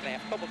 40, hairpin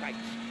left, double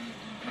tightens,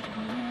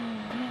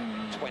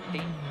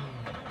 20,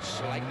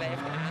 slide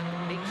left,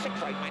 and neat,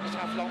 6 right, minus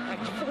half long,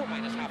 tightens, 4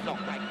 minus half long,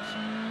 tightens,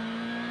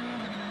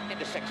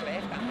 into 6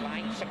 left, and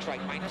line, 6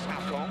 right, minus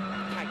half long,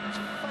 tightens,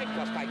 5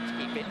 plus tightens,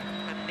 keep in,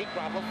 and neat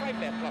gravel, 5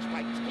 left plus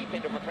tightens, keep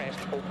in over crest,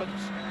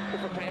 opens,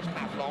 over crest,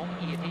 half long,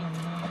 80,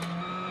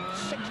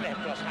 6 left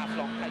plus half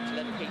long, tightens a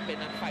little, keep in,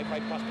 and 5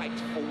 right plus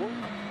tightens, 4,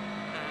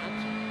 and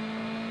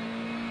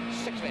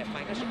 6 left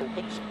minus,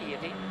 opens,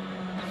 80,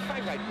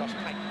 5 right plus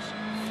tightens,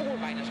 4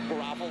 minus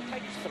gravel,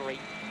 tightens 3,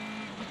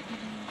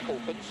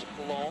 opens,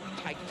 long,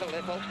 tightens a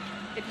little,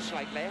 into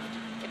slide left,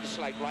 into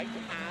slide right,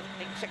 and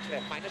in 6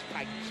 left minus,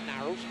 tightens,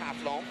 narrows, half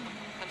long,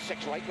 and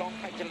 6 right long,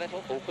 tightens a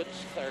little,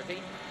 opens,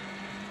 30,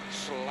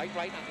 slide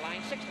right and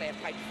line, 6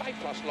 left, tightens, 5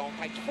 plus long,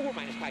 tightens, 4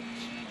 minus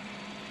tightens,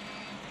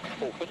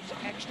 opens,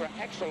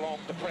 extra long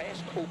to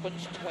crest,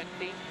 opens,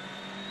 20,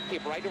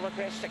 keep right over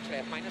crest, 6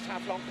 left minus,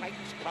 half long,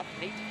 tightens, cut,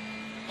 neat,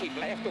 keep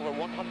left over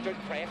 100,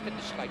 crest,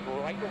 into slide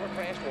right over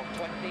crest,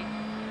 120,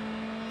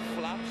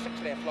 flat,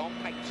 6 left long,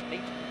 tightens,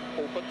 neat,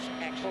 opens,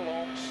 extra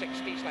long,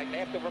 60, slide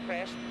left over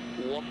crest,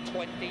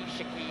 120,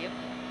 chicane,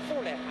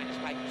 4 left minus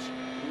tightens,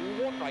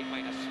 1 right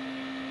minus,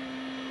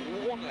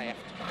 1 left,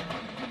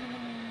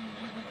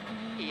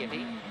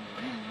 80,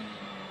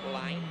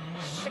 line,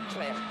 6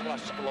 left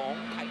plus long,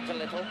 tight a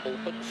little,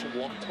 opens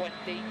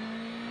 120.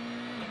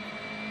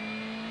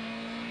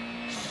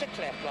 6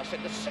 left plus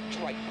into 6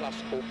 right plus,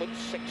 opens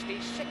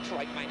 60, 6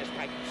 right minus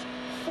tightens,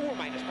 4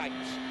 minus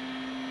tightens,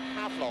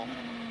 half long,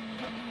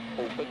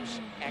 opens,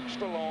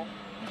 extra long,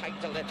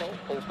 tight a little,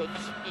 opens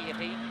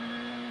 80,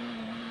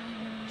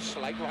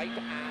 slight right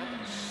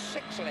and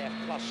 6 left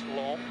plus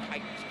long,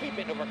 tightens, keep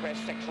in over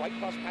crest, 6 right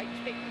plus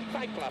tightens,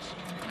 5 plus,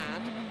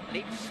 and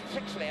needs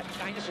 6 left,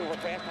 9 is over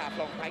crest, half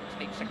long tightens,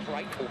 needs 6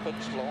 right,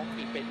 opens, long,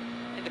 keep in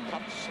the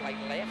cut, slight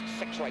left,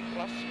 6 right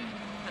plus,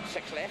 and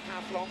 6 left,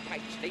 half long,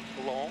 tightens, needs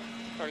long,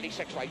 early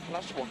 6 right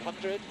plus,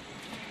 100,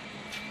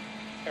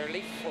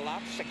 early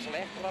flat, 6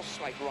 left plus,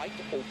 slight right,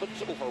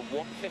 opens over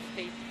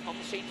 150,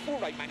 unseen, 4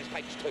 right minus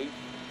tightens 2,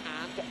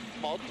 and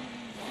mud,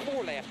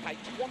 4 left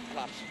tightens 1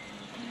 plus,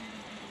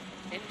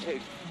 into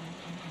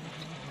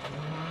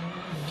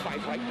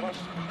 5 right plus,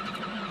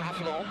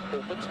 half long,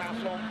 opens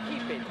half long,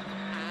 keep in,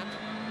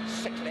 and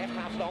 6 left,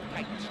 half long,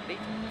 tightens, lead,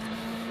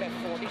 left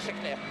 40, 6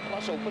 left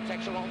plus, opens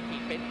extra long,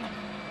 keep in,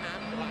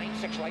 and line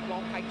 6 right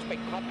long, tightens, big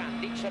cut,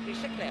 and lead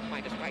 76 left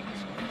minus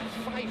tightens,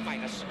 5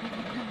 minus,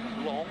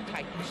 long,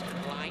 tightens,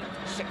 line,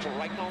 6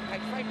 right long,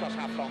 tightens, 5 plus,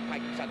 half long,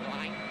 tightens, and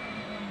line,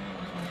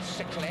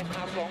 6 left,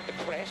 half long, the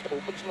crest,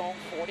 opens long,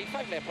 40,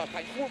 5 left plus,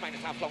 tightens, 4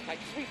 minus, half long,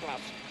 tightens, 3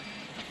 plus,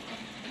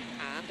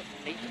 and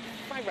neat,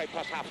 5 right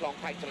plus half long,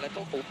 tightens a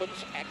little,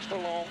 opens, extra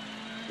long,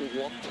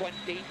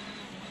 120,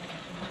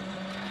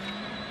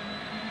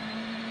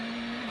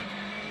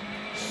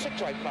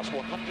 6 right plus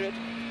 100,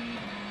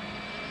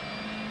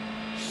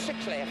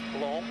 6 left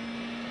long,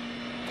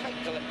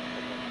 tightens a little,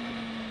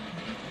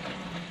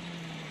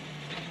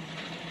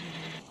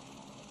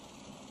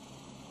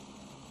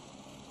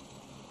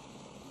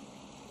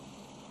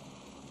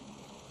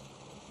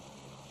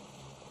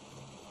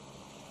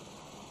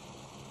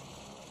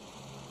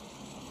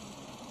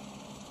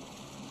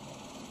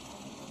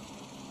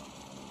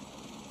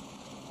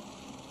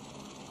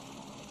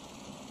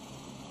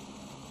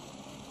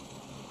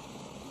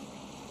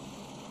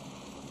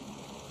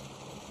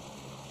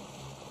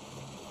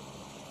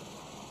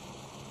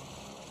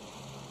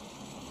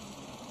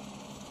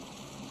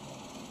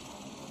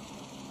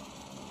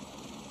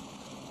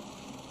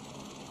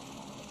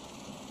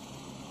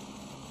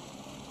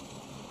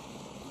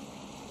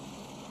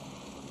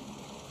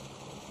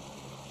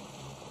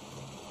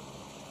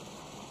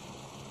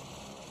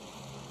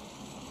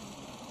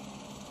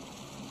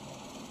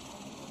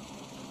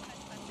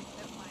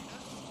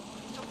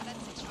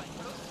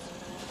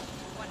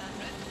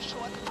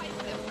 short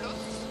 5 left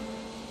plus,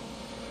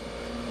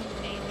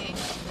 80,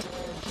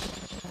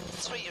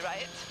 3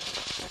 right,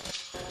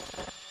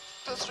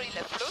 to 3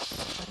 left plus,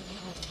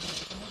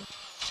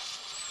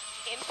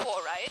 in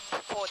 4 right,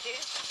 40,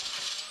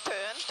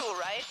 turn 2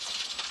 right,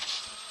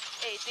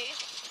 80,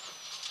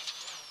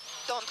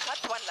 don't cut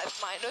 1 left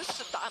minus,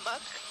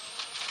 tarmac,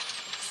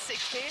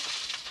 60,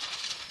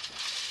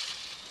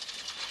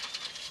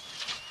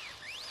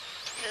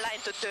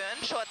 line to turn,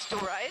 short to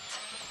right,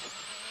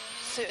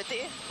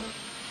 30,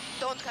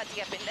 don't cut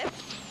gap in left,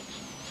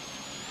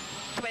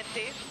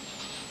 20,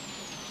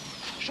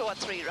 short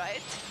 3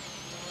 right,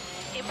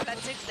 in flat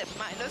 6 left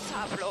minus,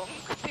 half long,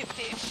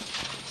 50,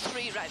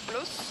 3 right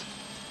plus,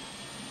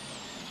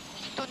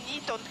 to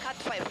knee, don't cut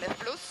 5 left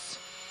plus,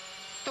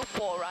 to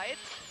 4 right,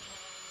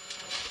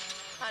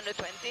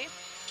 120,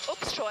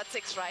 oops, short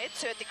 6 right,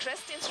 30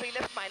 crest in 3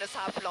 left minus,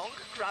 half long,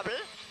 gravel,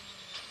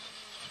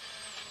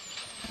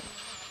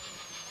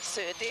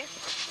 30,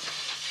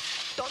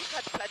 don't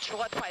cut flat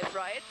short 5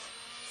 right,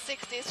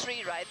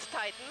 63 right,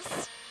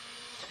 tightens,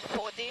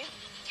 40,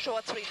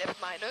 short 3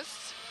 left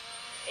minus,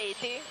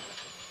 80,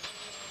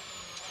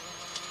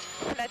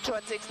 flat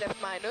short 6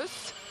 left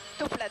minus,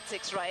 to flat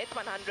 6 right,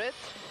 100,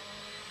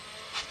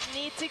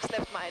 knee 6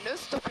 left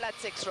minus, to flat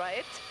 6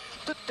 right,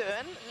 to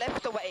turn,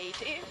 left over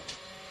 80,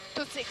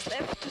 to 6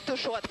 left, to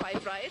short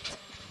 5 right,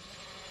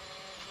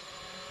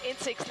 in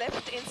 6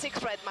 left, in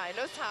 6 right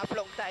minus, half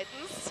long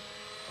tightens,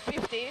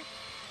 50,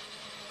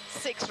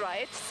 6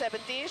 right,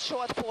 70,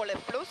 short 4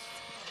 left plus,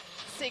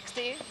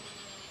 60,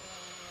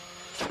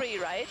 3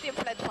 right, in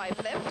flat 5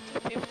 left,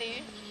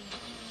 50,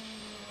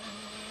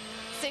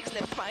 6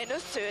 left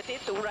minus, 30,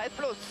 2 right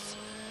plus,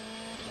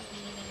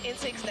 in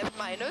 6 left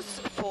minus,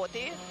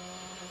 40,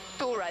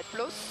 2 right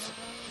plus,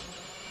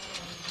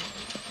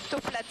 to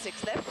flat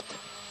 6 left,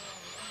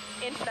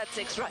 in flat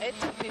 6 right,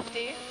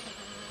 50,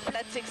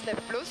 flat 6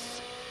 left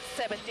plus,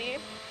 70,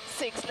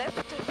 6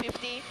 left,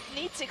 50,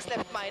 need 6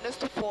 left minus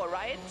to 4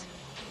 right,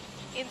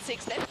 in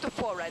 6 left to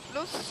 4 right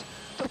plus,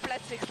 to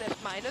flat 6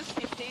 left minus,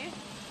 50,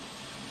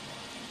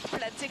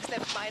 flat 6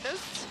 left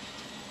minus,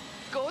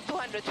 go to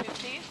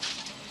 150,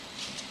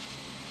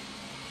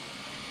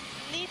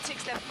 need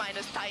 6 left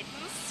minus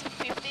tightens,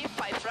 50,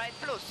 5 right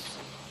plus,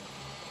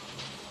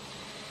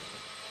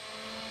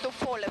 to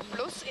 4 left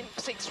plus, in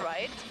 6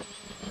 right,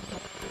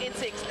 in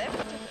 6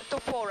 left, to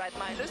 4 right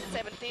minus,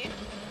 70,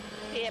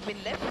 hairpin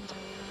left,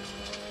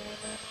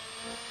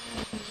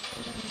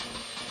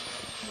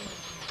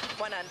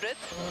 100,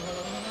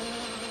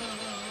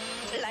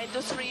 line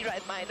to 3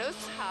 right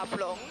minus, half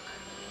long,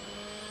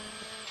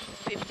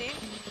 50,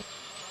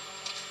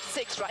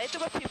 6 right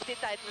over 50,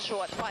 tighten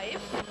short 5,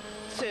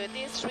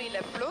 30, 3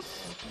 left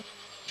plus,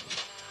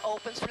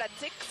 opens flat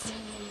 6,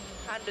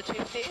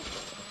 150,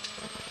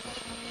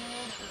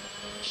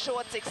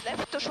 short 6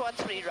 left to short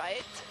 3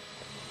 right,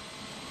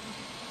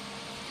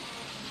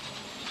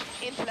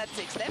 in flat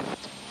 6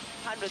 left,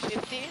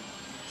 150,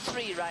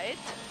 3 right,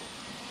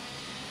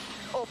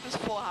 opens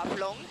 4 half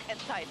long and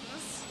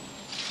tightens,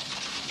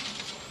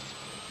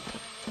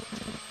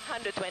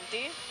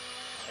 120,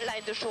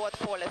 line to short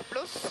 4 left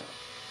plus,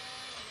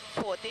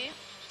 40,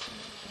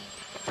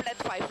 flat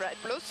 5 right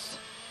plus,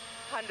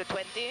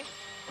 120,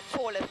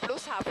 4 left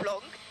plus, half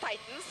long,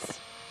 tightens,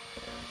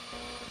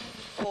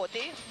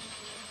 40,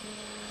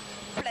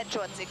 flat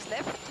short 6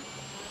 left,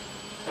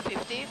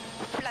 50,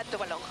 flat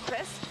over long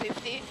crest,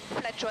 50,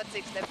 flat short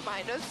 6 left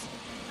minus,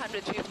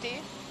 150,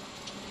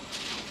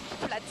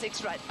 flat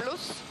 6 right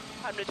plus,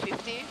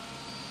 150,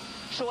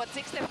 short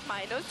 6 left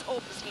minus,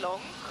 opens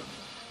long,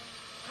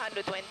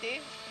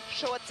 120,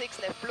 short 6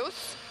 left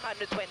plus,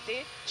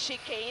 120,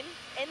 chicane,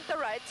 enter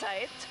right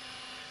side,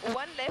 1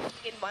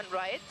 left in 1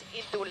 right,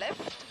 into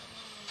left,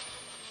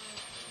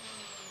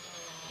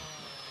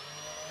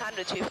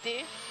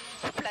 150,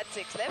 flat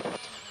 6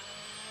 left,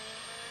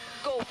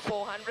 go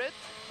 400,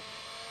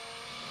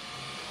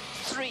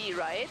 3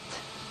 right,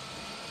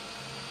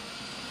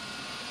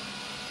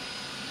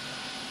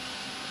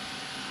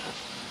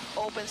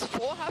 opens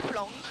 4 half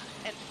long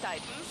and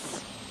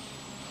tightens,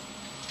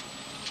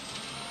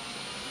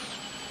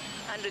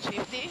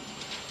 150,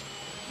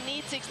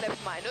 need 6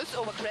 left minus,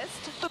 over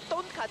crest, to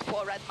don't cut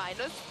 4 right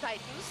minus,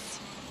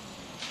 tightens,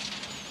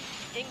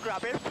 in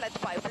grubber, flat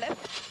 5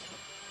 left,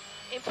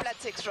 in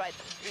flat 6 right,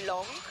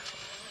 long,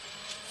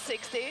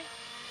 60,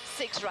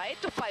 6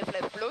 right to 5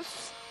 left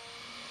plus,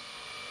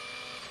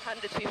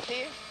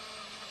 150,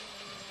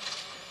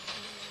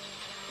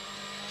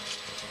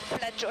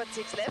 flat short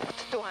 6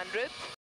 left, 200,